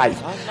concerning your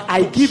life.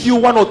 I give you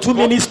 1 or 2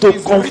 minutes to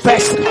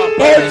confess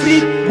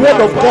every word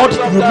of God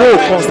you know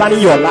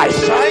concerning your life.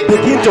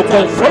 Begin to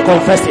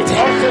confess it.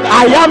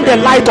 I am the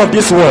light of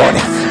this world.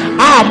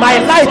 My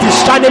light is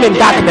shining in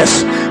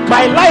darkness.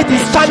 My light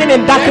is shining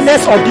in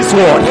darkness of this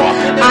world,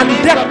 and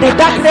the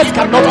darkness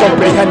cannot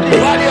comprehend me.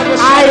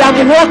 I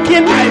am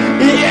walking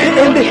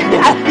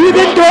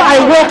even though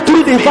I walk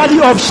through the valley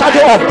of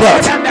shadow of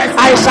death,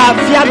 I shall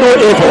fear no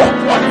evil.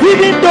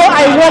 Even though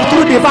I walk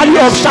through the valley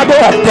of shadow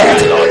of death,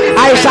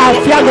 I shall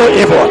fear no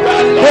evil.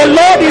 The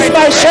Lord is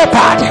my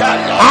shepherd,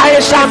 I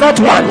shall not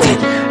want.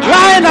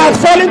 Lion has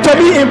fallen to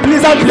me in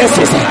pleasant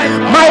places.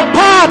 My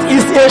path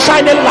is a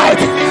shining light.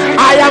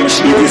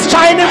 It is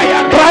shining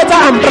brighter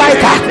and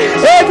brighter.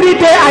 Every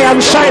day I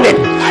am shining.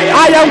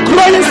 I am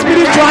growing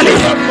spiritually.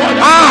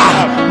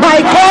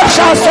 My God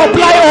shall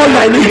supply all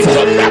my needs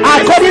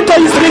according to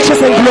his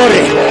riches and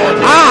glory.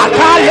 I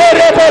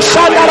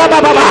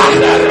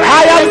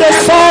am the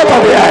salt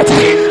of the earth.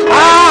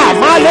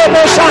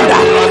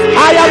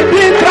 I am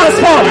being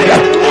transformed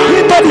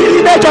into the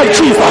image of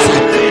Jesus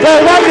from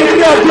one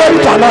degree of glory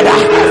to another.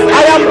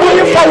 I am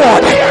moving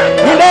forward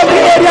in every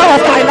area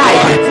of my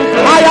life.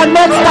 I am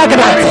not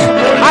stagnant.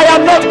 I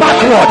am not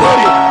backward.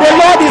 The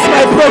Lord is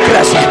my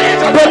progress.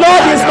 The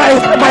Lord is my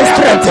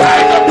strength.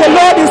 The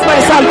Lord is my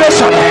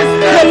salvation.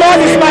 The Lord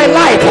is my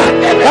light.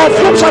 Of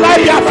whom shall I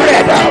be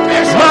afraid?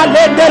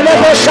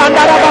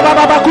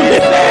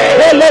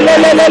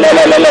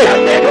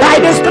 By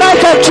the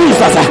stripes of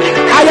Jesus,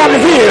 I am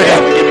healed.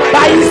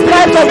 By the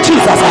stripes of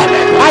Jesus,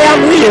 I am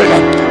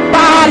healed.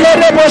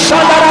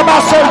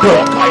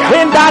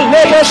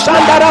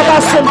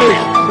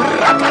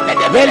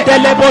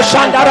 Mendelebo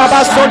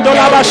Shandarabasondo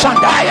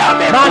Labashanda,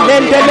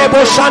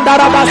 Mandelebo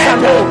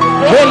Shandarabasanda,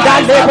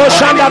 Mendelebo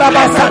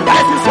Shandarabasanda,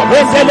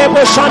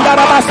 Mendelebo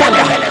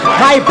Shandarabasanda.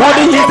 My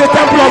body is the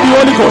temple of the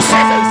Holy Ghost.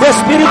 The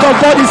Spirit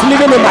of God is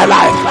living in my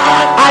life.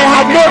 I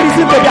have no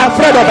reason to be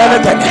afraid of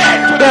anything.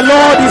 The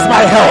Lord is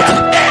my health.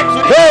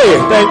 Hey,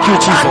 thank you,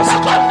 Jesus.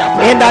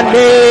 In the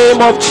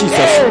name of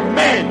Jesus.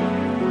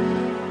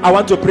 I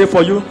want to pray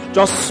for you.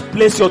 Just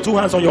place your 2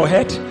 hands on your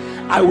head.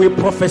 I will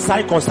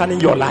prophesy concerning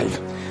your life.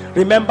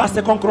 Remember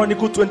 2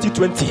 Chronicles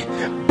 20:20.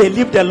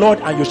 Believe the Lord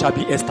and you shall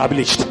be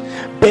established.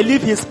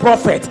 Believe his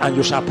prophet and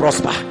you shall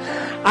prosper.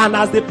 And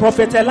as the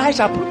prophet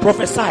Elijah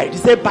prophesied, he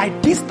said, by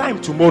this time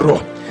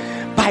tomorrow,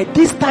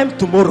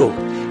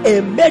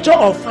 a measure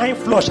of fine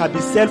flour shall be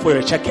sold for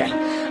a shekel,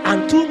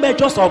 and 2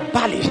 measures of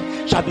barley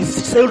shall be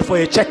sold for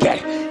a shekel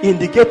in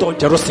the gate of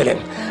Jerusalem.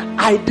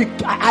 I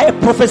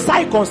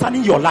prophesy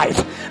concerning your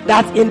life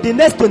that in the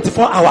next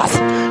 24 hours,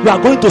 you are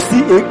going to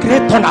see a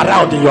great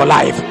turnaround in your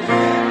life.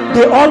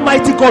 The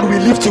Almighty God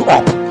will lift you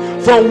up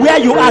from where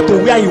you are to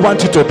where he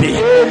wants you to be.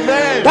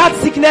 Amen. That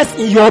sickness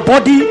in your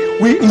body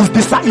is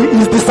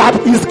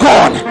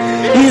gone.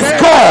 Is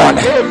gone.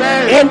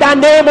 Amen. In the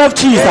name of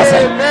Jesus.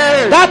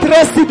 Amen. That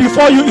Red Sea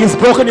before you is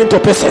broken into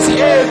pieces.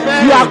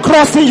 Amen. You are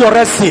crossing your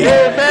Red Sea.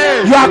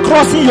 Amen. You are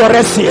crossing your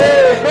Red Sea.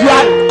 Amen. You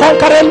are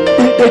conquering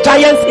the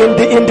giants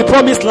in the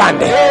promised land.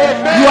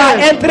 Amen. You are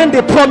entering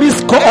the promise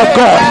of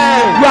God.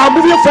 You are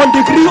moving from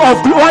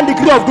one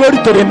degree of glory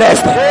to the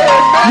next.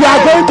 You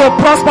are going to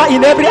prosper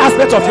in every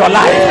aspect of your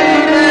life.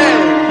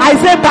 I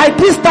say by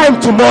this time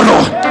tomorrow,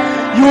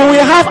 you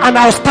will have an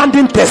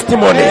outstanding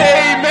testimony.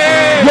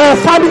 Your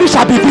family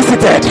shall be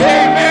visited.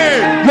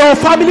 Your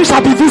family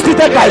shall be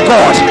visited by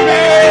God.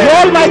 The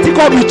Almighty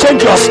God will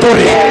change your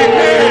story.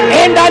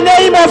 In the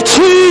name of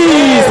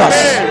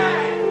Jesus.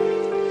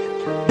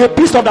 The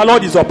peace of the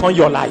Lord is upon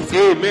your life.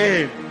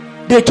 Amen.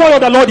 The joy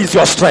of the Lord is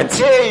your strength.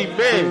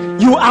 Amen.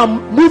 You are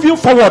moving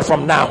forward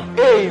from now.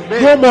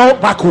 Amen. No more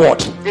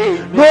backward.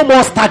 Amen. No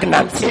more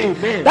stagnant.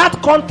 Amen.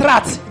 That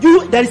contract,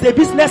 there is a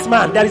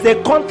businessman, there is a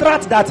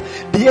contract that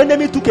the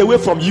enemy took away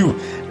from you.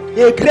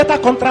 A greater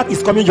contract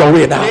is coming your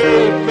way now.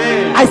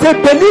 Amen. I say,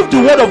 believe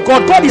the word of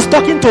God. God is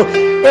talking to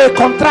a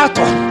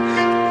contractor.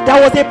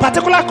 There was a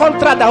particular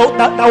contract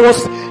that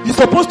was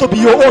supposed to be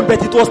your own,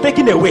 but it was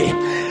taken away.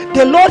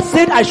 The Lord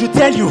said, I should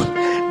tell you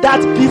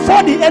that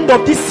before the end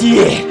of this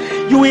year,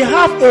 you will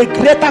have a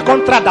greater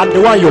contract than the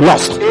one you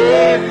lost.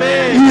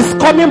 Amen. He is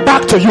coming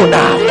back to you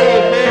now.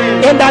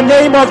 Amen. In the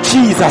name of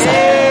Jesus.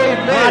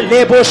 Amen.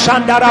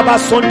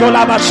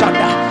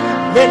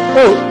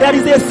 Oh, there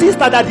is a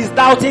sister that is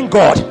doubting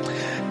God.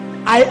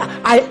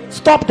 I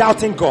stop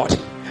doubting God.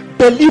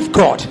 Believe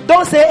God.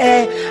 Don't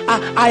say,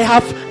 I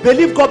have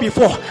believed God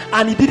before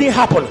and it didn't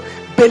happen.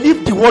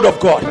 Believe the word of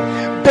God.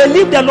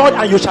 Believe the Lord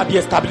and you shall be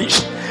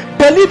established.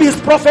 Believe his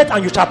prophet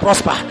and you shall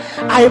prosper.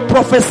 I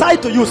prophesy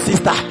to you,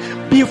 sister,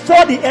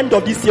 before the end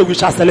of this year we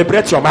shall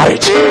celebrate your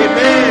marriage.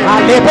 Amen.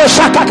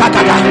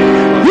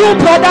 You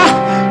brother,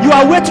 you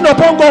are waiting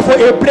upon God for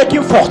a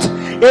breaking forth,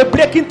 a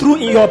breaking through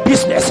in your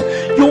business.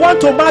 You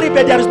want to marry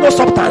but there is no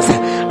substance.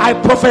 I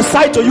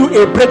prophesy to you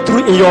a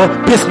breakthrough in your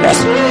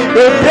business,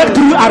 a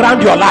breakthrough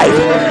around your life.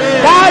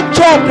 That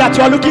job that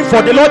you are looking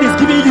for, the Lord is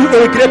giving you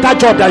a greater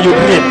job than you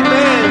need.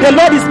 The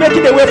Lord is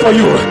making a way for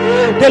you.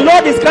 The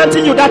Lord is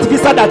granting you that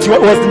visa that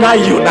was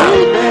denied you now.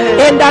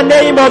 In the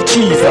name of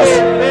Jesus.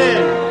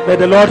 May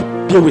the Lord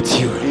be with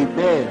you.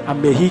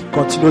 And may he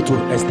continue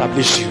to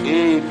establish you.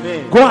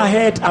 Go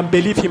ahead and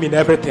believe him in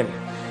everything.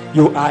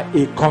 You are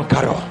a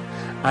conqueror.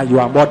 And you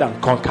are more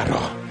than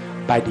conqueror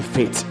by the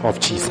faith of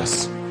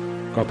Jesus.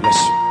 God bless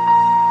you.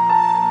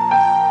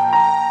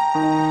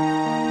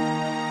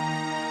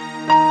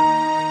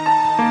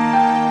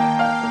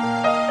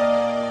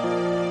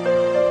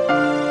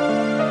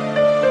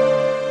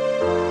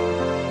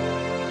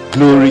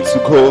 Glory to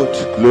God,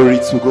 glory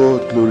to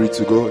God, glory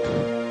to God.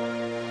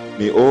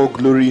 May all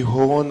glory,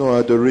 honor,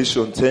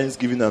 adoration,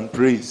 thanksgiving and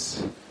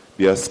praise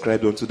be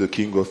ascribed unto the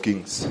King of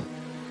Kings.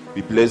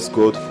 We bless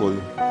God for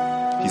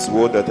his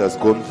word that has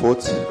gone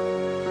forth.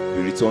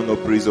 We return our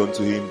praise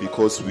unto him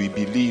because we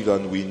believe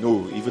and we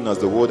know, even as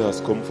the word has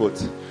come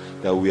forth,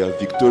 that we are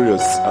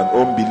victorious and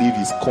unbelief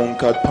is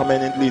conquered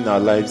permanently in our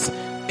lives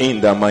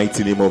in the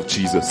mighty name of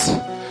Jesus.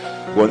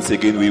 Once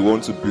again, we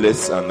want to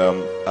bless and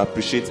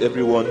appreciate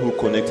everyone who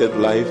connected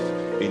live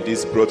in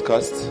this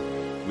broadcast.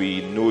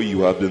 We know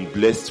you have been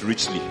blessed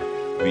richly.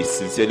 We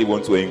sincerely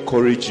want to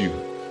encourage you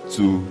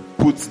to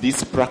put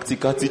these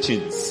practical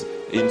teachings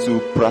into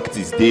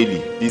practice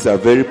daily. These are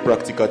very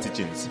practical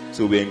teachings.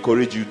 So we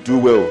encourage you, do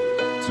well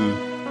to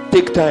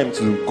take time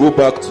to go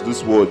back to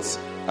those words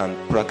and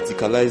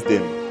practicalize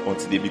them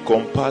until they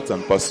become part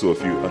and parcel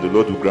of you. And the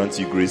Lord will grant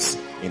you grace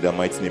in the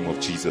mighty name of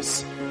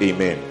Jesus.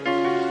 Amen.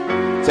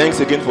 Thanks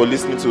again for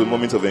listening to a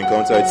Moment of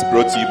Encounter. It's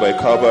brought to you by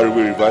Calvary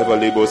Revival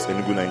Labels in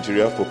Enugu,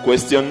 Nigeria. For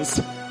questions,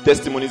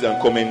 testimonies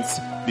and comments,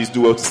 please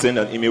do well to send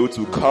an email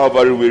to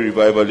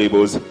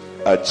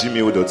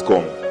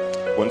calvarywayrevivalabels@gmail.com.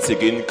 Once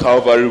again,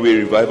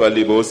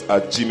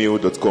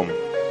 calvarywayrevivalabels@gmail.com.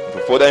 For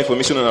further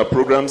information on our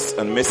programs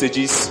and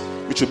messages,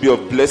 which will be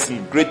of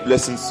blessing, great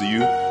blessings to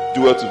you,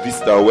 do well to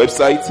visit our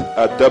website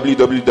at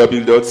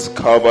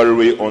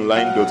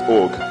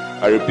www.calvarywayonline.org.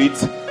 I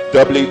repeat,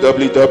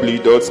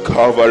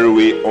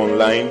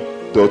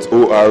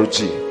 www.calvarywayonline.org.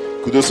 You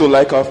could also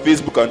like our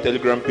Facebook and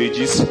Telegram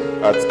pages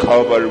at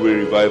Calvary Way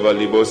Revival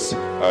Labels.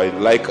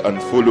 Like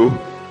and follow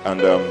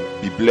and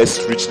be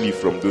blessed richly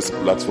from those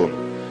platforms.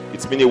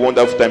 It's been a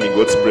wonderful time in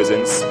God's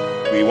presence.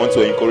 We want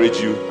to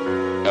encourage you.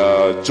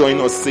 Join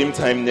us same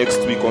time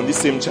next week on the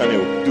same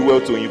channel. Do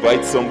well to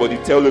invite somebody.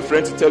 Tell a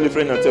friend to tell a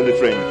friend and tell a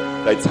friend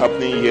that it's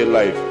happening here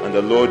live. And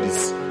the Lord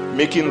is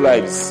making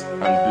lives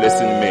and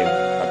blessing men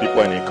and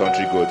people and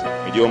encountering God.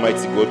 May the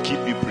Almighty God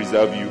keep you,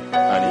 preserve you,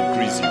 and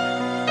increase you.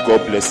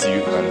 God bless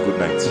you and good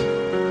night.